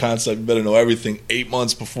better know the concept. You better know everything 8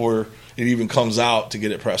 months before it even comes out to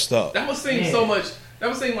get it pressed up. That would seem Yeah. so much. That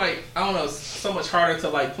would seem like, I don't know, so much harder to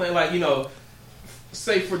like plan. Like, you know,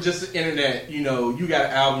 say for just the internet, you know, you got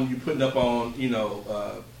an album you putting up on, you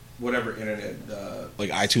know, whatever internet,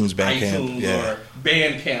 Like iTunes, Bandcamp, iTunes yeah. or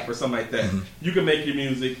Bandcamp or something like that. Mhm. You can make your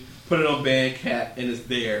music, put it on Bandcamp, and it's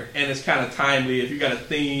there, and it's kind of timely. If you got a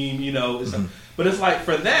theme, you know, it's but it's like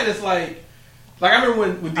for that, it's like I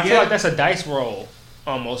remember when I feel like that's a dice roll,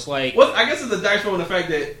 almost like. well, I guess it's a dice roll in the fact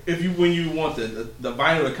that if you when you want the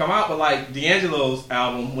vinyl to come out, but like D'Angelo's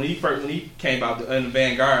album when he came out in the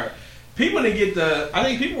Vanguard, people didn't get the. I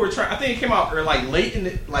think people were trying. I think it came out or like late in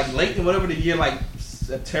whatever the year, like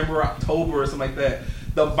September, October, or something like that.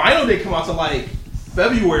 The vinyl didn't come out till like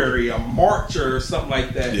February or March or something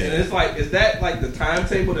like that. Yeah. And it's like, is that like the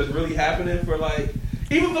timetable that's really happening for like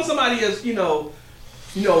even for somebody as you know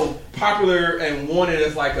popular and wanted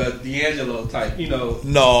as like a D'Angelo type, you know.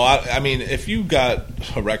 No, I mean, if you got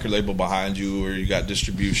a record label behind you or you got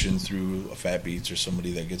distribution through a Fat Beats or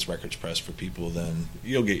somebody that gets records pressed for people, then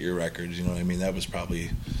you'll get your records. You know what I mean? That was probably...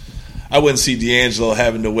 I wouldn't see D'Angelo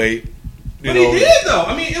having to wait. But he did though.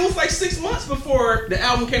 I mean, it was like 6 months before the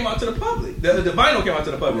album came out to the public. The vinyl came out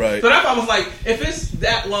to the public. Right. So that's why I was like, if it's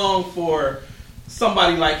that long for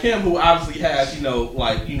somebody like him who obviously has,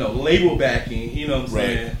 label backing, you know what I'm Right.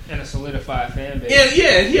 saying? And a solidified fan base. And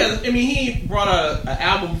yeah, he has. I mean, he brought out an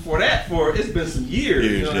album before that. It's been some years.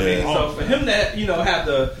 You know what I mean? Yeah. So for him that have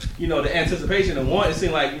the anticipation and want, it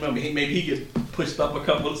seemed like maybe he get pushed up a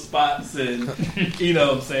couple of spots and you know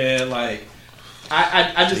what I'm saying. Like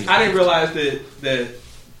I didn't realize that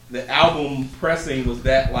the album pressing was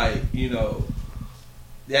that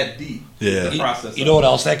that deep. Yeah. The process. You know what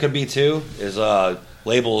else that could be too is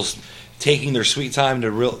labels taking their sweet time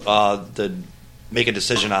to make a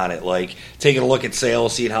decision on it, like taking a look at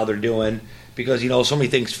sales, seeing how they're doing, because so many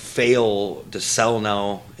things fail to sell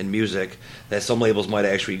now in music that some labels might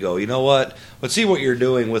actually go, you know what? Let's see what you're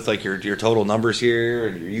doing with like your total numbers here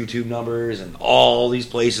and your YouTube numbers and all these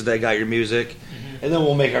places that got your music. And then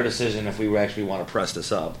we'll make our decision if we actually want to press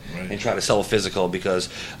this up and try to sell a physical, because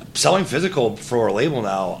selling physical for a label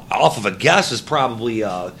now, off of a guess, is probably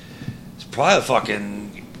a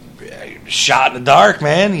fucking shot in the dark,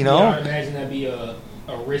 man. You know, I imagine that'd be a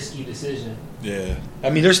risky decision. Yeah.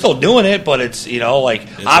 I mean, they're still doing it, but it's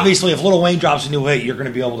obviously if Lil Wayne drops a new hit, you're going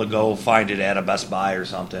to be able to go find it at a Best Buy or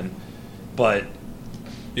something. But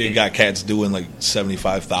You got cats doing like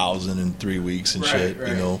 75,000 in 3 weeks and shit. Right.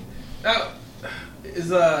 You know. Now,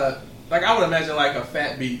 is I would imagine like a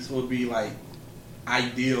Fat Beats would be like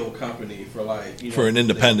ideal company for For an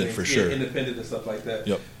independent, things, for sure. independent and stuff like that.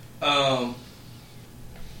 Yep.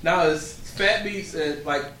 Now is Fat Beats and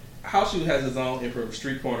House Shoe has its own Emperor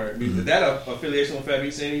Street Corner music. Is that a affiliation with Fat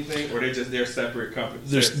Beats or anything, or they're just their separate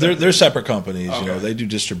companies? They're separate companies. Okay. You know, they do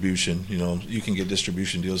distribution. You know, you can get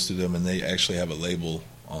distribution deals through them, and they actually have a label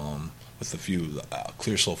with a few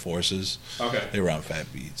Clear Soul Forces. Okay. They were on Fat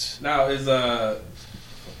Beats. Now is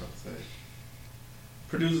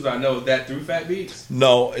Producers I Know, is that through Fat Beats?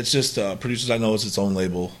 No, it's just Producers I Know is its own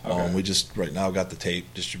label. Okay. We just right now got the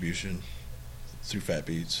tape distribution through Fat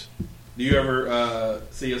Beats. Do you ever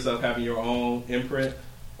see yourself having your own imprint?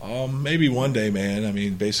 Maybe one day, man. I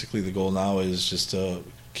mean, basically the goal now is just to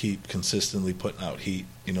keep consistently putting out heat.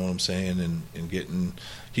 You know what I'm saying? And getting.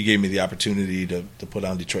 He gave me the opportunity to put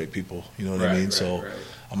on Detroit people. You know what I mean? So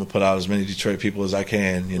I'm gonna put out as many Detroit people as I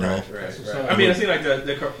can. You know. Right. I mean, it seems like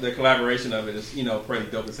the collaboration of it is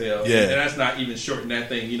pretty dope as hell. Yeah. And that's not even shorting that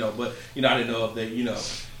thing. But I didn't know if they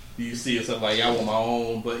do you see yourself like, I want my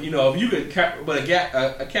own, but if you could, but a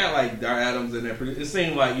cat like Dar Adams in there, it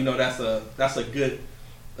seemed like that's a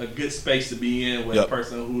good space to be in with a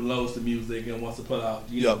person who loves the music and wants to put out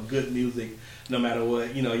good music no matter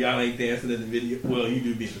what. Y'all ain't dancing in the video. Well, you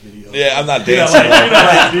do be in the video. Yeah, I'm not dancing.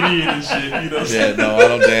 Like video and shit. Yeah, no, I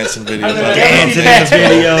don't dance in videos. dancing in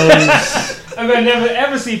the videos. I'm gonna never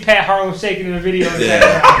ever see Pat Harlem shaking in a video.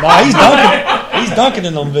 Yeah. Nah, he's dunking. He's dunking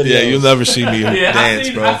in them videos. Yeah, you'll never see me dance,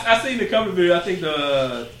 bro. I seen the cover video. I think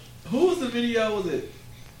who was the video? Was it?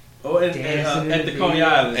 Oh, at the Coney Island. A-, the A- A- video.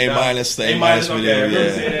 okay, I remember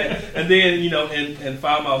Yeah. seeing that. And then, in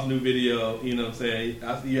 5 Mile's new video, you know what I'm saying,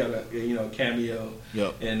 you have a cameo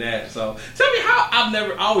in that. So tell me how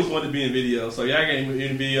I always wanted to be in videos. So y'all got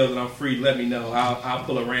any videos and I'm free, let me know. I'll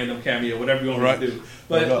pull a random cameo, whatever you want me to do.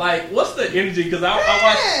 But what's the energy? Because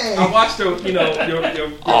I watched your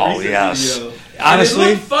recent video. Honestly,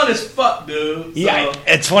 it looked fun as fuck, dude. Yeah,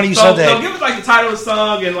 it's funny you said that. So give us the title of the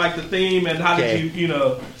song and the theme and how did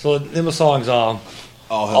you So the song's All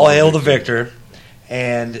Hail the Victor,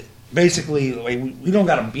 and basically we don't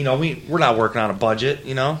got we're not working on a budget,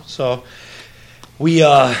 so we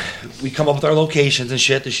come up with our locations and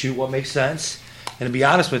shit to shoot what makes sense. And to be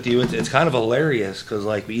honest with you, it's kind of hilarious because,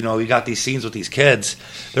 we got these scenes with these kids.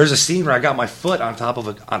 There's a scene where I got my foot on top of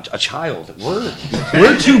a child.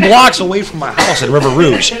 We're 2 blocks away from my house in River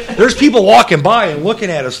Rouge. There's people walking by and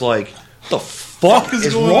looking at us like, what the fuck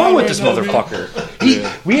is wrong with this motherfucker?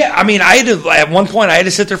 I had to, at one point, I had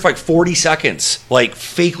to sit there for 40 seconds,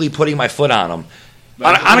 fakely putting my foot on him.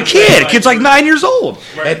 On a kid. Kid's 9 years old.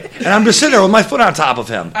 Right. And I'm just sitting there with my foot on top of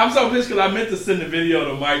him. I'm so pissed because I meant to send the video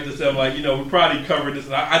to Mike to say, we probably covered this.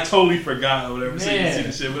 And I totally forgot or whatever. So you can see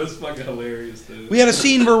the shit. But it's fucking hilarious, dude. We had a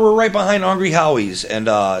scene where we're right behind Hungry Howie's. And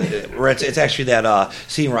it's actually that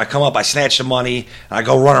scene where I come up, I snatch the money, and I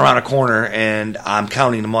go run around a corner, and I'm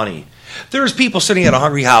counting the money. There's people sitting at a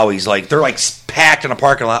Hungry Howie's, they're packed in a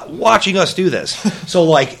parking lot watching us do this.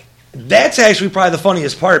 So, that's actually probably the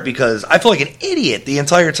funniest part because I feel like an idiot the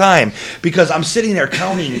entire time because I'm sitting there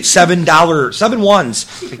counting $7 ones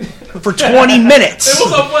for 20 minutes. It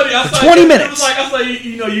was so funny. I saw 20 minutes. It was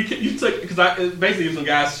you took because basically some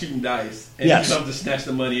guys shooting dice and he comes to snatch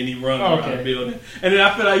the money and he runs around the building and then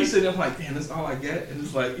I feel like you sitting there like, damn, that's all I get, and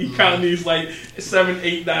it's you counting these 7,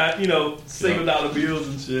 8, 9 single dollar bills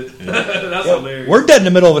and shit. That's hilarious. We're dead in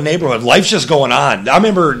the middle of a neighborhood. Life's just going on. I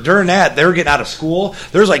remember during that they were getting out of school.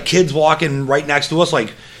 There's kids walking right next to us,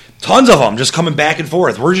 tons of them just coming back and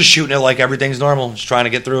forth. We're just shooting it like everything's normal, just trying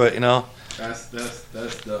to get through it, That's dope.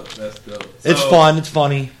 That's dope. It's fun. It's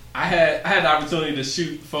funny. I had the opportunity to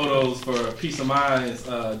shoot photos for Peace of Mind's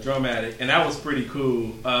Drum Addict, and that was pretty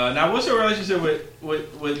cool. Now, what's your relationship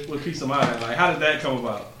with Peace of Mind? How did that come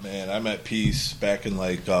about? Man, I met Peace back in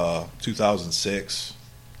 2006.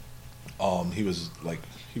 He was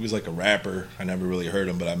a rapper. I never really heard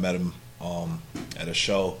him, but I met him at a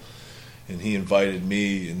show, and he invited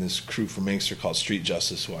me and this crew from Inkster called Street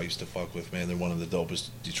Justice, who I used to fuck with. Man, they're one of the dopest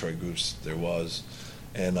Detroit groups there was,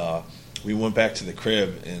 and we went back to the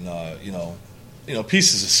crib, and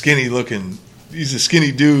Peace is a skinny looking. He's a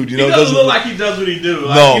skinny dude. He doesn't look like he does what he do.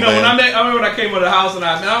 Man. I remember when I came to the house and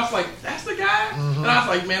I was like, that's the guy? Mm-hmm. And I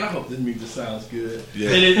was like, man, I hope this music sounds good.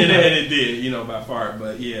 Yeah. And it did, by far.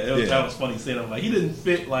 But that was funny seeing him. He didn't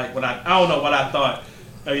fit I don't know what I thought.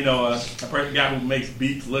 A guy who makes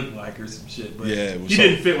beats look like or some shit, but he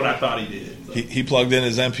didn't fit what I thought he did. So. He plugged in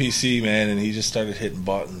his MPC, man, and he just started hitting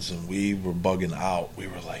buttons, and we were bugging out. We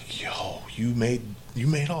were like, "Yo, you made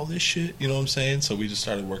all this shit," you know what I'm saying? So we just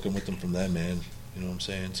started working with him from then, man. You know what I'm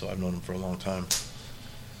saying? So I've known him for a long time.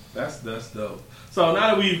 That's dope. So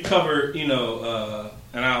now that we've covered, and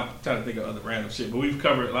I'm trying to think of other random shit, but we've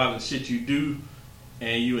covered a lot of the shit you do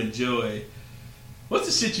and you enjoy. What's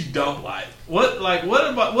the shit you don't like? What's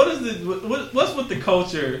with the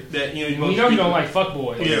culture that you don't like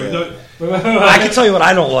fuckboys? Yeah. I can tell you what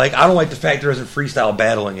I don't like. I don't like the fact there isn't freestyle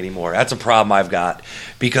battling anymore. That's a problem I've got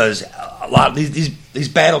because a lot of these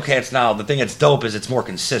battle cats now. The thing that's dope is it's more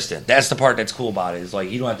consistent. That's the part that's cool about it. Is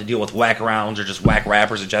you don't have to deal with whack rounds or just whack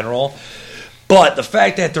rappers in general. But the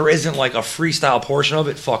fact that there isn't a freestyle portion of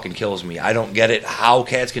it fucking kills me. I don't get it how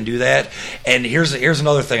cats can do that. And here's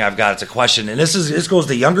another thing I've got. It's a question, and this goes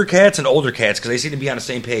to younger cats and older cats because they seem to be on the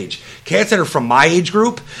same page. Cats that are from my age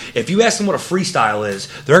group, if you ask them what a freestyle is,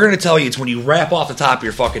 they're going to tell you it's when you rap off the top of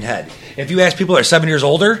your fucking head. If you ask people that are 7 years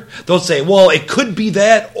older, they'll say, well, it could be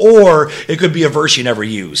that, or it could be a verse you never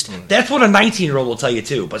used. That's what a 19-year-old will tell you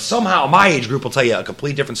too. But somehow my age group will tell you a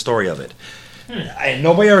complete different story of it. And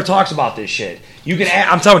nobody ever talks about this shit.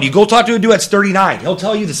 I'm telling you, go talk to a dude that's 39. He'll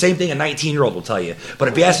tell you the same thing a 19-year-old will tell you. But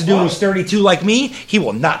if you ask a dude who's 32 like me, he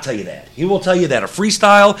will not tell you that. He will tell you that a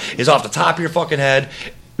freestyle is off the top of your fucking head.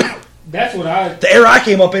 That's what the era I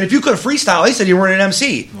came up in, if you could have freestyle, they said you weren't an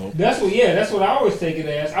MC. That's what I always take it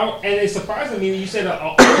as. And it's surprising me when you said an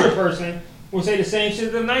older person would say the same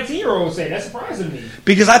shit that a 19-year-old would say. That's surprising me.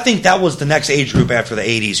 Because I think that was the next age group after the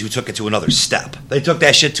 80s who took it to another step. They took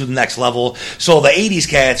that shit to the next level. So the 80s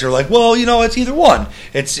cats are like, well, it's either one.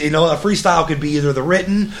 It's, a freestyle could be either the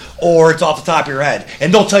written or it's off the top of your head.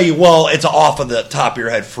 And they'll tell you, well, it's off of the top of your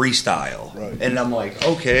head freestyle. Right. And I'm like,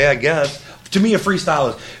 okay, I guess. To me, a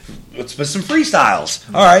freestyle is let's spit some freestyles.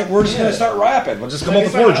 All right, we're just gonna start rapping. We'll just come up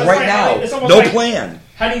Like, with it's words like- right it's now. like- it's almost No like- plan.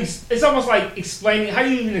 It's almost like explaining. How do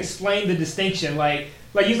you even explain the distinction? Like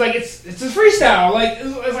he's like it's a freestyle. Like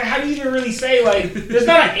it's like how do you even really say like there's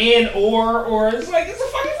not an and or it's like it's a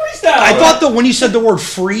fucking freestyle. I thought that when you said the word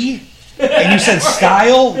free and you said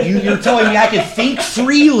style, you're telling me I can think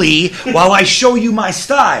freely while I show you my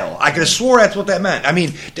style. I could have swore that's what that meant. I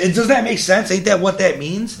mean, does that make sense? Ain't that what that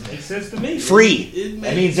means? Makes sense to me. Free.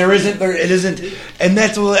 That means it isn't, and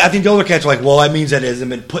that's what I think the other cats are like. Well, that means that it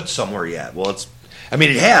hasn't been put somewhere yet. Well, it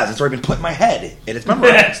has. It's already been put in my head and it's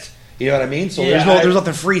memorized. You know what I mean? So Yeah, there's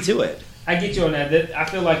nothing free to it. I get you on that. I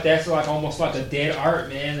feel like that's like almost like a dead art,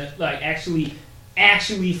 man. Like actually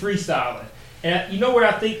freestyling. And you know what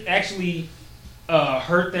I think actually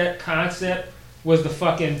hurt that concept was the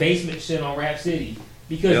fucking basement shit on Rap City.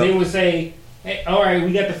 Because they would say, hey, all right,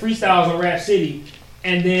 we got the freestyles on Rap City.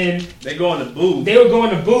 And then They go in the booth. they would go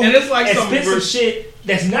in the booth And it's like some spit some reverse- shit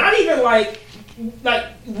that's not even like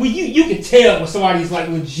when you can tell when somebody's like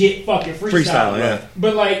legit fucking freestyling. Yeah.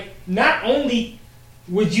 But like not only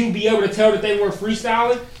would you be able to tell that they were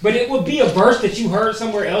freestyling, but it would be a verse that you heard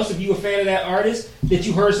somewhere else if you were a fan of that artist that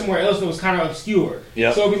you heard somewhere else that was kind of obscure.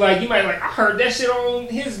 Yep. So it'd be like you might like I heard that shit on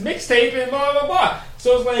his mixtape and blah blah blah.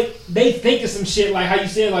 So it's like they think of some shit like how you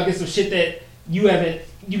said like it's some shit that you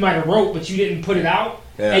might have wrote but you didn't put it out.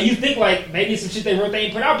 Yeah. And you think like maybe it's some shit they wrote they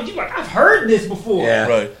ain't put out, but you like I've heard this before. Yeah.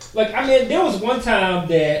 Right. Like I mean, there was one time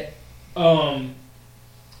that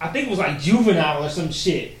I think it was like Juvenile or some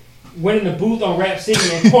shit went in the booth on Rap City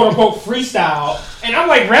and quote unquote freestyle, and I'm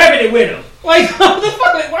like rapping it with him. Like what the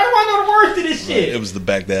fuck? Like why do I know the words to this shit? It was the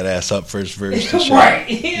back that ass up first verse. and shit. Right?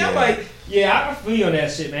 Yeah, I'm like, yeah, I feel you on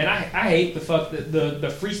that shit, man. I hate the fuck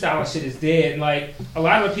the freestyling shit is dead. And like a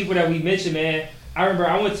lot of the people that we mentioned, man. I remember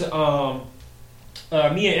I went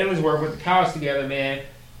to me and Ellensworth went to college together, man,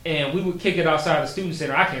 and we would kick it outside the student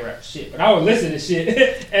center. I can't rap shit, but I would listen to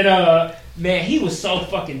shit. And man, he was so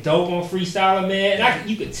fucking dope on freestyling, man. And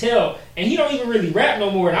you could tell. And he don't even really rap no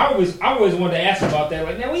more. And I always wanted to ask him about that.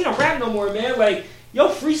 Like, man, we don't rap no more, man. Like, your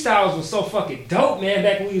freestyles was so fucking dope, man,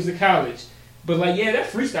 back when we was in college. But like, yeah,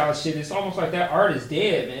 that freestyle shit, it's almost like that art is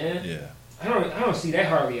dead, man. Yeah. I don't see that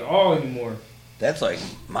hardly at all anymore. That's like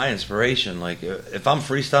my inspiration. Like if I'm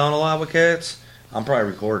freestyling a lot with cats, I'm probably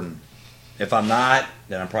recording. If I'm not,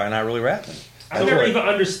 then I'm probably not really rapping. I never even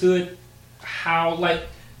understood how, like,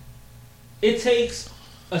 it takes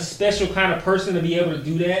a special kind of person to be able to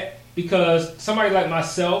do that because somebody like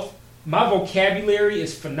myself, my vocabulary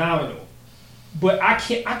is phenomenal. But I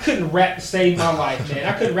couldn't rap to save my life, man.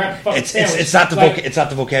 I couldn't rap to fucking It's not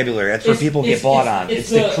the vocabulary. That's where people get bought on. It's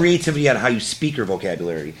the creativity on how you speak your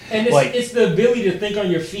vocabulary. And it's the ability to think on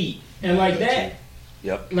your feet. And like that,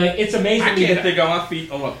 Yep. like it's amazing. I can't that think on my feet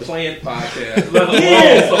on a playing podcast, let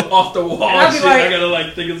alone some off the wall And I'd be shit. like- I gotta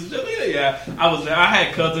like think of some shit. Yeah, I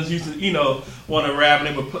had cousins used to want to rap and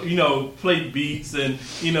they would play beats and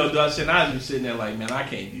do that shit. And I was just sitting there like, man, I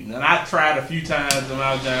can't do nothing. I tried a few times when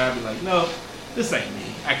I was young. I'd be like, no, this ain't me.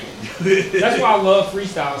 I can't do it. That's why I love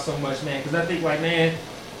freestyle so much, man. Because I think, like, man,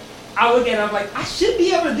 I look at it, I'm like, I should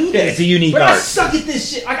be able to do this. Yeah, it's a unique but I art. suck at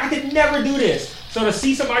this shit. Like, I could never do this. So to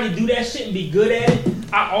see somebody do that shit and be good at it,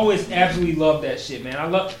 I always absolutely love that shit,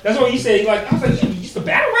 man. That's what you said. Like, I was like, you used to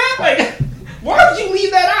battle rap? Like, why would you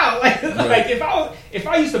leave that out? Like, like if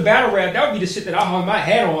I used to battle rap, that would be the shit that I hung my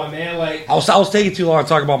head on, man. Like, I was taking too long to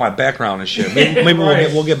talk about my background and shit. Maybe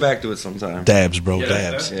Right. we'll get back to it sometime. Dabs, bro. Yeah,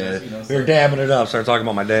 dabs. that's- Yeah, so- we were dabbing it up. Started talking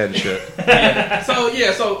about my dad and shit. So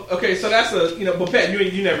that's but Pat,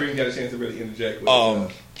 you never even got a chance to really interject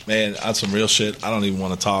with Man, on some real shit, I don't even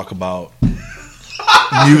want to talk about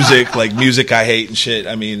music, like music I hate and shit.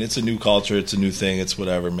 I mean, it's a new culture, it's a new thing, it's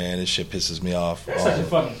whatever, man. This shit pisses me off. that's such a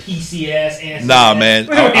fucking PC ass answer. Nah, man.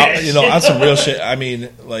 Look at that shit. On some real shit. I mean,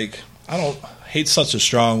 like, I don't hate such a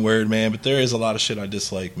strong word, man, but there is a lot of shit I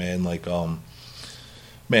dislike, man. Like,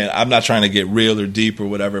 man, I'm not trying to get real or deep or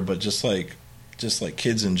whatever, but just like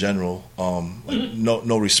kids in general, like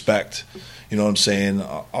no respect. You know what I'm saying?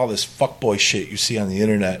 All this fuckboy shit you see on the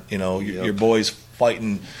internet. Your boys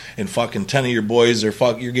fighting, and fucking 10 of your boys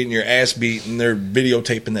are you're getting your ass beat, and they're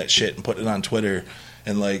videotaping that shit and putting it on Twitter,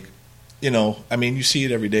 and like. I mean, you see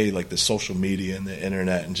it every day, like the social media and the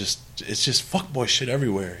internet, and it's just fuckboy shit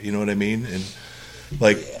everywhere. You know what I mean? And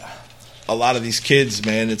like a lot of these kids,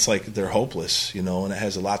 man, it's like they're hopeless, and it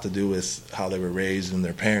has a lot to do with how they were raised and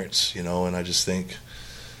their parents, and I just think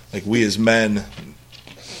like we as men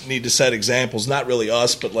need to set examples, not really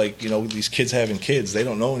us, but like, these kids having kids, they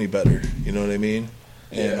don't know any better. You know what I mean?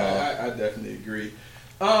 And, I definitely agree.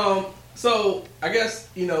 So I guess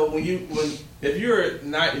if you're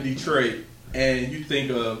not in Detroit and you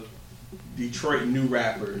think of Detroit new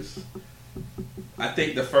rappers, I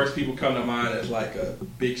think the first people come to mind is like a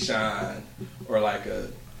Big Sean or like a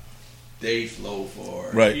Dave Loaf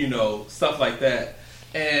or Right. you know, stuff like that.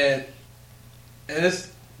 And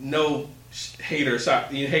it's no hater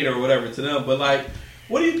or whatever to them, but like,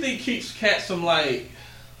 what do you think keeps cats from like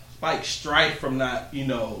Strife from not, you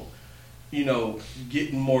know,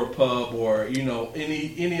 getting more pub or, you know,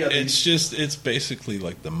 any other? It's basically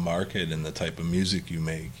like the market and the type of music you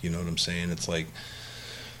make. You know what I'm saying? It's like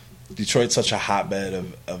Detroit's such a hotbed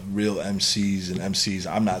of real MCs and MCs.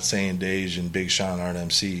 I'm not saying Dej and Big Sean aren't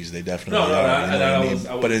MCs. They definitely are. You know what I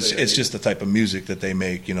mean? But it's just the type of music that they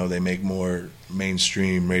make. You know, they make more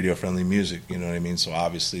mainstream radio friendly music. You know what I mean? So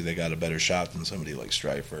obviously they got a better shot than somebody like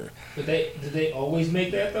Strife or. Did they always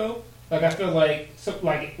make that though? Like I feel like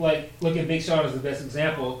look at Big Sean as the best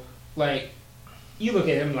example. Like you look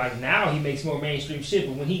at him like now he makes more mainstream shit,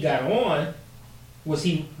 but when he got on, was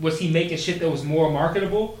he making shit that was more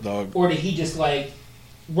marketable, or did he just like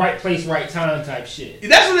right place, right time type shit?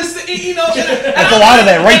 That's what it's, you know. That's a lot of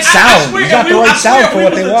that right sound. You got the right sound for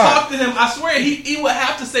what they want. Talk to him. I swear he would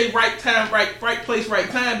have to say right time, right place, right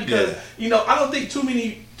time because you know I don't think too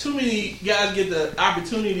many guys get the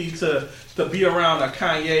opportunity to be around a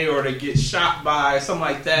Kanye or to get shot by something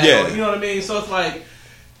like that. Yeah. Or, you know what I mean? So it's like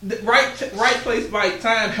the right place, right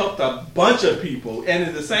time helped a bunch of people, and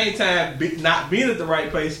at the same time, not being at the right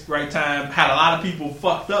place, right time had a lot of people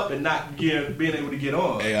fucked up and not being able to get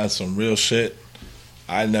on. Hey, on some real shit,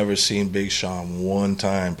 I never seen Big Sean one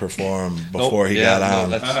time perform before he got on.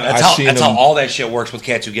 That's how all that shit works with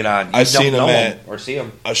cats who get on. I seen him at or see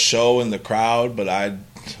him a show in the crowd, but I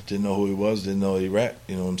didn't know who he was, didn't know he rapped.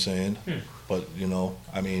 You know what I'm saying? But, you know,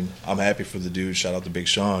 I mean, I'm happy for the dude. Shout out to Big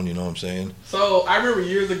Sean, you know what I'm saying? So, I remember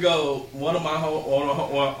years ago, one of my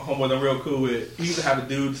homeboys I'm real cool with, he used to have a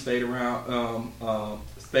dude stayed around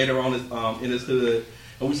in his hood.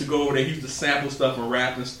 And we used to go over there, he used to sample stuff and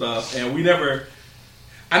rap and stuff. And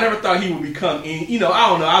I never thought he would become, you know, I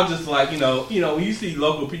don't know. I was just like, you know, when you see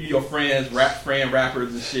local people, your friends,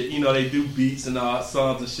 rappers and shit, you know, they do beats and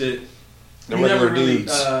songs and shit. The regular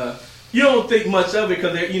dudes. You don't think much of it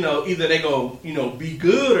because they're, you know, either they go, you know, be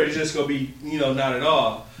good or they're just gonna be, you know, not at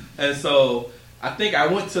all. And so I think I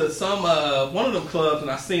went to some one of them clubs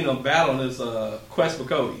and I seen him battle in this Quest for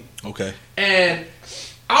Cody. Okay. And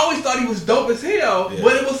I always thought he was dope as hell,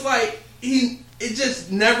 but it was like it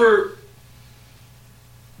just never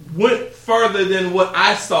went further than what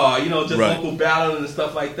I saw, you know, just local battling and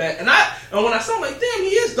stuff like that. And when I saw him, like, damn, he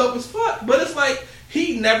is dope as fuck. But it's like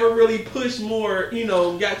he never really pushed more, you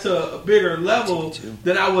know, got to a bigger level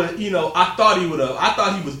than I would, you know, I thought he would have. I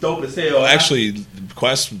thought he was dope as hell. Well, actually,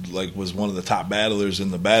 Quest was one of the top battlers in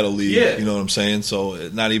the battle league. Yeah. You know what I'm saying? So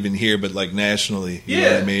not even here, but like nationally. You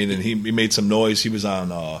know what I mean? And he made some noise. He was on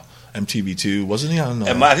MTV2, wasn't he? On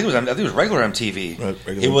I think it was regular MTV.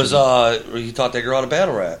 Regular he was MTV. he taught that girl how to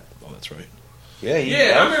battle rap. Oh, that's right. Yeah,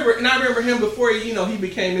 I remember him before he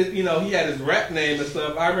became, you know, he had his rap name and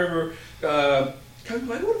stuff. I remember.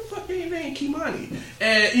 Like, what the fuck ain't name Kimani?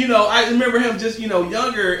 And you know, I remember him just, you know,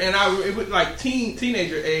 younger, and it was like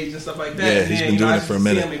teenager age and stuff like that. Yeah, and he's then, been doing I it for a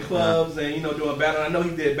minute. See him in clubs and, you know, doing battle. I know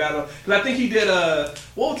he did battle, because I think he did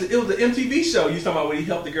what was it? It was the MTV show you was talking about when he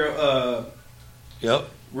helped the girl. Yep.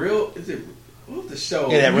 What was the show?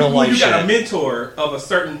 Yeah, that real life You got shit. a mentor of a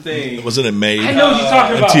certain thing. Wasn't it Made? I know what you're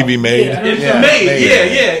talking about. MTV Made. Made.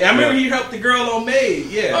 Yeah. I remember he helped the girl on Made.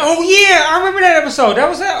 Yeah. Oh yeah, I remember that episode. That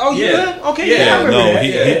was that. Oh yeah. Okay. Yeah, I remember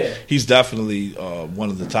that. He's definitely one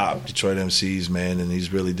of the top Detroit MCs, man, and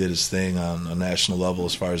he's really did his thing on a national level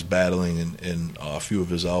as far as battling in a few of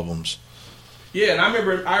his albums. Yeah, and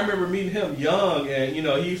I remember meeting him young, and you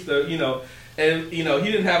know, he used to, you know, and you know, he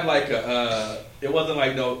didn't have like it wasn't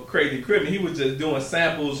like no crazy equipment. He was just doing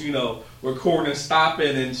samples, you know, recording,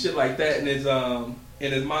 stopping, and shit like that in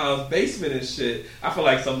his mom's basement and shit. I feel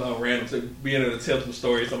like something random to be in a typical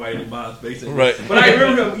story of somebody in his mom's basement. Right. But I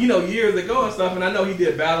remember him, you know, years ago and stuff, and I know he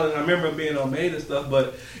did battling, and I remember him being on Made and stuff,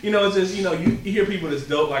 but, you know, it's just, you know, you hear people that's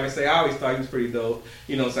dope. Like I say, I always thought he was pretty dope.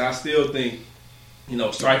 You know, so I still think, you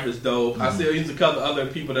know, Strife is dope. I still use a couple other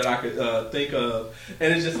people that I could think of,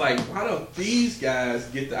 and it's just like, why don't these guys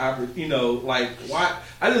get the opportunity? You know, like why?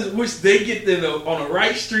 I just wish they get them on the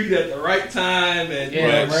right street at the right time, and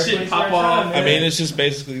shit pop off. I mean, it's just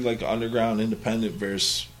basically like underground independent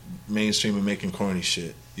versus mainstream and making corny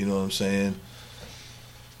shit. You know what I'm saying?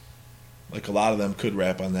 Like a lot of them could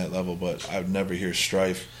rap on that level, but I'd never hear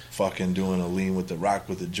Strife fucking doing a lean with the rock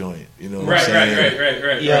with the joint. You know what I'm saying?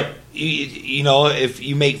 Right. Yeah. You know, if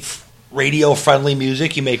you make radio friendly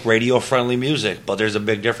music, you make radio friendly music. But there's a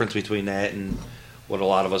big difference between that and what a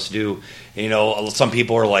lot of us do. And, you know, some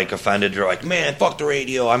people are like offended. They're like, man, fuck the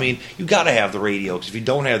radio. I mean, you got to have the radio, because if you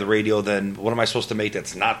don't have the radio, then what am I supposed to make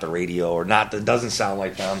that's not the radio or not that doesn't sound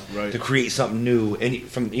like them Right. to create something new? And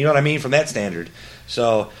from, you know what I mean, from that standard.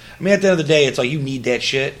 So I mean, at the end of the day, it's like you need that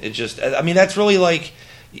shit. It just, I mean, that's really like,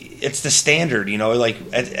 it's the standard, you know. Like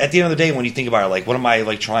at the end of the day, when you think about it, like, what am I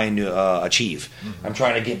like trying to achieve? I'm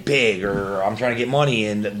trying to get big, or I'm trying to get money,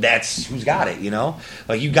 and that's who's got it, you know.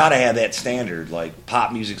 Like, you got to have that standard. Like,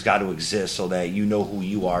 pop music's got to exist so that you know who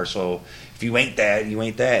you are. So if you ain't that, you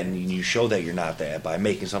ain't that, and you show that you're not that by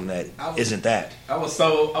making something that isn't that. I was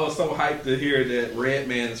so hyped to hear that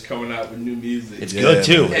Redman is coming out with new music. It's good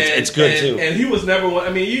too. And- It's good too. And he was never one.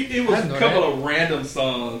 I mean, it was I didn't a know couple that. of random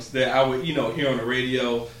songs that I would, you know, hear on the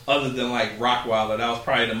radio, other than like Rockwilder. That was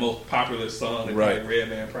probably the most popular song that Right.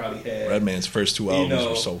 Redman probably had. Redman's first two albums know,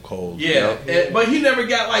 were so cold. Yeah, but he never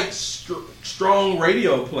got like strong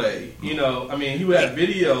radio play. You know, I mean, he would have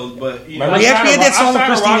videos, but you know, Remember, he actually had that song with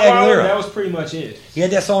Outside of Christina Rockwilder, Aguilera. That was pretty much it. He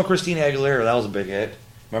had that song with Christina Aguilera. That was a big hit.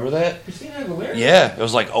 Remember that? Christina Aguilera? Yeah, it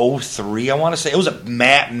was like 03, I want to say. It was a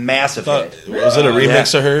massive hit. Was it a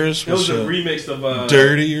remix of hers? it was a it remix of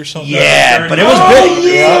Dirty or something? Yeah, but it was Oh,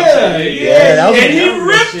 big. yeah, that was and he a-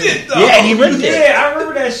 ripped it though. Yeah, and he ripped it. Yeah, I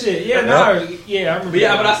remember that shit. Yeah, I remember. But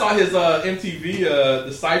yeah, that. but I saw his MTV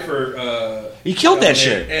the Cipher. He killed that on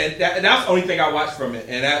shit. there, and that's the only thing I watched from it,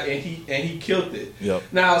 and he killed it. Yep.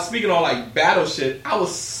 Now speaking on like battle shit, I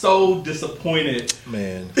was so disappointed.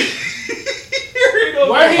 Man.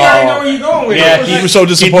 Why did he already know where you going with Yeah, it? He was so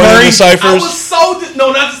disappointed Murray- in the I ciphers. was so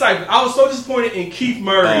no, not the Cypher. I was so disappointed in Keith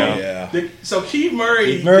Murray. Oh, yeah. So Keith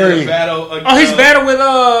Murray, Keith Murray. did a battle. Oh, his battle with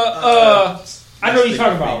I know what you're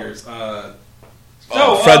talking about. Fingers.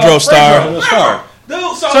 Fredro Starr. Star.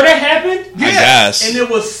 Dude, So that happened? I guess. And it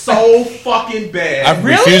was so fucking bad. I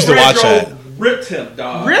refuse to watch Fredro that. Ripped him,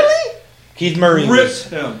 dog. Really? Keith Murray Ripped was,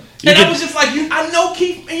 him. You And could- I was just like, I know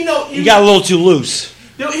Keith. You know, he got a little too loose.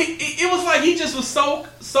 Dude, it was like he just was so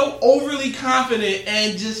overly confident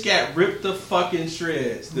and just got ripped to fucking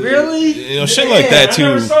shreds. Dude. Really? You know, shit like that, I too.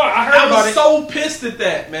 never saw it. I heard I about was it. so pissed at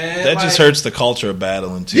that, man. That Like, just hurts the culture of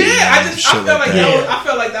battling, too. Yeah, man. I Shit felt like that. I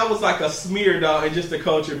felt like that was like a smear, dog, and just the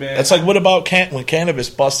culture, man. It's like, what about when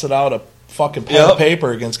Cannabis busted out a fucking pad Yep. of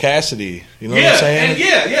paper against Cassidy? You know what yeah, I'm saying? and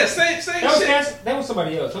yeah, same That was shit. that was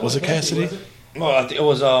somebody else. That Was it Cassidy? Was it? Well, I think it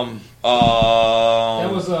was That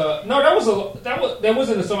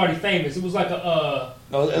wasn't a somebody famous. It was like a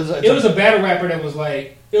no, it was a battle rapper that was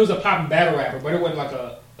like it was a poppin' battle rapper, but it wasn't like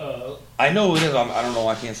a I know who it is. I don't know.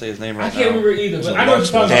 I can't say his name right I now. can't remember either, It's but a I know what you're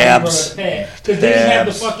talking Dabs. about. Because then he had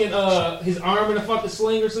the Dabs. fucking his arm in a fucking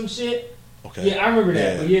sling or some shit. Okay. Yeah, I remember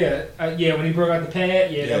that. Yeah. But yeah, when he broke out the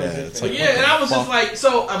pad, yeah, that was Yeah, it. it's But like, yeah, and I was just like,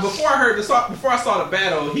 so before I heard before I saw the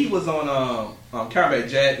battle, he was on Combat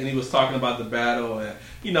Jack, and he was talking about the battle, and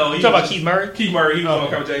you know, You talking about Keith Murray? Keith Murray, he was Oh. on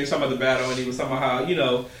Combat Jack, he was talking about the battle, and he was talking about how, you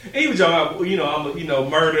know, and he was talking about, you know, I'm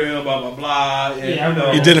murder him, blah blah blah. And, Yeah, I you know,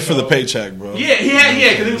 remember. He did it for the so- paycheck, bro. Yeah,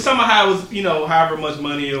 because it was somehow how it was, you know, however much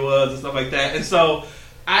money it was and stuff like that. And so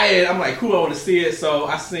I'm like, cool, I want to see it. So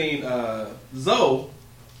I seen Zoe.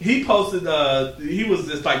 He posted, he was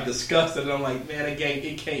just like disgusted, and I'm like, man, it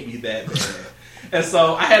can't be that bad. And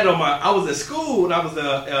so I had it on I was at school, and I was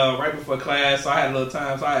right before class, so I had a little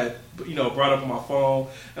time, so I had, you know, brought up on my phone,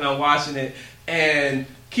 and I'm watching it, and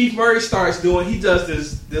Keith Murray he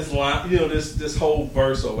does this line, you know, this whole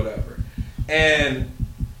verse or whatever, and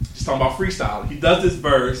just talking about freestyle. He does this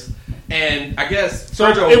verse, and I guess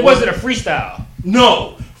So Fredro it wasn't a freestyle.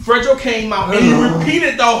 no, Fredro came out and he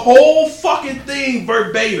repeated the whole fucking thing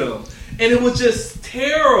verbatim. And it was just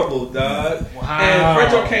terrible, dog. Wow.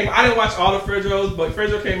 And Fredro I didn't watch all the Fredros, but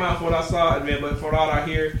Fredro came out for what I saw, and but for what I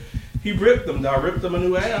hear, he ripped them, dog. Ripped them a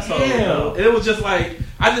new asshole. Damn. And it was just like,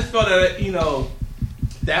 I just felt that, you know,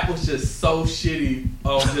 that was just so shitty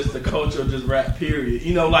on just the culture of just rap, period.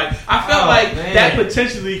 You know, like, I felt like man. that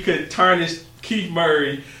potentially could tarnish Keith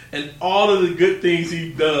Murray and all of the good things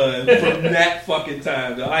he's done from that fucking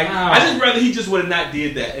time. Though. Like, Wow. I just rather he just would have not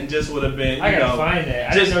did that and just would have been, I you gotta know. find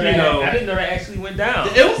that. I just, didn't know you that. know- I didn't know that actually went down.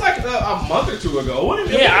 It was like a month or two ago. What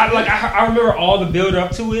if I remember all the build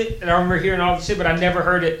up to it, and I remember hearing all the shit, but I never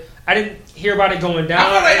heard it. I didn't hear about it going down.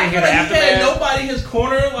 I didn't feel hear like the he had aftermath. nobody in his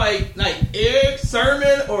corner, like Eric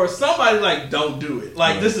Sermon or somebody like, don't do it.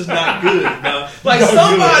 Like, this is not good. No. Like, Don't do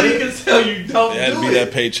somebody it. can tell you don't It had do to be it.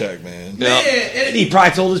 that paycheck, man. Man, And he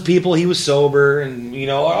probably told his people he was sober, and you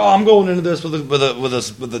know, oh, I'm going into this with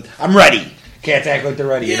a I'm ready. Cats act like they're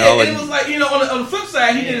ready, yeah, you know. and And it was like, you know, on the flip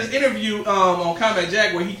side, he did his interview on Combat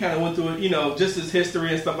Jack where he kind of went through, you know, just his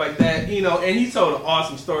history and stuff like that, you know, and he told an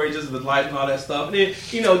awesome story just of his life and all that stuff. And then,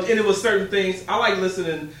 you know, and it was certain things. I like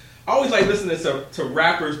listening I always like listening to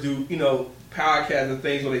rappers do, you know, podcasts and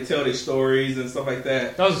things where they tell their stories and stuff like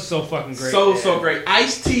that. Those are so fucking great. So great.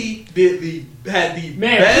 Ice-T had the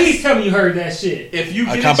man, best. please tell me you heard that shit. If you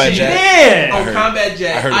get Combat a Jack. Man! on Combat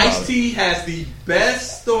Jack, heard about Ice-T has the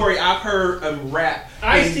best story I've heard of rap.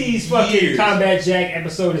 Ice-T's in fucking years. Combat Jack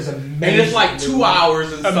episode is amazing. And it's like 2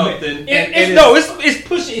 hours and something. It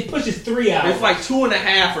pushes 3 hours. It's like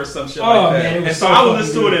 2.5 or some shit Oh, like that. man, it was and so so I would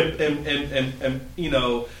listen to fucking it in you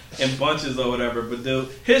know, in bunches or whatever. But dude,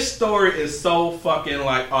 his story is so fucking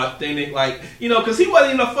like authentic, like, you know, because he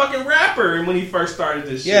wasn't even a fucking rapper when he first started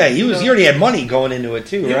this shit. Yeah, he you was. know? He already had money going into it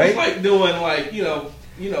too, He right? was like doing like you know.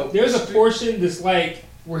 There's a portion that's like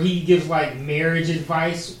where he gives like marriage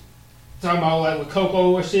advice, talking about like with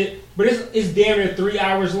Coco or shit. But it's damn near 3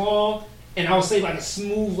 hours long, and I would say like a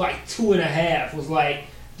smooth like 2.5 was like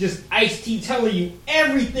just Ice-T telling you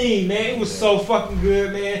everything, man. It was so fucking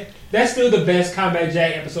good, man. That's still the best Combat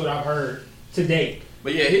Jack episode I've heard to date.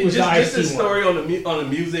 But yeah, It was just the his Ice-T story on the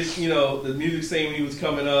music, you know, the music scene when he was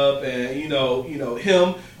coming up, and you know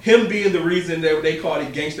him being the reason that they called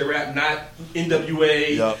it gangster rap, not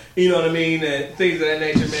NWA. Yep. You know what I mean, and things of that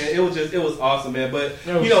nature, man. It was awesome, man. But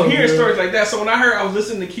That was you know, so hearing good. stories like that. So when I was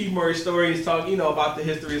listening to Keith Murray's story, he's talking, you know, about the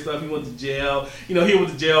history and stuff. He went to jail. You know, he went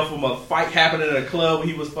to jail from a fight happening at a club where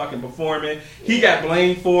he was fucking performing. He got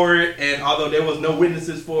blamed for it, and although there was no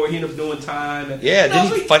witnesses for it, he ended up doing time. And, Yeah, you know, didn't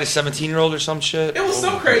so he fight a 17-year-old or some shit? it was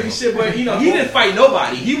some crazy shit, but you know he didn't fight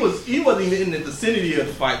nobody. He wasn't even in the vicinity of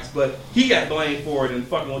the fights, but he got blamed for it and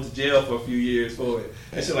fucking went to jail for a few years for it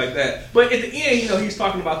and shit like that. But at the end, you know, he's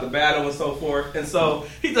talking about the battle and so forth, and so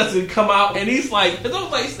he doesn't come out and he's like, it's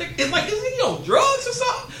almost like is he on drugs or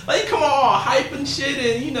something? Like he come out all hype and shit,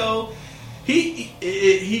 and you know,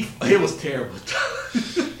 it was terrible.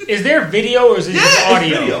 Is there video or is it just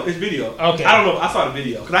audio? It's video. Okay. I don't know. I saw the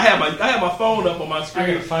video because I had my phone up on my screen.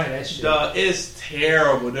 I gotta find that shit. It's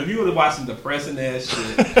terrible. If you would have watched some depressing ass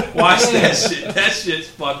shit, watch that shit. That shit's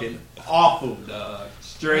fucking awful, dog.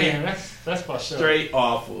 Man, that's my show. Straight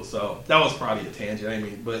awful. So that was probably a tangent. I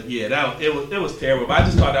mean, but yeah, it was terrible. But I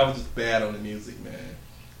just thought that was just bad on the music, man.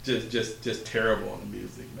 Just terrible on the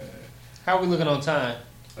music, man. How are we looking on time?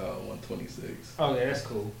 126. Okay, that's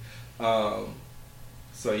cool.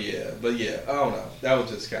 So yeah, but yeah, I don't know. That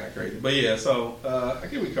was just kind of crazy. But yeah, so I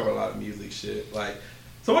think we covered a lot of music shit. Like,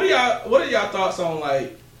 so what are y'all thoughts on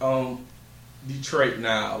like Detroit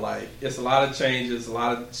now? Like, it's a lot of changes, a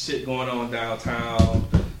lot of shit going on downtown,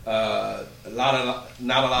 not a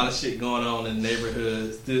lot of shit going on in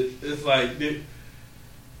neighborhoods. It's like, do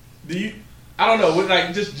you? I don't know. What,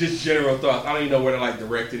 like, just general thoughts. I don't even know where to like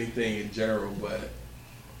direct anything in general, but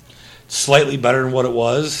Slightly better than what it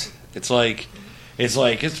was. It's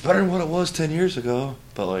better than what it was 10 years ago,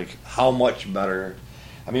 but like how much better?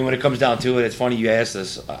 I mean, when it comes down to it, it's funny you asked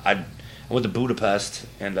this. I went to Budapest,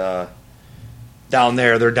 and down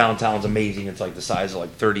there, their downtown's amazing. It's like the size of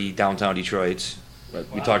like 30 downtown Detroits.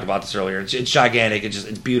 We talked about this earlier. It's gigantic. It's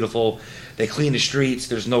beautiful. They clean the streets.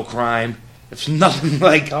 There's no crime. It's nothing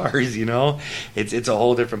like ours, you know. It's a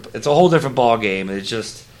whole different ball game. It's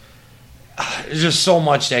just there's just so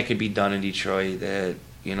much that could be done in Detroit that,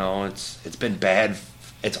 you know, it's been bad.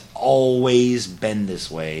 It's always been this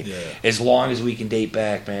way. Yeah. As long as we can date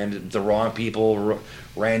back, man, the wrong people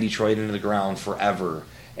ran Detroit into the ground forever.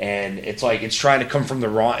 And it's like it's trying to come from the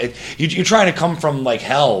wrong. You're trying to come from like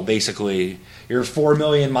hell, basically. You're 4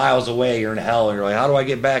 million miles away. You're in hell, and you're like, how do I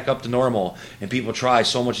get back up to normal? And people try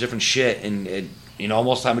so much different shit, and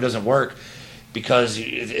most of the time it doesn't work because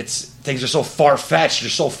things are so far fetched. You're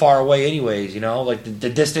so far away, anyways. You know, like the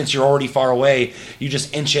distance you're already far away. You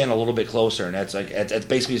just inch in a little bit closer, and that's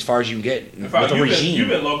basically as far as you can get with the regime. You've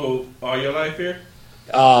been local all your life here.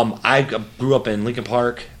 I grew up in Lincoln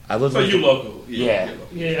Park. I lived. So you local? Yeah. You're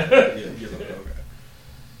local. Yeah. Yeah, you're local. Okay.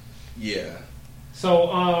 Yeah. So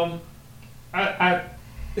I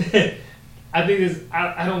I think this.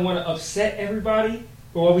 I don't want to upset everybody,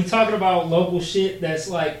 but when we talking about local shit that's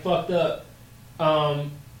like fucked up, I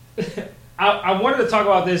wanted to talk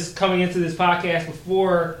about this coming into this podcast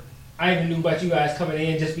before I even knew about you guys coming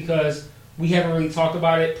in, just because we haven't really talked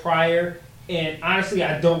about it prior, and honestly,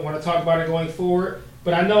 I don't want to talk about it going forward.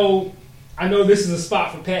 But I know this is a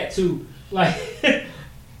spot for Pat too. Like,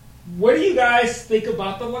 what do you guys think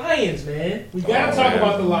about the Lions, man? We gotta talk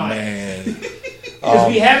about the Lions. Man. Because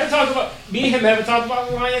me and him haven't talked about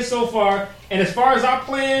the Lions so far, and as far as our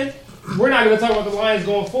plan, we're not going to talk about the Lions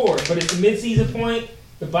going forward. But it's the mid-season point.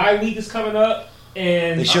 The bye week is coming up.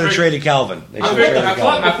 And They should have traded Calvin. They should have figured- traded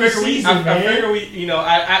Calvin. I figured Season, man. when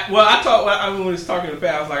we was talking in the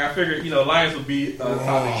past, like I figured, Lions would be a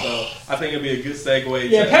topic, so I think it'd be a good segue.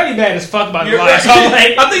 yeah, to, Patty bad as fuck about the You're Lions. right. So I'm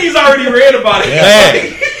like, I think he's already read about it.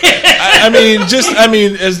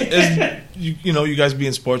 As you guys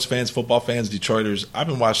being sports fans, football fans, Detroiters, I've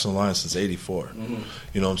been watching the Lions since '84.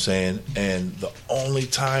 You know what I'm saying? And the only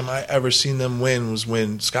time I ever seen them win was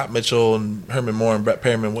when Scott Mitchell and Herman Moore and Brett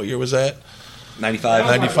Perriman. What year was that? 95.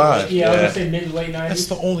 95. Yeah, I was gonna say mid to late That's 90s.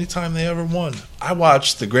 the only time they ever won. I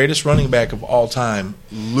watched the greatest running back of all time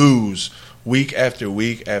lose week after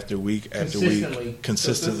week after week after week,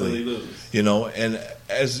 consistently. lose. And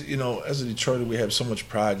as a Detroiter, we have so much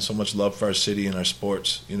pride and so much love for our city and our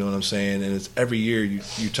sports. You know what I'm saying? And it's every year you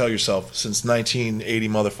tell yourself, since 1980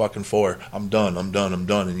 motherfucking 4, I'm done,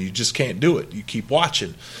 and you just can't do it. You keep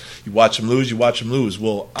watching. You watch them lose.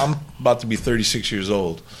 Well, I'm about to be 36 years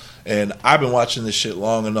old, and I've been watching this shit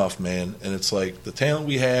long enough, man. And it's like the talent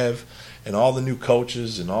we have, and all the new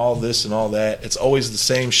coaches, and all this and all that. It's always the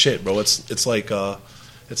same shit, bro. It's like a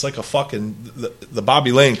fucking the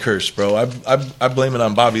Bobby Lane curse, bro. I blame it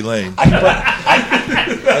on Bobby Lane.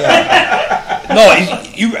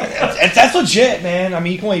 That's legit, man. I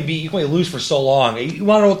mean, you can only lose for so long. You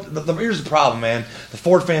want to know? Here's the problem, man. The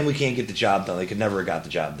Ford family can't get the job done. They could never have got the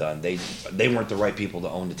job done. They weren't the right people to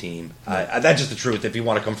own the team. That's just the truth. If you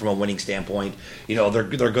want to come from a winning standpoint, they're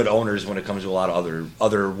good owners when it comes to a lot of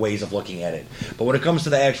other ways of looking at it. But when it comes to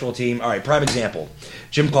the actual team, all right. Prime example: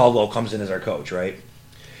 Jim Caldwell comes in as our coach, right?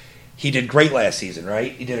 He did great last season,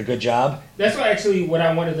 right? He did a good job. That's actually what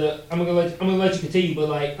I wanted to. I'm gonna let you continue, but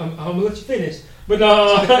I'm gonna let you finish. But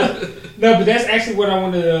no, but that's actually what I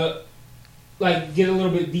wanted to get a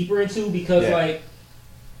little bit deeper into because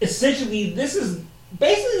essentially this is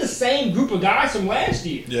basically the same group of guys from last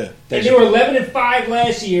year. Yeah, and they were 11-5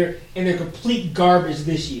 last year, and they're complete garbage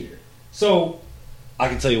this year. So I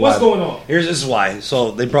can tell you what's why. going on. This is why.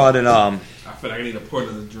 So they brought in. I feel like I need a pour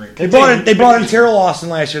of the drink. They brought in Terrell Austin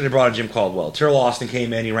last year. They brought in Jim Caldwell. Terrell Austin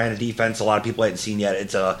came in. He ran a defense a lot of people hadn't seen yet.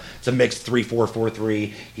 It's a mixed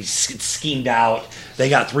 3-4-4-3. He's schemed out. They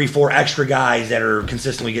got 3-4 extra guys that are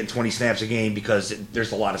consistently getting 20 snaps a game because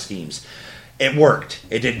there's a lot of schemes. It worked.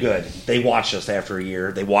 It did good. They watched us after a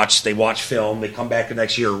year. They watch film. They come back the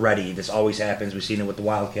next year ready. This always happens. We've seen it with the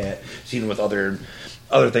Wildcat. Seen it with other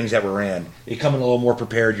things that were ran. You come in a little more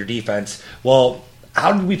prepared. Your defense. Well,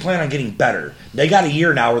 how did we plan on getting better? They got a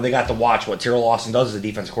year now where they got to watch what Terrell Austin does as a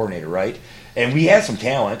defense coordinator, right? And we had some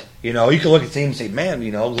talent. You can look at the team and say, man,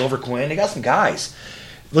 Glover Quinn, they got some guys.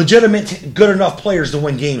 Legitimate, good enough players to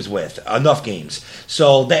win games with. Enough games.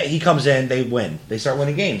 So that he comes in, they win. They start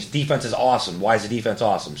winning games. Defense is awesome. Why is the defense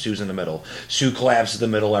awesome? Sue's in the middle. Sue collapses the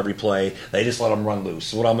middle every play. They just let him run loose.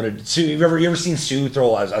 So what I'm going to do, you ever seen Sue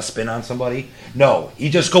throw a spin on somebody? No. He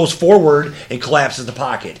just goes forward and collapses the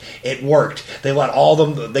pocket. It worked. They let all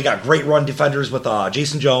them, they got great run defenders with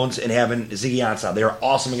Jason Jones and having Ziggy Ansah. They are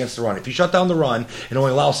awesome against the run. If you shut down the run and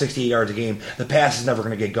only allow 68 yards a game, the pass is never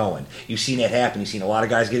going to get going. You've seen that happen. You've seen a lot of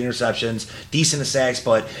guys get interceptions, decent in sacks,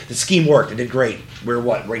 but the scheme worked. It did great. We're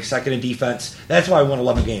ranked second in defense. That's why we won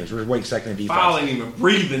 11 games. We're ranked second in defense. Foul ain't even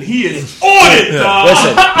breathing. He is on it, dog.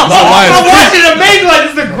 Listen, I'm watching it amazing. Like,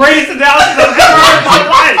 this is the greatest analysis I've ever heard in my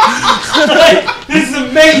life. This is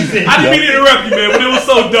amazing. I didn't mean to interrupt you, man, but it was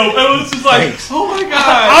so dope. It was just like, Thanks. oh my god.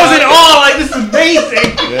 I was in awe. Like, this is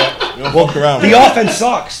amazing. Yeah, walk around. The offense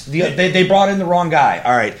sucks. They brought in the wrong guy.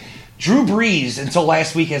 All right. Drew Brees, until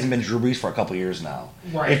last week, hasn't been Drew Brees for a couple years now.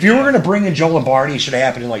 Right. If you were going to bring in Joe Lombardi, it should have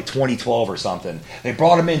happened in 2012 or something. They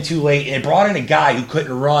brought him in too late, and they brought in a guy who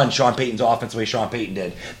couldn't run Sean Payton's offense the way Sean Payton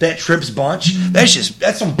did. That Trips bunch,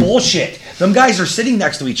 that's some bullshit. Them guys are sitting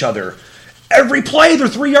next to each other. Every play, they're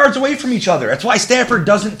 3 yards away from each other. That's why Stafford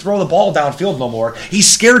doesn't throw the ball downfield no more. He's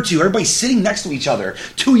scared to. Everybody's sitting next to each other,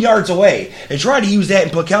 2 yards away. They try to use that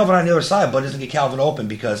and put Calvin on the other side, but it doesn't get Calvin open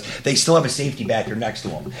because they still have a safety back there next to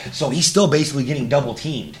him. So he's still basically getting double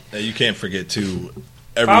teamed. Yeah, you can't forget too.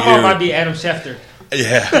 Every Papa year, might be Adam Schefter.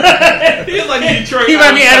 yeah. He's like Detroit. He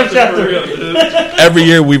might be Adam Schefter for Schefter. real, dude. Every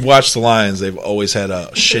year we've watched the Lions, they've always had a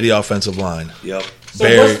shitty offensive line. Yep. So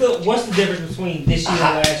what's the difference between this year and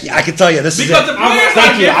last year? I can tell you, this Because is the it. players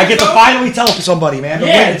Thank not you. I get to different, finally tell somebody, man.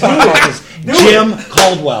 Yeah, to talk do it. about this. Do Jim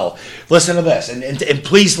Caldwell. Listen to this, and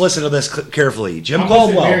please listen to this carefully. Jim I'm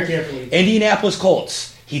listening Caldwell, very carefully. Indianapolis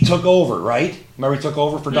Colts. He took over, right? Remember he took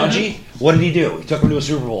over for Dungy? What did he do? He took him to a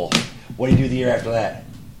Super Bowl. What did he do the year after that?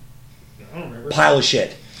 I don't remember. Pile of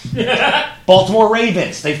shit. Baltimore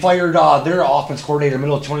Ravens. They fired their offense coordinator in the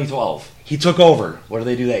middle of 2012. He took over. What did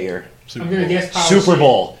they do that year? I'm going to guess power Super shit.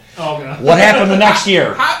 Bowl. Oh, God. What happened the next year?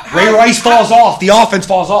 Ray how- Rice falls off. The offense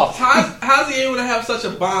falls off. How's he able to have such a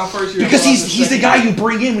bomb first year? Because he's the second guy year? you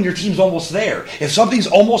bring in when your team's almost there. If something's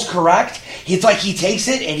almost correct, it's like he takes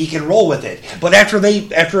it and he can roll with it. But after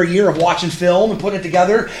a year of watching film and putting it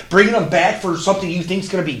together, bringing them back for something you think's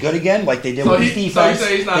going to be good again, like they did with his defense, so you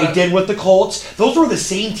say he's not did with the Colts. Those were the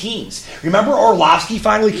same teams. Remember Orlovsky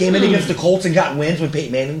finally came in against the Colts and got wins when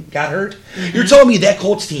Peyton Manning got hurt? You're telling me that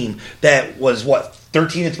Colts team that was,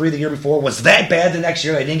 13-3 the year before, was that bad the next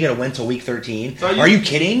year? They didn't get a win till week 13. So are you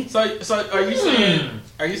kidding? So are you saying?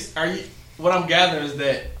 Are you? What I'm gathering is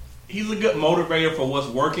that he's a good motivator for what's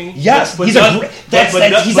working. Yes, he's an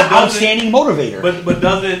outstanding motivator.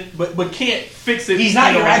 But can't fix it. He's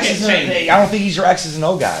not your can't X's change and it. I don't think he's your X's and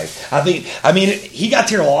O guy. He got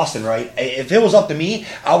Terrell Austin, right? If it was up to me,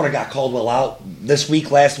 I would have got Caldwell out this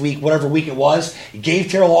week, last week, whatever week it was.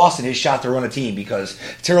 Gave Terrell Austin his shot to run a team because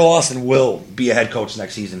Terrell Austin will be a head coach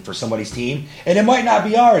next season for somebody's team, and it might not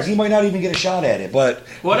be ours. He might not even get a shot at it. But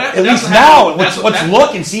at least now, let's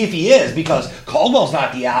look and see if he is, because Caldwell's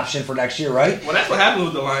not the option for next year, right? Well, that's what happens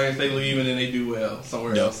with the Lions. They leave and then they do well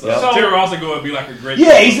somewhere else. So Yep. Terrell Austin going to be like a great.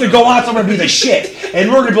 Yeah, he's going to go on somewhere and be the shit. And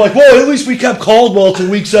we're going to be like, well, at least we kept Caldwell till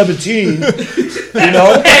week 17. That's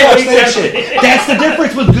the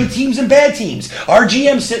difference with good teams and bad teams. Our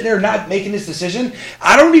GM's sitting there not making this decision.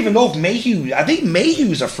 I don't even know if I think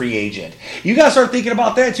Mayhew's a free agent. You got to start thinking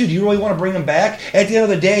about that too. Do you really want to bring him back? At the end of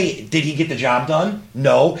the day, did he get the job done?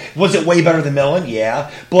 No. Was it way better than Millen?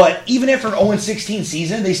 Yeah. But even after an 0-16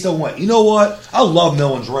 season, they still went, you know what? I love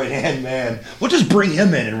Millen's right-hand man. We'll just bring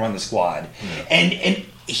him in and run the squad. And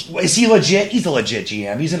is he legit? He's a legit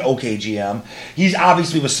GM. He's an okay GM. He's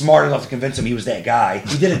obviously was smart enough to convince him he was that guy.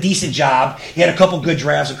 He did a decent job. He had a couple good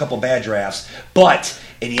drafts, a couple bad drafts. But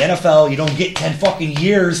in the NFL, you don't get 10 fucking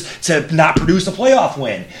years to not produce a playoff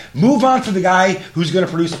win. Move on to the guy who's going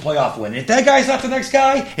to produce a playoff win. If that guy's not the next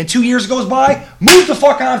guy and 2 years goes by, move the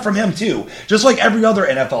fuck on from him too. Just like every other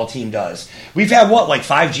NFL team does. We've had,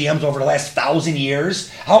 5 GMs over the last 1,000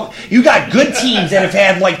 years? You got good teams that have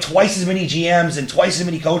had twice as many GMs and twice as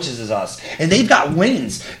many coaches as us. And they've got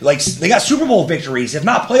wins. They got Super Bowl victories, if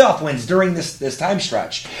not playoff wins during this time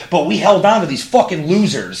stretch. But we held on to these fucking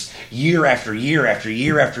losers year after year after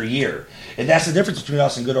year after year. And that's the difference between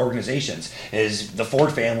us and good organizations, is the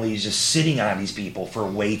Ford family is just sitting on these people for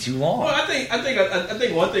way too long. Well, I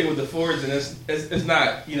think one thing with the Fords, and it's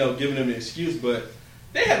not giving them an excuse, but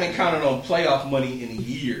they haven't counted on playoff money in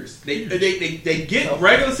years. They get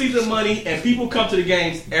regular season money, and people come to the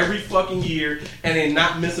games every fucking year, and they're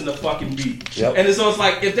not missing a fucking beat. Yep. And so it's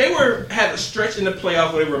like, if they had a stretch in the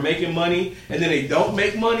playoff where they were making money, and then they don't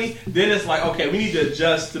make money, then it's like, okay, we need to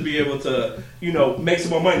adjust to be able to make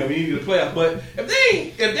some more money. We need to get a playoff. But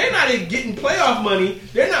if they're not getting playoff money,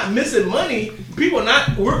 they're not missing money. We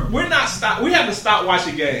haven't stopped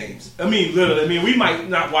watching games. I mean, literally. We might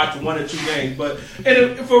not watch 1 or 2 games, but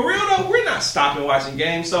for real though, we're not stopping watching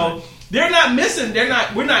games. So they're not missing. We're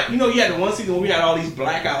not. You had the one season when we had all these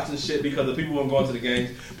blackouts and shit because the people weren't going to the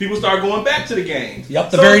games. People started going back to the games.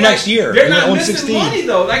 Yep, the very next year. They're not missing money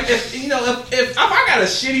though. If I got a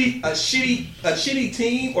shitty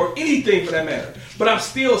team or anything for that matter, but I'm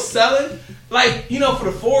still selling. For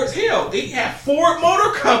the Fords, hell, they have Ford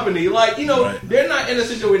Motor Company. Right. They're not in a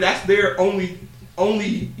situation where that's their only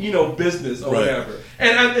business or whatever.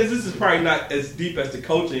 And this is probably not as deep as the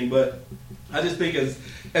coaching, but I just think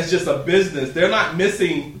it's just a business. They're not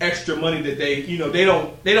missing extra money that they they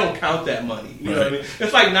don't count that money. You know what I mean?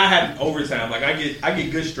 It's like not having overtime. I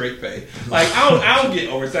get good straight pay. I don't get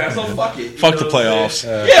overtime, so fuck it. Fuck the playoffs.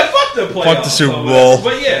 Fuck the playoffs. Fuck the Super Bowl.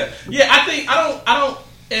 But I don't.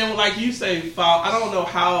 And like you say, Foul, I don't know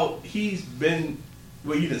how he's been.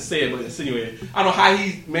 Well, you didn't say it, but insinuated. I don't know how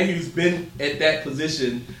he's been at that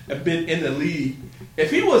position and been in the league. If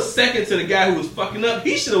he was second to the guy who was fucking up,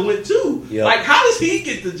 he should have went too. Yep. How does he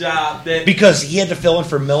get the job? Because he had to fill in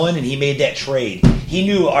for Millen, and he made that trade. He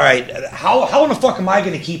knew, all right, how in the fuck am I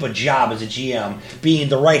going to keep a job as a GM being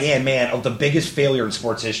the right-hand man of the biggest failure in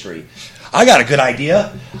sports history? I got a good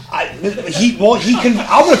idea. I'm going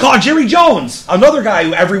to call Jerry Jones, another guy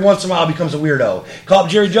who every once in a while becomes a weirdo. Call up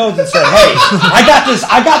Jerry Jones and said, hey,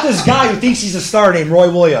 I got this guy who thinks he's a star named Roy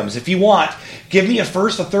Williams. If you want, give me a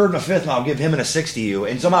first, a third, and a fifth, and I'll give him a sixth to you.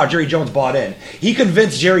 And somehow Jerry Jones bought in. He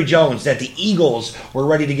convinced Jerry Jones that the Eagles were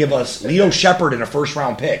ready to give us Leo Shepard and a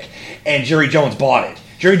first-round pick, and Jerry Jones bought it.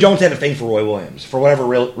 Jerry Jones had a thing for Roy Williams for whatever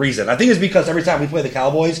reason. I think it's because every time we play the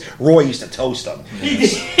Cowboys, Roy used to toast him. So he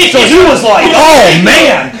was like, oh,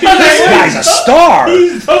 man, this guy's a star. He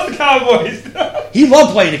used to toast the Cowboys. He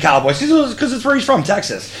loved playing the Cowboys because it's where he's from,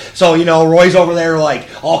 Texas. So, Roy's over there like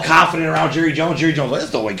all confident around Jerry Jones. Jerry Jones, that's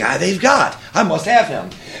the only guy they've got. I must have him.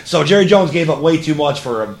 So Jerry Jones gave up way too much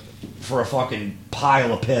for a fucking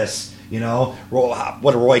pile of piss. What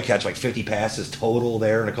did Roy catch? Like 50 passes total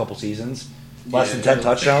there in a couple seasons. Less than 10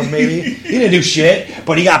 touchdowns, maybe. He didn't do shit,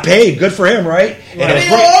 but he got paid. Good for him, right? And they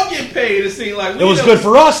all get paid. It seemed like it was good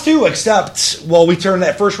for us too. Except, we turned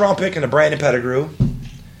that first round pick into Brandon Pettigrew.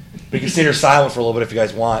 We can sit here silent for a little bit if you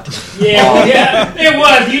guys want. Yeah, it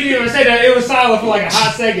was. You didn't even say that. It was silent for like a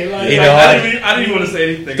hot second. I didn't even want to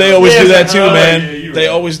say anything. They always do that too, man. They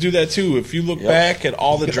always do that too. If you look back at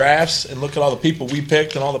all the drafts and look at all the people we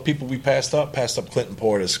picked and all the people we passed up Clinton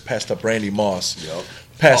Portis, passed up Randy Moss. Yep.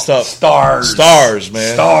 Passed up stars,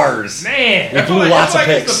 man. Stars, man. We blew lots of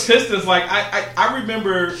picks. It's the Pistons. Like I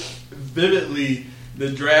remember vividly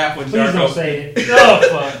the draft when Please Darko. Don't say it.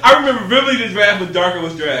 Oh, fuck. I remember vividly the draft when Darko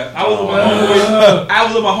was drafted. I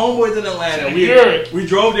was with my homeboys in Atlanta. We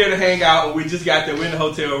drove there to hang out, and we just got there. We're in the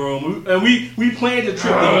hotel room, and we planned the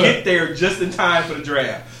trip to get there just in time for the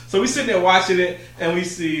draft. So we sitting there watching it, and we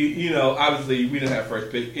see, obviously we didn't have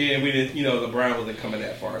first pick, and we didn't, LeBron wasn't coming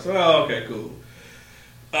that far. So okay, cool.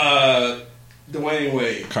 Dwayne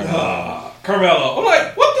Wade, Carmelo. I'm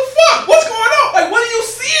like, what the fuck? What's going on? Like, what do you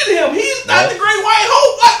see in him? He's not the great white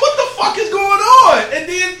hope. Like, what the fuck is going on? And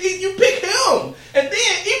then you pick him, and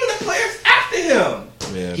then even the players after him.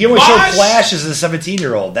 Yeah. He only showed flashes as a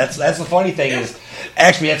 17-year-old. That's the funny thing is.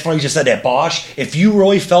 Actually, that's funny you just said that, Bosch. If you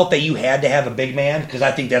really felt that you had to have a big man, because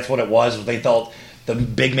I think that's what it was. They felt the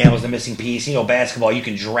big man was the missing piece. Basketball, you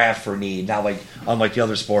can draft for need, not unlike the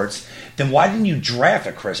other sports. Then why didn't you draft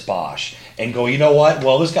a Chris Bosh and go, you know what?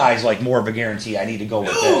 Well, this guy's like more of a guarantee. I need to go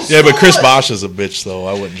with this. Yeah, but Chris Bosh is a bitch, though.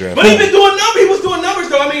 I wouldn't draft him. But he was doing numbers,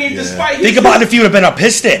 though. I mean, despite Think about if he would have been a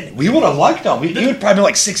Piston. We would have liked him. He would probably been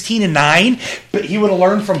like 16-9, but he would have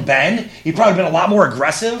learned from Ben. He'd probably been a lot more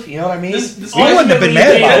aggressive. You know what I mean? We wouldn't have been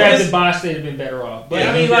mad about it. Drafted Bosh, they'd have been better off. But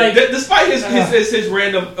I mean, despite his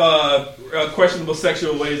random questionable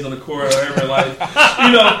sexual ways on the court or whatever,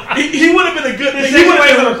 he would have been a good.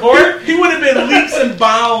 He would have been leaps and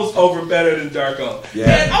bounds over better than Darko. Yeah.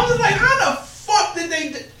 And I was just like, how the fuck did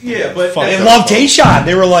they? Yeah, but they loved Tayshaun.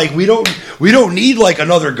 They were like, we don't need like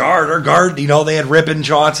another guard. Our guard, they had Rip and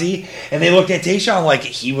Chauncey, and they looked at Tayshaun like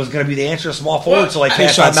he was going to be the answer to small forward. So like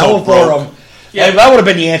Tayshaun Melo for him. Yeah, that would have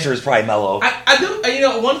been the answer. Is probably Melo. I do.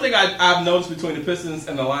 One thing I've noticed between the Pistons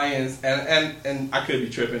and the Lions, and I could be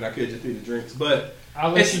tripping. I could just be the drinks, but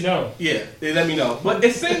I'll let you know. Yeah, they let me know. But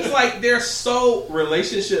it seems like they're so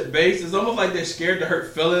relationship based. It's almost like they're scared to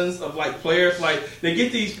hurt feelings of like players. Like they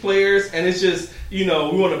get these players, and it's just we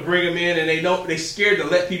want to bring them in, and they're scared to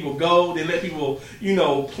let people go. They let people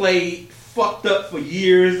play fucked up for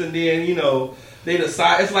years, and then they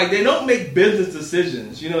decide. It's like they don't make business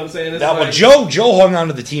decisions. You know what I'm saying? It's Joe hung on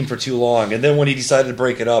to the team for too long, and then when he decided to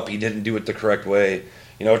break it up, he didn't do it the correct way.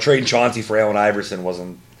 Trading Chauncey for Allen Iverson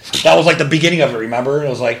wasn't. That was like the beginning of it. Remember? And it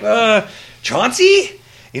was like Chauncey.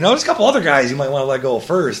 There's a couple other guys you might want to let go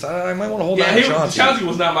first. I might want to hold on to Chauncey. Chauncey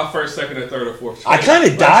was not my first, second, or third, or fourth. I kind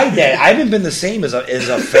of died that. I haven't been the same as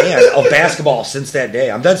a fan of basketball since that day.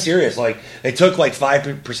 I'm dead serious. Like they took like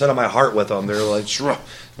 5% of my heart with them. They're like, sure, I'm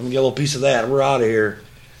gonna get a little piece of that. We're out of here.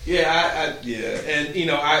 Yeah,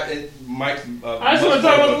 and Mike. I just want to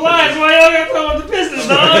talk about the Lions. Why y'all got to talk about the Pistons,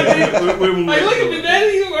 dog? Like, look at me,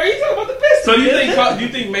 Daddy. Are you talking about the Pistons? So do you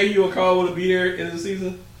think Mayhew or Caldwell will be there in the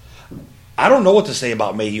season? I don't know what to say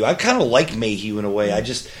about Mayhew. I kind of like Mayhew in a way.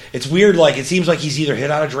 It's weird. Like it seems like he's either hit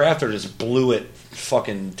on a draft or just blew it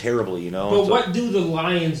fucking terribly. But what do the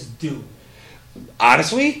Lions do?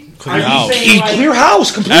 Honestly, clear house. Clear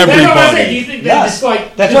house completely. Everybody. Do you think that's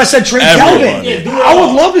like? That's why I said trade Calvin. Yeah, I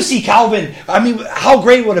would love to see Calvin. I mean, how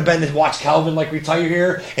great would it have been to watch Calvin retire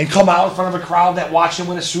here and come out in front of a crowd that watched him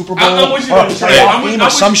win a Super Bowl or a playoff game or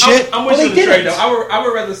some shit. I'm with you to trade though. I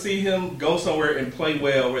would rather see him go somewhere and play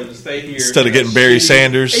well rather than stay here instead of getting Barry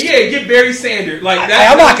Sanders. Yeah, get Barry Sanders. Like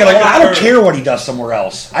I'm not gonna lie. I don't care what he does somewhere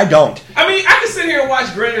else. I don't. I mean, I can sit here and watch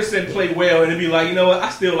Granderson play well and be like, you know what?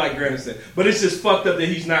 I still like Granderson, but it's just fucked up that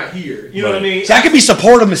he's not here. You know what I mean? So I could be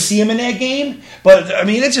supportive to see him in that game, but I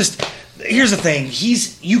mean, it's just. Here's the thing: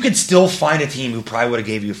 you could still find a team who probably would have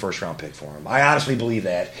gave you a first round pick for him. I honestly believe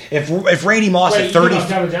that. If Randy Moss at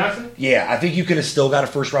 30, yeah, I think you could have still got a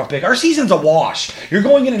first round pick. Our season's a wash. You're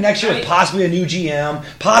going into next year with possibly a new GM,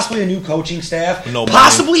 possibly a new coaching staff,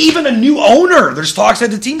 possibly even a new owner. There's talks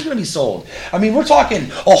that the team's going to be sold. I mean, we're talking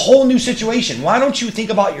a whole new situation. Why don't you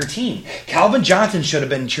think about your team? Calvin Johnson should have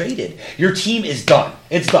been traded. Your team is done.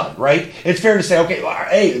 It's done, right? It's fair to say, okay,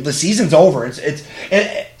 hey, the season's over.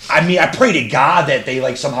 I mean, I pray to God that they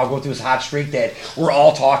like somehow go through this hot streak that we're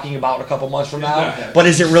all talking about in a couple months from now. But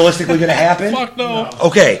is it realistically going to happen? Fuck no.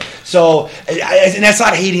 Okay, so and that's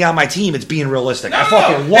not hating on my team. It's being realistic. I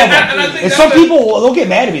fucking love them. I think And that's some people they'll get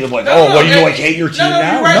mad at me. They're like, "Oh, you like hate your team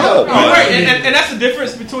now?" You're right, No, you're right. And that's the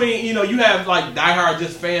difference between you have like diehard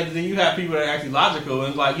just fans, and then you have people that are actually logical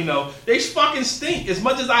and like they fucking stink. As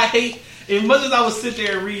much as I hate. As much as I would sit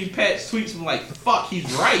there and read Pat's tweets and like, fuck, he's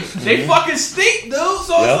right. They fucking stink, dude.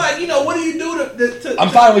 So it's like, what do you do to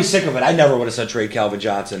I'm finally sick of it. I never would have said trade Calvin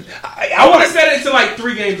Johnson. I would have said it to like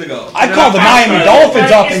 3 games ago. I called the Miami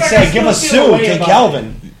Dolphins up and said, give us Sue, take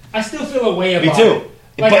Calvin. I still feel a way about Me too.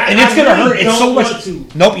 it. Like, And it's going to hurt. It's so much. Want to.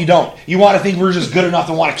 Nope, you don't. You want to think we're just good enough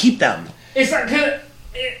to want to keep them.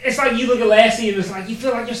 It's like you look at last season, it's like you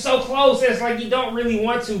feel like you're so close, it's like you don't really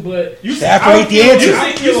want to, but Stafford ain't the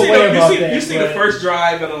answer. You see the first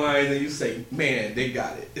drive on the Lions and you say, man, they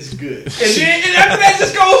got it. It's good. And after that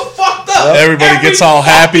just goes fucked up. Everybody gets all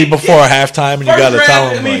happy before halftime, and you got to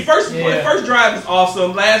tell them. First drive is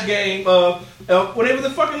awesome. Last game, when they was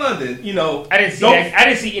in fucking London, I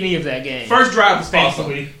didn't see any of that game. First drive was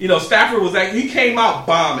awesome. Stafford was he came out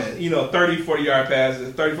bombing. 30, 40 yard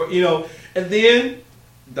passes, 34. And then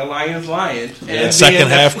the Lions lying. And second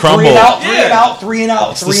half crumble. 3 and out, 3 and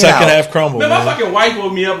out. It's the second half crumble. Man, my fucking wife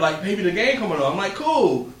woke me up like, baby, the game coming on. I'm like,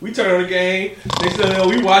 cool. We turn on the game. Next thing I know,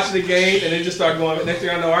 we watching the game, and it just started going. Next thing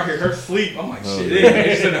I know, I hear her sleep. I'm like, shit, it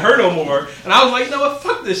just didn't hurt no more. And I was like, you know what?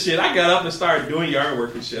 Fuck this shit. I got up and started doing yard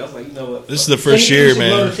work and shit. I was like, you know what? This is the first year,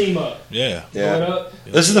 man. Blow the team up. Yeah.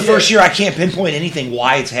 This is the first year I can't pinpoint anything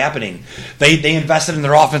why it's happening. They invested in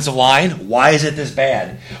their offensive line. Why is it this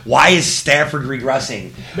bad? Why is Stafford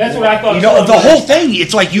regressing? That's what I thought. The whole thing.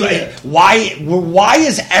 It's like why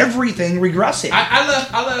is everything regressing?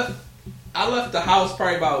 I left the house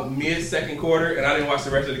probably about mid second quarter, and I didn't watch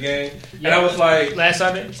the rest of the game. And I was like, last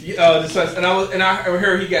Sunday. And I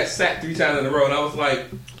heard he got sacked 3 times in a row, and I was like,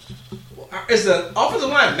 is the offensive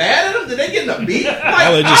line mad at him? Did they get in a beat?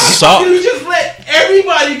 Like, they just suck. You just let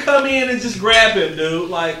everybody come in and just grab him, dude.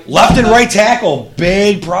 Like left and right tackle,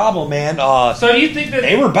 big problem, man. So do you think that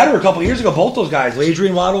they were better a couple years ago? Both those guys,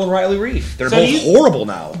 Adrian Waddle and Riley Reif, they're both horrible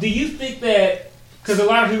now. Do you think that? Because a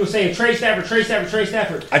lot of people say Trey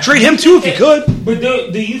Stafford. I trade him too if you could. But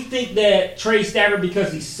do you think that Trey Stafford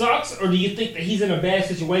because he sucks, or do you think that he's in a bad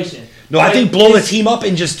situation? No, I think blow the team up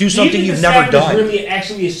and just do something you've never done. Is really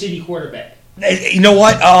actually a shitty quarterback? You know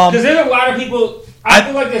what? Because there's a lot of people. I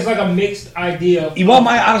feel like there's like a mixed idea. You want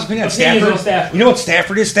my honest opinion on Stafford? Stafford? You know what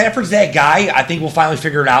Stafford is? Stafford's that guy. I think we'll finally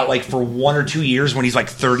figure it out like for 1 or 2 years when he's like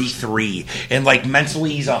 33 and like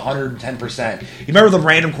mentally he's 110%. You remember the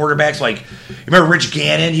random quarterbacks like you remember Rich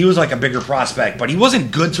Gannon? He was like a bigger prospect, but he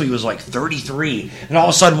wasn't good till he was like 33. And all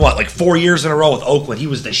of a sudden, 4 years in a row with Oakland, he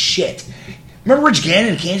was the shit. Remember Rich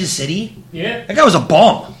Gannon in Kansas City? Yeah, that guy was a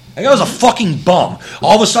bum. That guy was a fucking bum.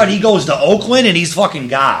 All of a sudden, he goes to Oakland and he's fucking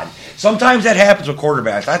God. Sometimes that happens with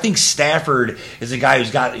quarterbacks. I think Stafford is a guy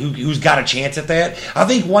who's got a chance at that. I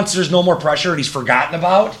think once there's no more pressure and he's forgotten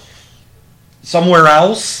about somewhere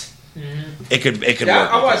else, it could work.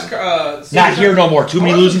 I watched. Not here no more. Too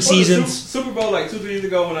many losing seasons. Super Bowl like 2-3 years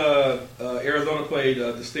ago when Arizona played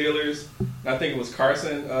the Steelers. I think it was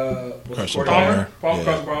Carson Palmer.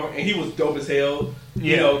 Carson Palmer, and he was dope as hell.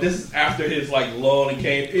 This is after his like lull and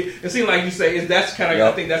came. It seemed like you say that's kind of.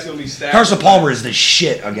 I think that's going to be Stafford. Carson Palmer is the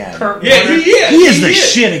shit again. He is. He is the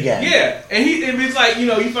shit again. Yeah, and it's like you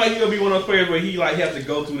feel like you're gonna be one of those players where he like has to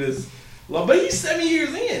go through this. But he's 7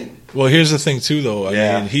 years in. Well, here's the thing too, though.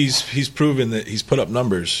 I mean, he's proven that he's put up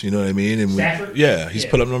numbers. You know what I mean? And Stafford? He's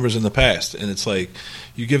put up numbers in the past, and it's like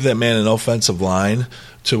you give that man an offensive line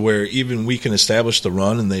to where even we can establish the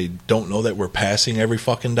run, and they don't know that we're passing every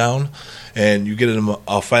fucking down. And you get an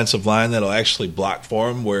offensive line that'll actually block for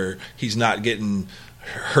him, where he's not getting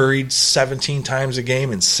hurried 17 times a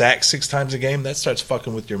game and sacked 6 times a game. That starts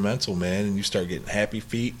fucking with your mental, man, and you start getting happy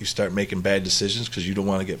feet. You start making bad decisions because you don't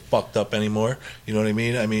want to get fucked up anymore. You know what I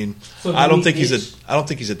mean? I mean, I don't think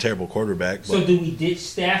he's a terrible quarterback. But. So do we ditch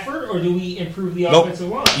Stafford or do we improve the offensive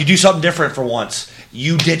line? You do something different for once.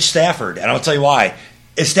 You ditch Stafford, and I'll tell you why.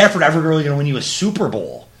 Is Stafford ever really going to win you a Super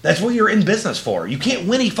Bowl? That's what you're in business for. You can't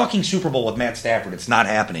win a fucking Super Bowl with Matt Stafford. It's not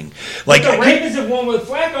happening. Like the Ravens have won with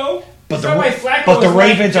Flacco. But the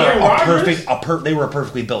Ravens are they were a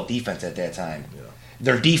perfectly built defense at that time. Yeah.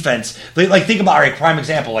 Their defense, think about prime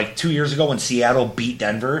example, like 2 years ago when Seattle beat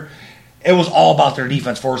Denver, it was all about their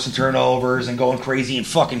defense, forcing turnovers and going crazy and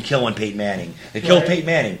fucking killing Peyton Manning. They killed Peyton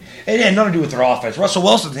Manning. It had nothing to do with their offense. Russell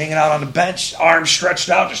Wilson's hanging out on the bench, arms stretched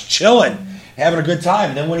out, just chilling. having a good time.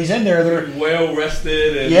 And then when he's in there, they're well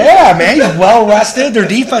rested. And yeah, man, he's well rested. Their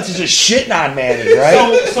defense is just shitting on Manning,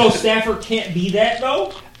 right? So Stafford can't be that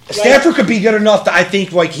though. Stafford could be good enough that I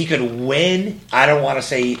think like he could win. I don't want to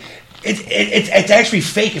say it's actually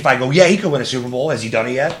fake if I go, yeah, he could win a Super Bowl. Has he done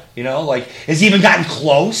it yet? You know, like has he even gotten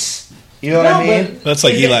close? You know what I mean? That's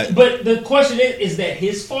like Eli. But the question is that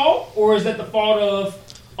his fault or is that the fault of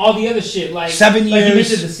all the other shit? Like 7 years. Like you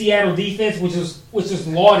mentioned the Seattle defense, which is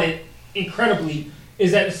lauded incredibly.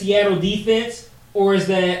 Is that the Seattle defense? Or is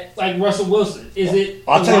that like Russell Wilson? Is it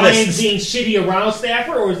the Lions being shitty around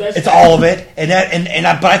Stafford, or is that it's all of it?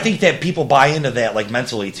 But I think that people buy into that like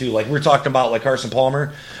mentally too. Like we're talking about like Carson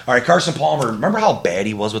Palmer. All right, Carson Palmer. Remember how bad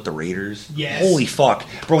he was with the Raiders? Yes. Holy fuck,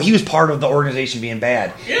 bro. He was part of the organization being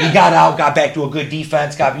bad. Yeah. He got out, got back to a good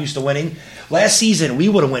defense, got used to winning. Last season, we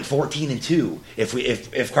would have went 14-2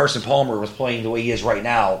 if Carson Palmer was playing the way he is right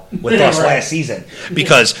now with us Right. last season.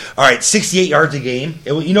 Because 68 yards a game.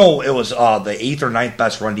 It was the 8th or 9th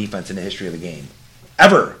best run defense in the history of the game,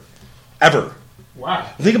 ever. wow?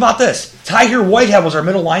 Think about this: Tiger Whitehead was our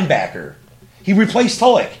middle linebacker. He replaced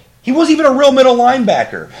Tulloch. He wasn't even a real middle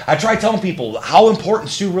linebacker. I tried telling people how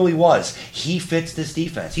important Stu really was. He fits this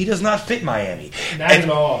defense. He does not fit Miami. Not at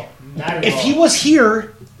all. If he was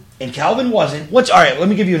here and Calvin wasn't, all right, let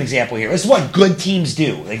me give you an example here. This is what good teams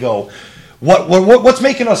do. They go, what's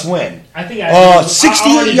making us win? I think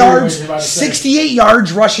 68 yards, 68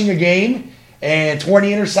 yards rushing a game and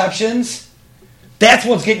 20 interceptions. That's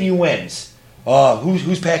what's getting you wins.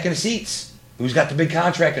 Who's packing the seats? Who's got the big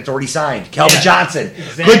contract that's already signed? Calvin Johnson.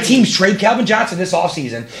 Exactly. Good teams trade Calvin Johnson this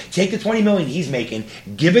offseason. Take the $20 million he's making,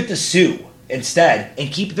 give it to Sue instead,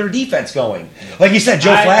 and keep their defense going. Like you said,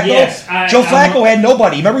 Joe Flacco. Joe Flacco had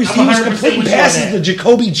nobody. Remember, he was completing passes to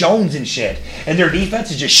Jacoby Jones and shit. And their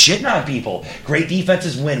defense is just shitting on people. Great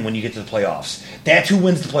defenses win when you get to the playoffs. That's who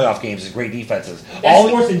wins the playoff games is great defenses. That's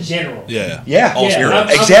sports in general. Yeah.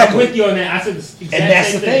 Exactly. I'm with you on that. I said the exact And that's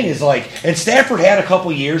same the thing is and Stafford had a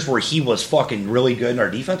couple years where he was fucking really good and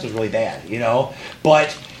our defense was really bad, you know?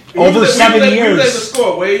 But over 7 years. We were able to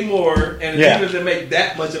score way more and Yeah. it didn't make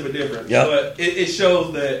that much of a difference. Yep. But it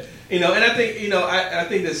shows that, and I think, I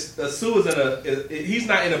think that Sue is he's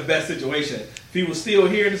not in a best situation. If he was still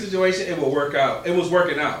here in the situation, it would work out. It was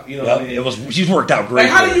working out, you know what I mean? He's worked out great.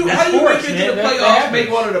 Like, how do you sports, make it to the man. playoffs, make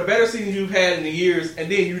one of the better seasons you've had in the years, and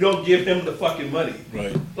then you don't give him the fucking money?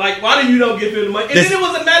 Right. Like, why do you don't give him the money? And then it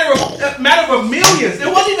was a matter of millions. It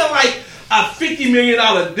wasn't even like a $50 million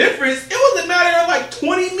difference. It was a matter of like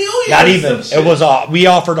 $20 million. Not even. It was we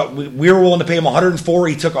were willing to pay him 104.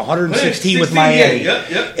 He took 116 with Miami. Yeah,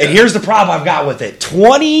 yep. And here's the problem I've got with it: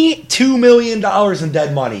 $22 million in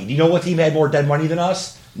dead money. Do you know what team had more dead money than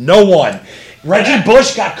us? No one. Reggie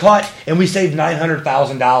Bush got cut, and we saved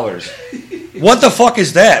 $900,000. What the fuck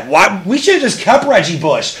is that? Why we should have just kept Reggie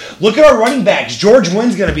Bush. Look at our running backs. George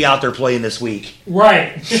Wynn's going to be out there playing this week.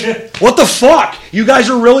 Right. What the fuck? You guys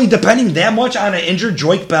are really depending that much on an injured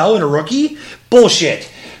Joyke Bell and a rookie? Bullshit.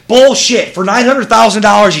 For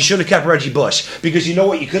 $900,000, you should have kept Reggie Bush. Because you know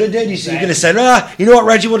what you could have did? You could have said, you know what,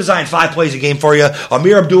 Reggie, we'll design 5 plays a game for you.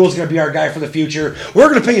 Amir Abdul's going to be our guy for the future. We're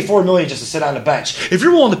going to pay you $4 million just to sit on the bench. If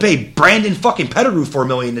you're willing to pay Brandon fucking Pettigrew $4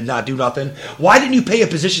 million to not do nothing, why didn't you pay a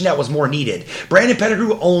position that was more needed? Brandon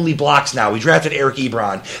Pettigrew only blocks now. We drafted Eric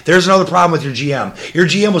Ebron. There's another problem with your GM. Your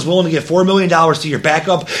GM was willing to give $4 million to your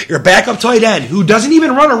backup tight end, who doesn't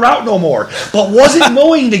even run a route no more, but wasn't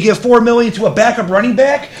willing to give $4 million to a backup running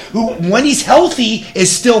back who, when he's healthy,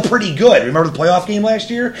 is still pretty good. Remember the playoff game last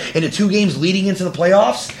year and the 2 games leading into the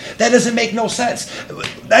playoffs? That doesn't make no sense.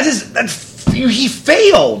 He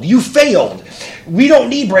failed. You failed. We don't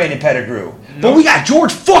need Brandon Pettigrew. But we got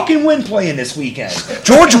George fucking Wynn playing this weekend.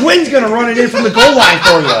 George Wynn's going to run it in from the goal line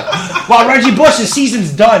for you. While Reggie Bush's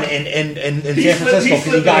season's done in San Francisco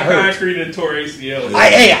because he got hurt. Concrete and tore ACL.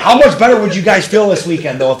 Hey, how much better would you guys feel this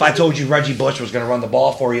weekend, though, if I told you Reggie Bush was going to run the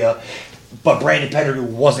ball for you, but Brandon Pettigrew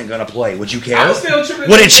wasn't going to play? Would you care? Would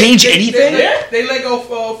it change anything? They let go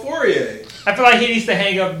for Fourier. I feel like he needs to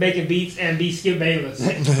hang up making beats and be Skip Bayless.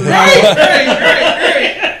 Right.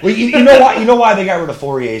 Well, you know why they got rid of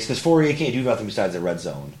Fourier? It's because Fourier can't do nothing besides the red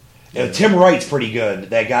zone. Tim Wright's pretty good.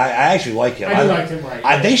 That guy, I actually like him. I do like Tim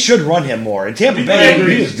Wright. They should run him more. In Tampa Bay,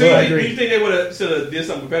 he was good. Do you think they would have did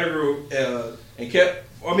something with Pettigrew and kept?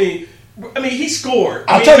 I mean, he scored.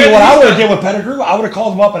 I'll tell you what I would have did with Pettigrew. I would have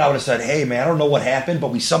called him up and I would have said, "Hey, man, I don't know what happened,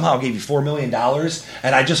 but we somehow gave you $4 million,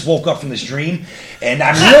 and I just woke up from this dream, and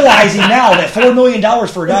I'm realizing now that $4 million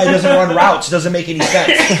for a guy who doesn't run routes doesn't make any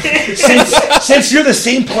sense. Since you're the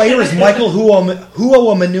same player as Michael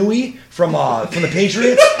Huomanui from the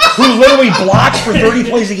Patriots, who literally blocks for 30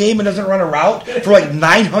 plays a game and doesn't run a route for like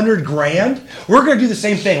 $900,000. We're going to do the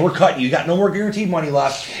same thing. We're cutting you. You got no more guaranteed money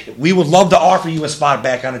left. We would love to offer you a spot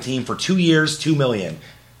back on the team for 2 years, $2 million.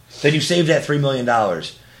 Then you saved that $3 million.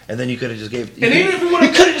 And then you could have just gave. And even if we would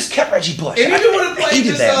have, could have just kept Reggie Bush. And even would have played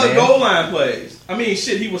just that, goal line plays. I mean,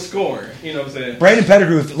 shit, he was scoring. You know what I'm saying? Brandon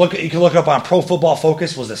Pettigrew, you can look it up on Pro Football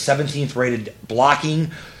Focus, was the 17th rated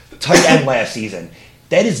blocking tight end last season.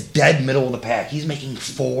 That is dead middle of the pack. He's making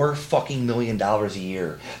 $4 fucking million a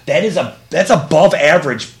year. That's above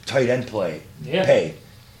average tight end pay.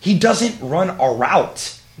 He doesn't run a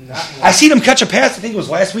route. I seen him catch a pass. I think it was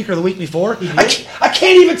last week or the week before. I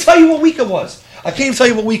can't even tell you what week it was.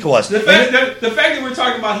 The fact that we're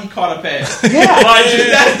talking about he caught a pass. Yeah. Like,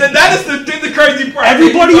 that is the crazy part.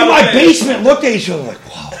 Everybody in my basement looked at each other like,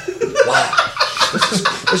 wow.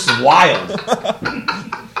 This is wild.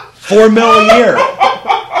 $4 million a year.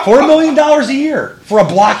 $4 million a year for a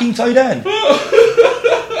blocking tight end.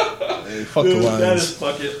 Fuck the Lions. That is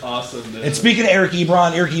fucking awesome, dude. And speaking of Eric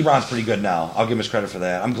Ebron pretty good now. I'll give him his credit for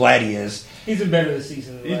that. I'm glad he is. He's been better this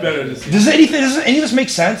season. He's better this season. Does any of this make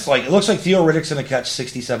sense? Like, it looks like Theo Riddick's going to catch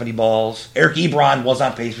 60, 70 balls. Eric Ebron was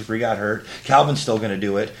on pace before he got hurt. Calvin's still going to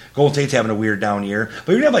do it. Golden State's having a weird down year.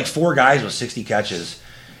 But you're going to have like 4 guys with 60 catches,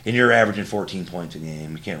 and you're averaging 14 points a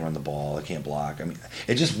game. You can't run the ball. They can't block. I mean,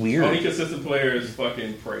 it's just weird. Only consistent player is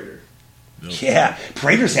fucking Prater. Yeah,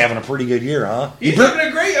 Prater's having a pretty good year, huh? He's having a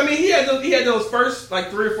great. I mean, he had those first like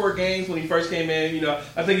 3 or 4 games when he first came in. You know,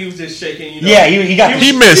 I think he was just shaking. You know, yeah,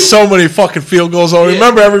 he missed so many fucking field goals. I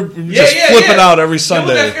remember flipping out every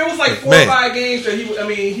Sunday. It was like 4 or 5 games that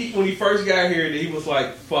he when he first got here, that he was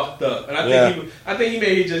like fucked up, and I think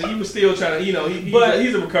he was still trying to. You know,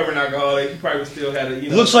 he's a recovering alcoholic. He probably still had a. You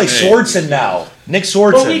know, it looks like Swardson now, Nick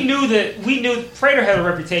Swardson. But we knew Prater had a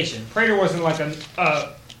reputation. Prater wasn't like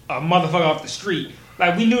a motherfucker off the street.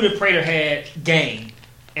 Like, we knew that Prater had game,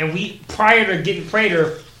 and prior to getting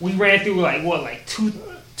Prater, we ran through like 3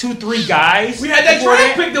 guys. We had that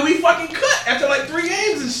draft pick that we fucking cut after like 3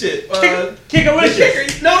 games and shit.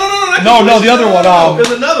 Kickalicious. No, the other one.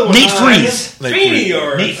 There's another one. Nate Freeze.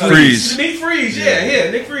 Nate Freeze.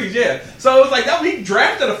 Yeah, Nick Freeze. Yeah. So it was like that. He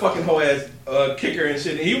drafted a fucking whole ass kicker and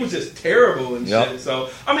shit, and he was just terrible and shit. So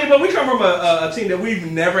I mean, but we come from a team that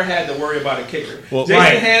we've never had to worry about a kicker. Well,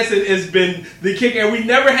 Jason Hansen has been the kicker, and we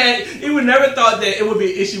never thought that it would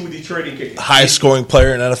be an issue with Detroit in kicking. Highest scoring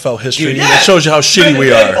player in NFL history. Yeah. That shows you how shitty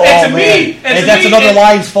we are. And that's another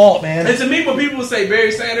Lions fault, man. And to me, when people say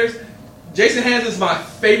Barry Sanders, Jason Hansen is my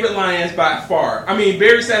favorite Lions by far. I mean,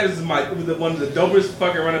 Barry Sanders is one of the dopest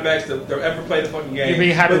fucking running backs to ever play the fucking game. You're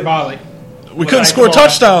being hyperbolic. We couldn't score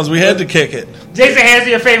touchdowns. We had to kick it. Jason Hansen,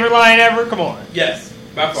 your favorite Lion ever? Come on. Yes,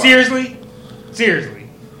 by far. Seriously.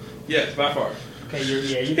 Yes, by far. Okay, you're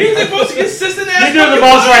He's the most consistent ass. You're doing the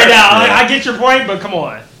most right now. I get your point, but come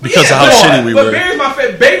on. Because of how shitty we were.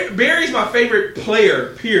 But Barry's my favorite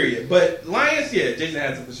player, period. But Lions, yeah, Jason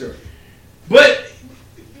Hansen for sure. But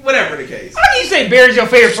whatever the case. How do you say Barry's your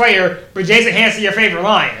favorite player, but Jason Hansen your favorite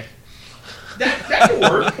Lion? That can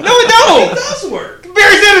work. No, it don't. It does work.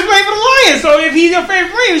 Barry Sanders played for the Lions, so if he's your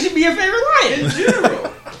favorite player, he should be your favorite Lion. In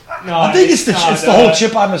general. I think it's the whole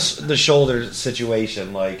chip on the shoulder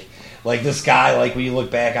situation. Like this guy, like when you look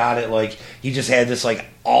back on it, like he just had this like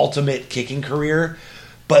ultimate kicking career.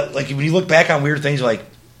 But like when you look back on weird things, like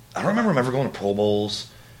I don't remember him ever going to Pro Bowls.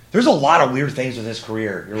 There's a lot of weird things with his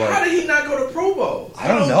career. You're like, how did he not go to Pro Bowls? I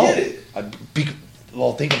don't know. Get it.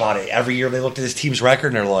 Well, think about it. Every year they looked at his team's record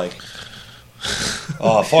and they're like,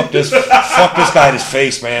 "Oh, fuck this guy in his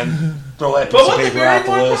face, man." Throw that piece of paper out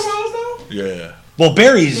the list. Yeah. Well,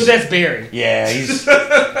 Barry's. Well, that's Barry. Yeah,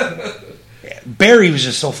 Barry was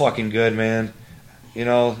just so fucking good, man. You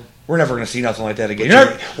know, we're never going to see nothing like that again.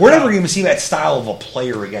 We're never going to see that style of a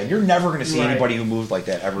player again. You're never going to see anybody who moved like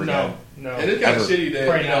that ever again. No. And it's kind of shitty that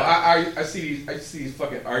I see these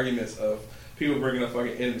fucking arguments of people bringing up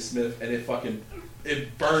fucking Emmitt Smith, and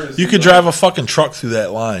it burns. You could drive a fucking truck through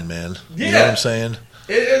that line, man. Yeah. You know what I'm saying?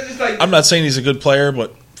 It's just like, I'm not saying he's a good player,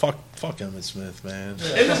 but fuck Emmitt Smith, man.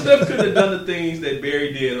 Emmitt Smith could have done the things that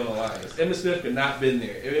Barry did on the Lions. Emmitt Smith could not been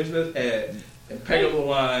there. Emmitt Smith had impeccable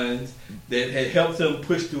lines that had helped him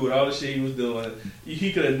push through all the shit he was doing.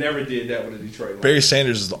 He could have never did that with the Detroit Lions. Barry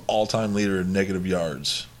Sanders is the all-time leader in negative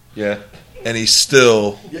yards. Yeah. And he's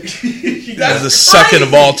still the second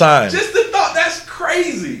of all time. Just the thought, that's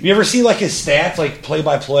crazy. You ever see like his stats, like play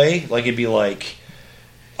by play? Like it'd be like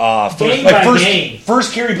first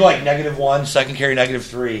carry would be like -1, second carry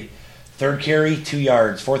 -3, Third carry, 2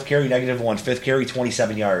 yards. Fourth carry, -1. Fifth carry,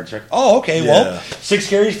 27 yards. Right? Oh, okay. Yeah. Well, 6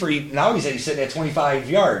 carries for now. He's sitting at 25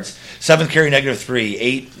 yards. Seventh carry, -3.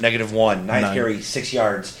 8, -1. Ninth carry, 6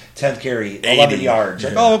 yards. 10th carry, 11 yards.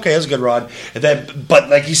 Like, oh, okay, that's a good run. And then, but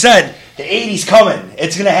like you said, the 80's coming.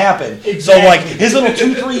 It's gonna happen. Exactly. So like his little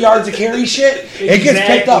 2-3 yards of carry shit, it gets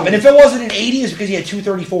picked up. And if it wasn't an 80, it's because he had 2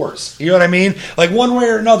 34s. You know what I mean? Like one way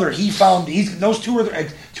or another, he found those 2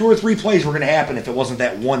 or 3 plays were gonna happen if it wasn't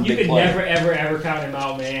that one You big could play. never, ever count him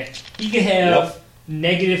out, man. He could have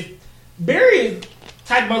negative. Barry is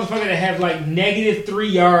type of motherfucker that have like -3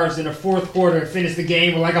 yards in the fourth quarter and finish the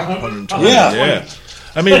game with like 120. Yeah.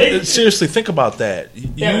 I mean, seriously, think about that.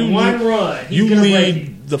 That one run, he's you gonna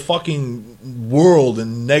lead the fucking world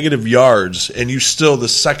in negative yards, and you still the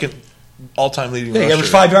second all-time leading Yeah, he rusher.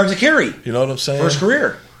 averaged 5 yards a carry You know what I'm saying? for his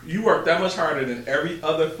career. You work that much harder than every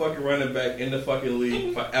other fucking running back in the fucking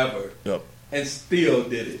league forever, Yep. and still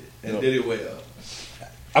did it and did it well.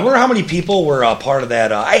 I wonder how many people were part of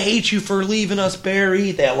that. I hate you for leaving us,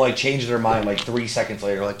 Barry. That like changed their mind like 3 seconds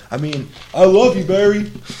later. Like, I mean, I love you, Barry.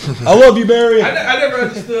 I love you, Barry. I never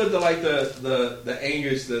understood the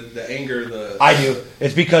anger. I do.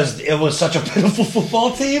 It's because it was such a pitiful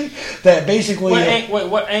football team that basically.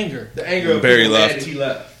 What anger? The anger of Barry being mad left. that he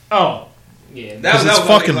left. Oh, yeah. Because That it's was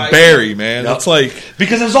fucking like- Barry, man. Yep. It's like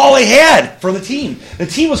Because it was all they had for the team. The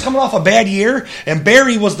team was coming off a bad year, and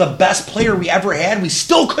Barry was the best player we ever had. We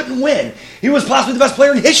still couldn't win. He was possibly the best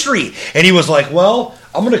player in history. And he was like, well,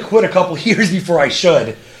 I'm going to quit a couple years before I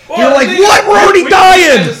should. You're like, the thing what? is, We're already we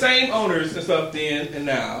dying! had the same owners and stuff then and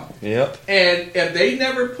now. Yep. And if they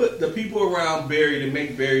never put the people around Barry to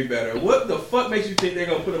make Barry better, what the fuck makes you think they're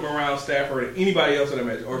gonna put him around Stafford or anybody else in the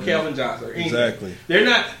match or Calvin Johnson or anything? Exactly. They're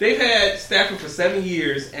not. They've had Stafford for 7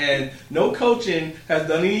 years, and no coaching has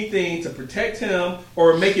done anything to protect him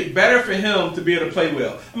or make it better for him to be able to play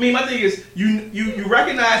well. I mean, my thing is, you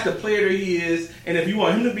recognize the player that he is, and if you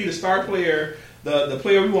want him to be the star player. The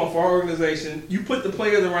player we want for our organization, you put the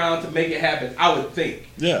players around to make it happen, I would think.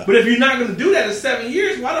 Yeah. But if you're not going to do that in 7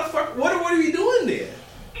 years, why the fuck? What are you doing there?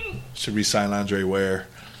 should resign Andre Ware.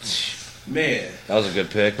 Man. That was a good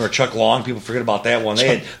pick. Or Chuck Long. People forget about that one.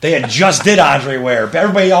 They had just did Andre Ware.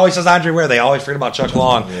 Everybody always says Andre Ware. They always forget about Chuck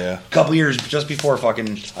Long. Yeah. A couple years just before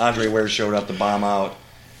fucking Andre Ware showed up to bomb out.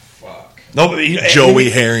 Fuck. Nobody. Joey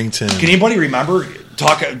Harrington. Can anybody remember?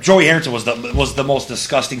 Joey Harrington was the most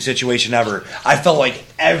disgusting situation ever. I felt like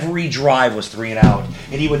every drive was 3 and out,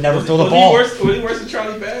 and he would never throw the ball. Was he worse than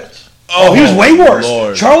Charlie Batch? Oh, he was way worse.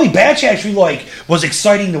 Lord. Charlie Batch actually was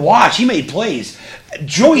exciting to watch. He made plays.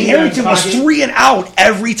 Joey Harrington was 3 and out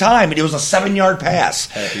every time, and it was a 7-yard pass.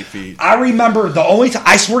 Happy feet. I remember the only time,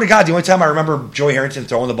 I swear to God, the only time I remember Joey Harrington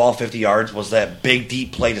throwing the ball 50 yards was that big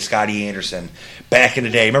deep play to Scotty Anderson back in the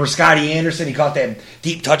day. Remember Scotty Anderson? He caught that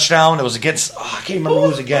deep touchdown. It was against, I can't remember who it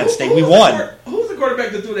was against. We won. Who's the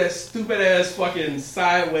quarterback that threw that stupid ass fucking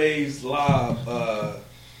sideways lob?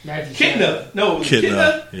 Kitna. No, it was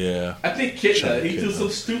Kitna. Yeah. I think Kitna. He threw some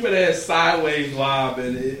stupid ass sideways lob,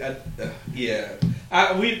 and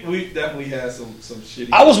we definitely had some shitty.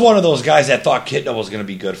 I was one of those guys that thought Kitna was going to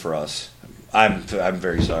be good for us. I'm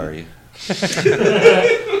very sorry.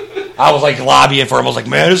 I was like lobbying for him. I was like,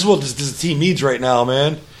 man, this is what this team needs right now,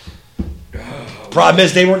 man. Problem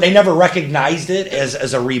is, they never recognized it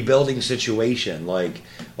as a rebuilding situation. Like,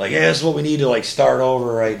 yeah, this is what we need to like start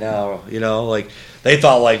over right now. You know, like they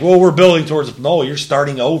thought like, well, we're building towards. No, you're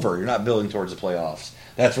starting over. You're not building towards the playoffs.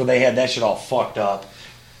 That's where they had that shit all fucked up.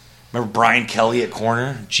 Remember Brian Kelly at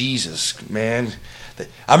corner? Jesus, man.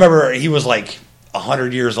 I remember he was like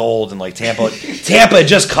 100 years old, and like Tampa had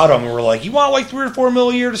just cut him, and we're like, you want like $3 or $4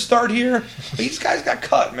 million a year to start here? These guys got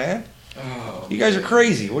cut, man. Oh, You guys are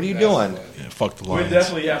crazy. What are you doing? Yeah, fuck the We Lions.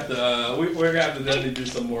 definitely have to. We're gonna have to definitely do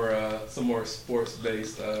some more sports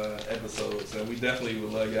based episodes, and we definitely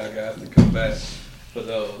would love y'all guys to come back for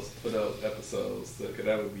those episodes. Because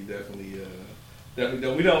that would be definitely.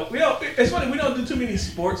 We don't. It's funny. We don't do too many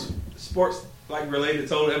sports like related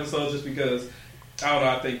total episodes just because. I don't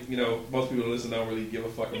know. I think most people who listen don't really give a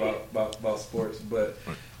fuck about sports, but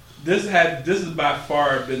this has by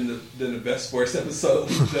far been the best sports episode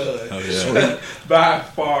we've done. Oh, yeah. by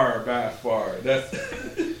far. That's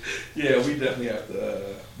yeah. We definitely have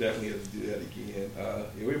to do that again.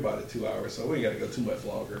 We're about at 2 hours, so we ain't got to go too much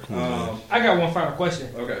longer. Cool, man. I got one final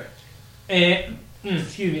question. Okay. And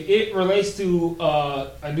excuse me, it relates to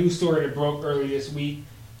a news story that broke earlier this week.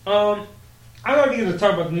 I'm not going to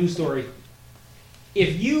talk about the news story.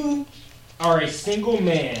 If you are a single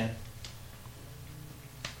man,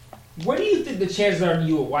 what do you think the chances are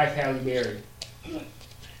you a wife Halle Berry?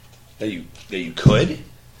 That you could?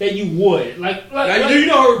 that you would Now, do you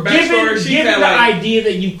know her backstory? She's given had, the like, idea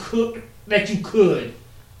that you could,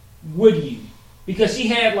 would you? Because she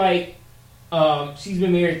had she's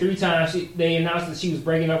been married 3 times. They announced that she was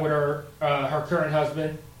breaking up with her current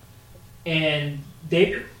husband, and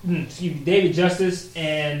David Justice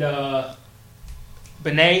and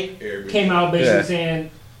Benet came out basically saying,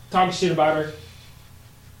 talking shit about her.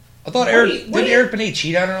 I thought didn't Eric Benet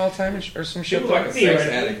cheat on her all the time or some She shit? was like a sex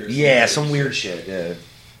addict or something. Yeah, some weird shit. Yeah.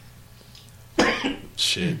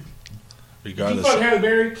 Shit. Did you Regardless. fuck Halle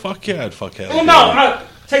Berry? Fuck yeah, I'd fuck Halle Well, Berry. no,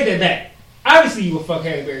 take that back. Obviously, you would fuck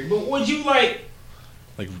Halle Berry, but would you Like,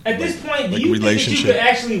 at this point? Do like you think that you relationship. could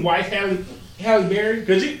actually wife Halle Berry?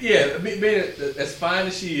 Because being as fine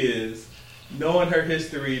as she is, knowing her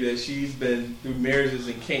history that she's been through marriages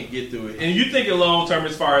and can't get through it, and you think long term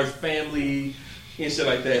as far as family and shit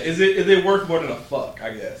like that, is it worth more than a fuck? I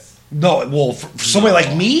guess. No, well, for somebody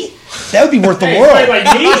like me, that would be worth the Hey, world. somebody like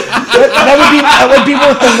me? that would be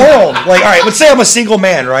worth the world. Like, all right, let's say I'm a single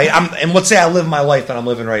man, right? And let's say I live my life that I'm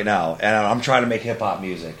living right now, and I'm trying to make hip hop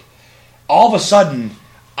music. All of a sudden,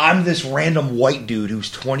 I'm this random white dude who's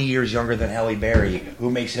 20 years younger than Halle Berry, who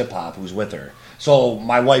makes hip hop, who's with her. So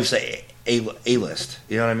my wife's A-list.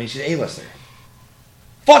 You know what I mean? She's A-lister.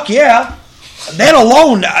 Fuck yeah. That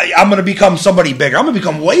alone, I'm going to become somebody bigger. I'm going to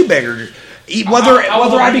become way bigger. Whether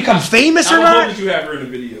I become famous or I not. hope that you have her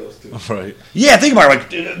in the videos too. Right. Yeah, think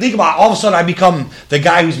about it. Think about all of a sudden I become the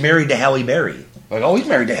guy who's married to Halle Berry. Like, oh, he's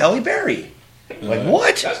married to Halle Berry. Like,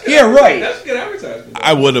 what? That's good. Yeah, right. That's good advertisement.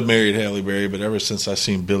 I would have married Halle Berry, but ever since I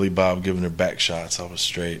seen Billy Bob giving her back shots, I was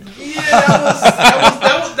straight. Yeah,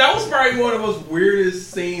 that was probably one of the most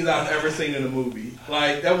weirdest scenes I've ever seen in a movie.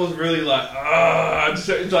 Like, that was really like,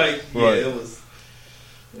 it was.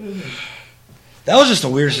 That was just the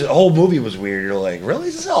weirdest. The whole movie was weird. You're like, really?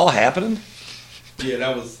 Is this all happening? Yeah,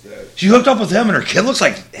 that was. She hooked up with him and her kid looks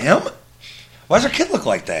like him? Why does her kid look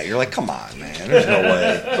like that? You're like, come on, man. There's no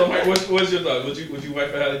way. So, Mike, what's your thought? Would you wife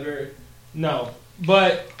for Halle Berry? No,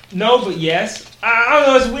 but yes. I don't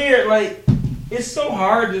know. It's weird. Like, it's so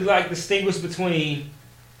hard to distinguish between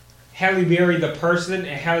Halle Berry the person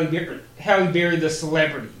and Halle Berry the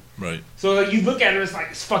celebrity. Right. So you look at her, it's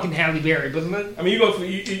like it's fucking Halle Berry, but I mean, you go for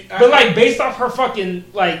based off her fucking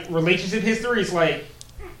relationship history, it's like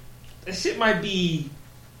that shit might be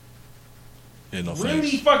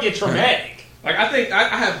really fucking traumatic. Like, I think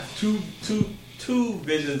I have two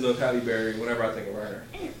visions of Halle Berry whenever I think about her.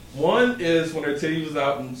 One is when her titty was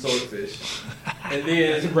out in Swordfish, and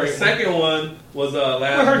then the second one was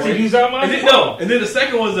last. Her titty was out, and then the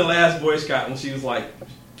second one was the Last Boy Scout when she was like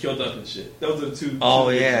killed up and shit. Those are the two. Oh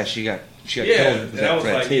yeah, she got killed. And that was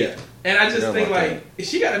like, yeah. And I just think like,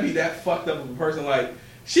 she got to be that fucked up of a person. Like,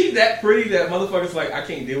 she that pretty that motherfucker's like, I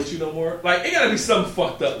can't deal with you no more. Like, it got to be something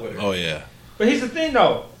fucked up with her. Oh yeah. But here's the thing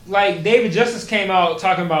though, like David Justice came out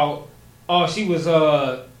talking about, she was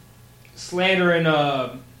slandering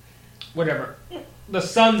whatever the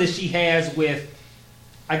son that she has with,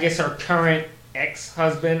 I guess, her current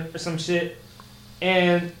ex-husband or some shit.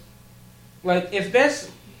 And like, if that's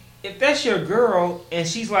your girl and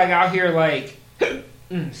she's like out here like,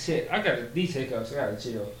 shit, I got these hiccups, I gotta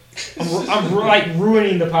chill. I'm like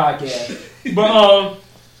ruining the podcast, but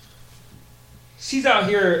she's out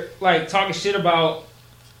here like talking shit about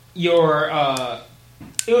your.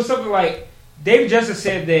 It was something like David Justice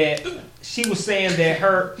said that she was saying that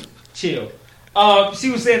her chill.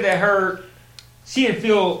 She was saying that she didn't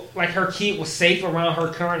feel like her kid was safe around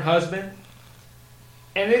her current husband,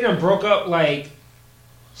 and they done broke up. Like,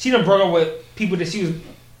 she done broke up with people that she was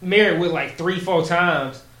married with like 3-4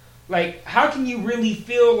 times. Like, how can you really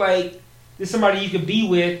feel like there's somebody you could be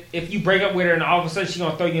with if you break up with her and all of a sudden she's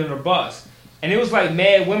gonna throw you under the bus? And it was like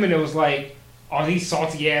mad women that was like, oh, these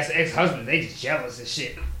salty ass ex-husbands, they just jealous and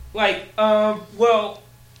shit. Like, well,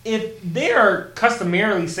 if they are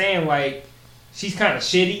customarily saying like she's kind of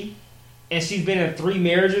shitty and she's been in 3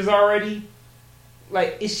 marriages already,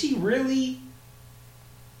 like, is she really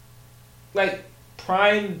like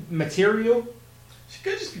prime material? She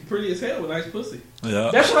could just be pretty as hell with nice pussy.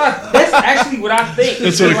 Yeah. That's actually what I think.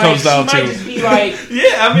 That's what it comes down she to. might just be like,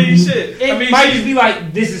 Yeah, I mean, shit. it might just be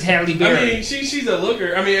like, this is Halle Berry. I mean, she's a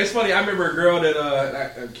looker. I mean, it's funny. I remember a girl that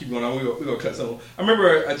I keep going on. We're gonna cut some. I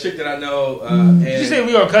remember a chick that I know. And Did you say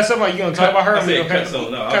we gonna cut something? Like, you gonna talk about her? I said cut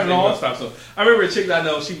some. No, I was gonna stop some. I remember a chick that I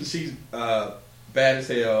know. She's bad as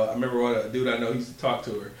hell. I remember a dude I know. He used to talk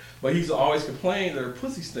to her, but he used to always complain that her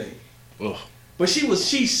pussy stink. Ugh. But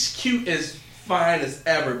she's cute as fine as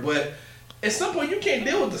ever. But at some point, you can't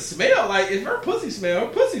deal with the smell. Like, if her pussy smell,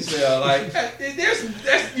 like,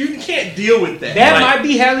 you can't deal with that. That like, might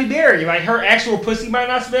be Halle Berry. Like, her actual pussy might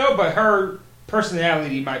not smell, but her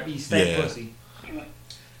personality might be stank Yeah. pussy.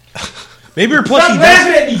 Maybe her pussy Stop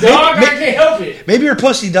laughing at me, dog. May- I can't help it. Maybe her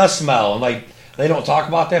pussy does smell, and like they don't talk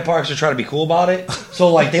about that part because they're trying to be cool about it.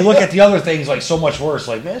 So like they look at the other things like so much worse.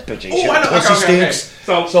 Like, man, this bitch ain't Oh, shit. I know. Pussy Okay. stinks.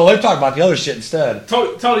 So So they talk about the other shit instead.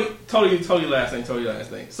 totally last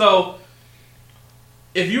thing. So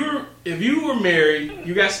if you were married,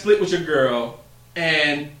 you got split with your girl,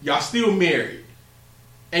 and y'all still married,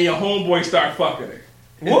 and your homeboy start fucking her.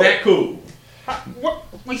 Is What? that cool? What?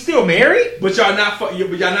 We still married? But y'all not but y'all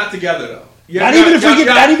not together though. Not even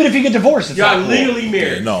if we get divorced, it's y'all not cool. legally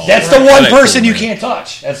married. Yeah, no. That's the That one ain't person cool, you man. can't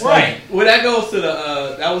touch. That's Right. Well, that goes to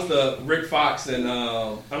the that was the Rick Fox and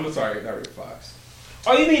I'm sorry, not Rick Fox.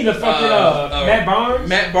 Oh, you mean the fucking Matt Barnes?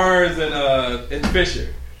 Matt Barnes and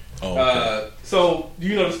Fisher. Oh, okay. So do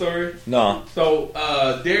you know the story? No. So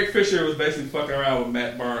Derek Fisher was basically fucking around with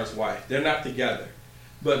Matt Barnes' wife. They're not together,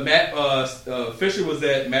 but Matt Fisher was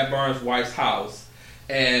at Matt Barnes' wife's house,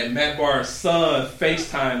 and Matt Barnes' son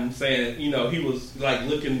FaceTime him saying, you know, he was like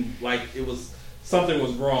looking like something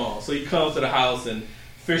was wrong. So he comes to the house, and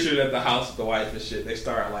Fisher's at the house with the wife and shit. They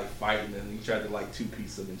start like fighting, and he tried to like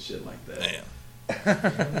two-piece him and shit like that.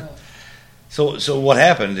 Damn. So what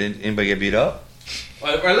happened? Did anybody get beat up? Or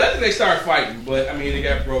allegedly they started fighting, but I mean they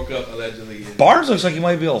got broke up allegedly. And Barnes looks like he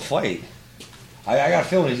might be able to fight. I got a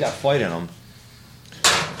feeling he's got fight in him.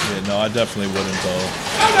 Yeah, no, I definitely wouldn't though.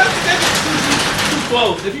 that's too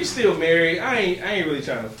close. If you still married, I ain't really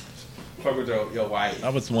trying to fuck with your wife. How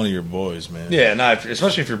about one of your boys, man? Yeah,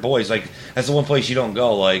 especially if you're boys. Like that's the one place you don't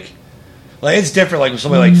go. Like it's different. Like when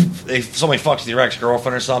somebody if somebody fucks with your ex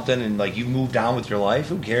girlfriend or something, and like you move down with your life,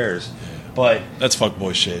 who cares? But That's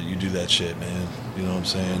fuckboy shit. You do that shit, man. You know what I'm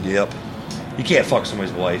saying? yep, you can't fuck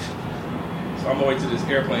somebody's wife. So I'm gonna wait till this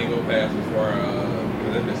airplane go past before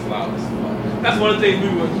that bitch loud as fuck. That's one of the things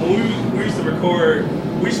when we used to record.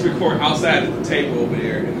 We used to record outside at the table over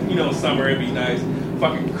there. And, you know, summer it'd be nice.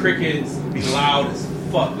 Fucking crickets be loud as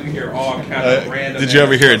fuck. We hear all kind of random. Did you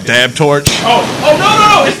ever hear a dab torch?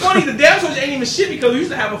 Oh no! It's funny. The dab switch ain't even shit because we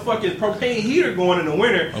used to have a fucking propane heater going in the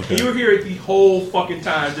winter, Okay. and you would hear it the whole fucking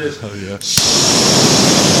time. Just Oh yeah. it's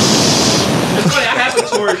funny. I have a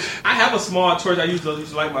torch. I have a small torch. I used to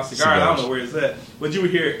light my cigar. I don't know where it's at, but you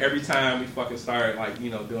would hear it every time we fucking start like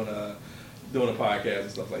doing a podcast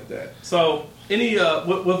and stuff like that. So any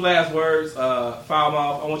with last words, Foul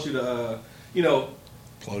Mouth, I want you to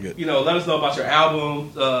Plug it. let us know about your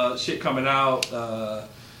album, shit coming out,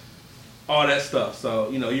 all that stuff. So,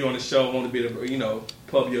 you on the show, want to be able to,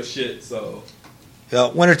 plug your shit. So, Yeah,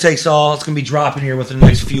 Winner Takes All. It's gonna be dropping here within the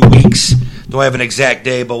next few weeks. Don't have an exact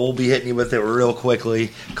day, but we'll be hitting you with it real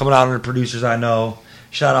quickly. Coming out on the producers I know.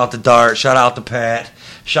 Shout out to Dart. Shout out to Pat.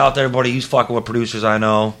 Shout out to everybody who's fucking with producers I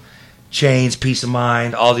know. Chains, Peace of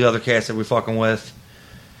Mind, all the other cats that we fucking with.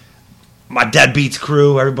 My Deadbeats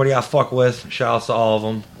crew, everybody I fuck with. Shout outs to all of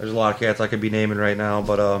them. There's a lot of cats I could be naming right now,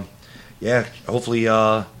 but yeah, hopefully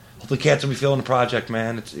cats will be feeling the project,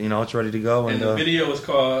 man. It's it's ready to go, and the video is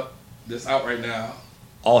called, this out right now.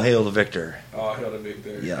 All Hail the Victor. All Hail the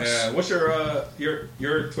Victor. Yes. What's your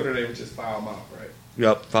Twitter name, which is Foul Mouth, right?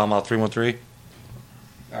 Yep, Foulmouth 313.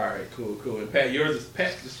 All right, cool. And Pat, yours is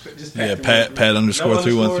Pat, just Pat. Yeah, Pat _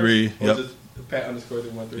 313. Or Yep. just Pat _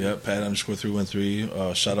 313. Yep, Pat _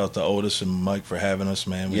 313. Shout out to Otis and Mike for having us,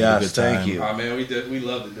 man. We Yes, had a good time. thank you. Oh man, we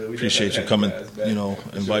loved it, dude. We Appreciate you had coming, guys back,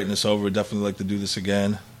 for inviting sure. us over. Definitely like to do this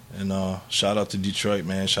again. And shout out to Detroit,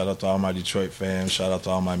 man. Shout out to all my Detroit fans. Shout out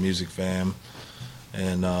to all my music fam.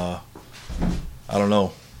 And I don't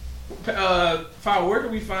know. Foul, where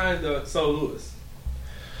can we find Soul Lewis?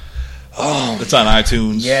 Oh, It's on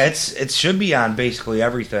iTunes. yeah, it should be on basically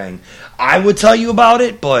everything. I would tell you about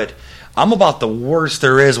it, but I'm about the worst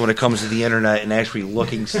there is when it comes to the internet and actually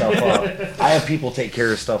looking stuff up. I have people take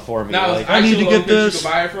care of stuff for me. Now, Like, I need to get You this.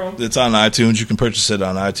 can buy it from. It's on iTunes. You can purchase it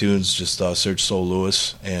on iTunes. Just search Soul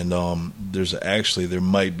Lewis. And there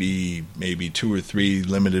might be maybe 2 or 3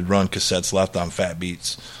 limited run cassettes left on Fat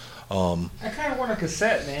Beats. I kind of want a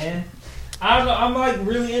cassette, man. I don't know. I'm like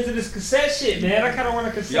really into this cassette shit, man. I kind of want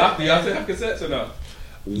a cassette. Y'all still have cassettes or no?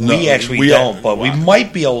 We actually don't, but we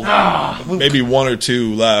might be able to. Maybe 1 or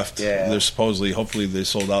 2 left. Yeah. They're hopefully they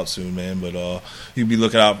sold out soon, man. But you'll be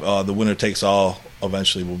looking out. The Winner Takes All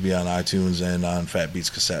eventually will be on iTunes and on Fat Beats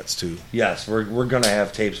cassettes too. Yes, we're going to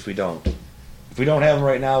have tapes if we don't. If we don't have them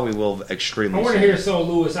right now, we will extremely I want to soon. hear Soul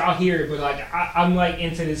Lewis. I'll hear it, but like I'm like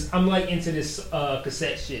into this. I'm like into this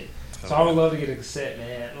cassette shit. So I would love to get a cassette,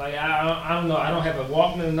 man. Like I don't know. I don't have a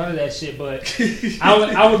Walkman or none of that shit, but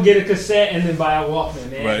I would get a cassette and then buy a Walkman,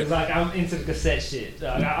 man. Right. 'Cause, like I'm into the cassette shit.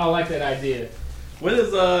 I like that idea. When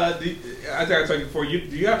is I think I told you before. Do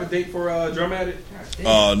you have a date for Dramatic?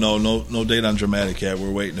 No date on Dramatic yet.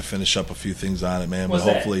 We're waiting to finish up a few things on it, man. What's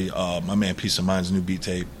but that? hopefully, my man Peace of Mind's new beat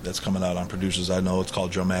tape that's coming out on Producers I Know. It's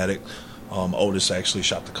called Dramatic. Otis actually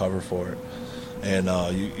shot the cover for it, and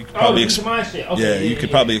you could probably Peace of Mind shit. Okay, you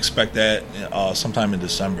could probably expect that sometime in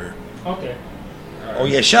December. Okay. Oh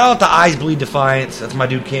yeah, shout out to Eyes Bleed Defiance. That's my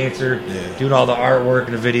dude Cancer. Yeah. Doing all the artwork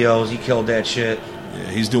and the videos. He killed that shit. Yeah,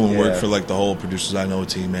 he's doing work Yeah. for like the whole Producers I Know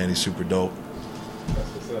team, man. He's super dope. That's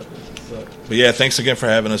what's up. That's what's up. But yeah, thanks again for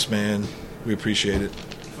having us, man. We appreciate it.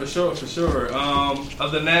 For sure. Other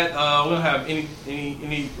than that, we don't have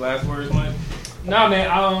any last words, Mike. Nah,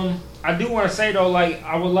 man. I do want to say though, like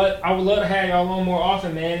I would love to have y'all on more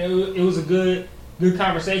often, man. It was a good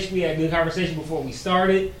conversation. We had a good conversation before we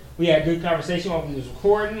started. We had a good conversation while we was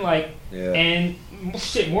recording, and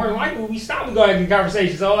shit. More than likely, we stopped and go have a good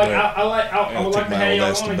conversation. So like, Right. I would like to have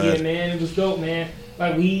y'all on again, man. It was dope, man.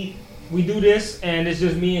 Like we do this, and it's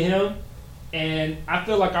just me and him, and I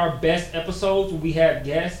feel like our best episodes when we have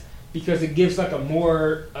guests because it gives like a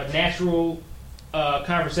natural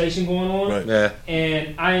conversation going on. Right. Yeah.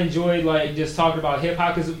 And I enjoyed like just talking about hip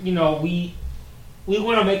hop because we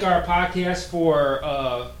want to make our podcast for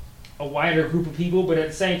a wider group of people, but at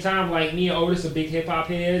the same time, like me and Otis are big hip hop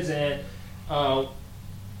heads, and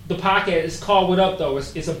the podcast is called What Up Though.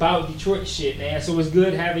 It's about Detroit shit, man. So it's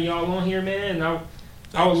good having y'all on here, man. And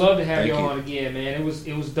I would love to have y'all on again, man. It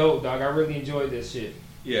was dope, dog. I really enjoyed this shit.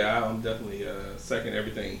 Yeah, I'm definitely second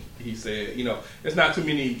everything he said. You know, there's not too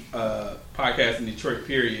many podcasts in Detroit,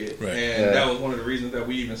 period. Right. And that was one of the reasons that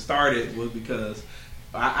we even started was because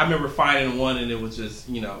I remember finding one and it was just,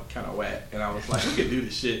 kind of whack. And I was like, we could do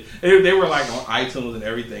this shit. They were like on iTunes and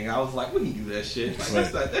everything. I was like, we can do that shit.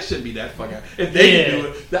 Like, that shouldn't be that fucking. If they can do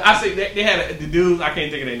it. I say they had the dudes, I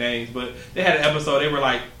can't think of their names, but they had an episode. They were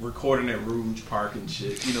like recording at Rouge Park and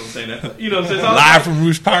shit. You know what I'm saying? You know what I'm saying? So Live from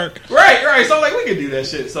Rouge Park. Right. So like we could do that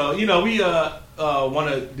shit. So we want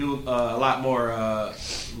to do a lot more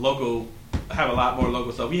local. Have a lot more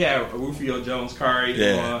local stuff. We had Rufio Jones Kari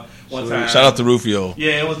on one time. Shout out to Rufio.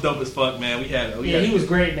 Yeah, it was dope as fuck, man. He was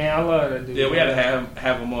great, man. I love that dude. Yeah, we had to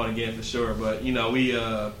have him on again for sure. But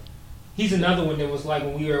he's another one that was like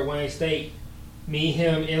when we were at Wayne State. Me,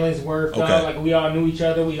 him, Illingsworth, Okay. like we all knew each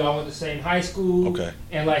other. We all went to the same high school. Okay.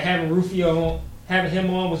 And like having him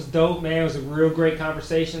on was dope, man. It was a real great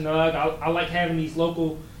conversation, dog. I like having these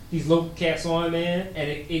local cats on, man, and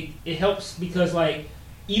it helps because like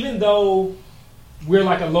even though we're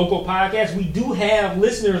like a local podcast, we do have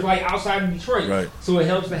listeners like outside of Detroit, Right. So it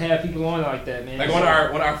helps to have people on like that, man. like one of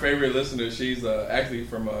our favorite listeners. She's actually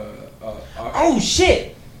from Oh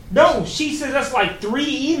shit! No, she sent us like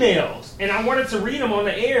 3 emails, and I wanted to read them on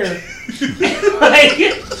the air.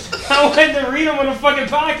 I wanted to read them on the fucking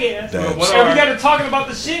podcast. Damn. And we got to talking about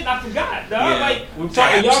the shit, and I forgot, dog.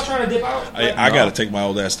 Yeah. Are y'all trying to dip out? I got to take my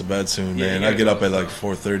old ass to bed soon, Yeah, man. you I gotta get go. up at like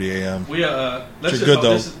 4:30 a.m. we let's You're just good, hold,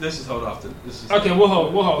 though. This is hold off to this is Okay, we'll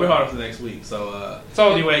hold. we'll hold off to next week. So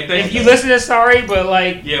anyway, thank if you listen, sorry, but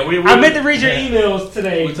like, Yeah, we I meant to read your emails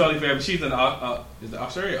today. We totally fair. But she's in is it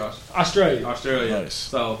Australia? Australia. Australia. Nice.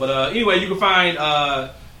 So, but anyway, you can find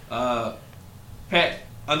Pat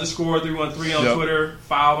 _313 on Yep. Twitter,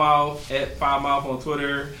 Foulmouth at Foulmouth on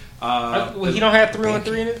Twitter. Well, he don't have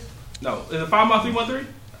 313 in it. No, is it Foulmouth 313?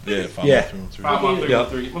 Yeah, Yeah. Foulmouth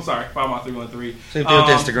 313. I'm sorry, Foulmouth 313. Same thing with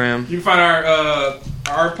Instagram. You can find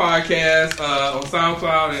our podcast on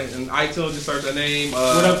SoundCloud and iTunes. Just search our name.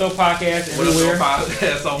 What Up Though Podcast What Up Though everywhere.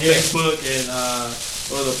 Podcast on Yeah. Facebook and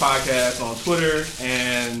What Up Though Podcast on Twitter.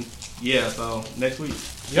 And yeah, so next week.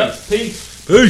 Yep. Peace.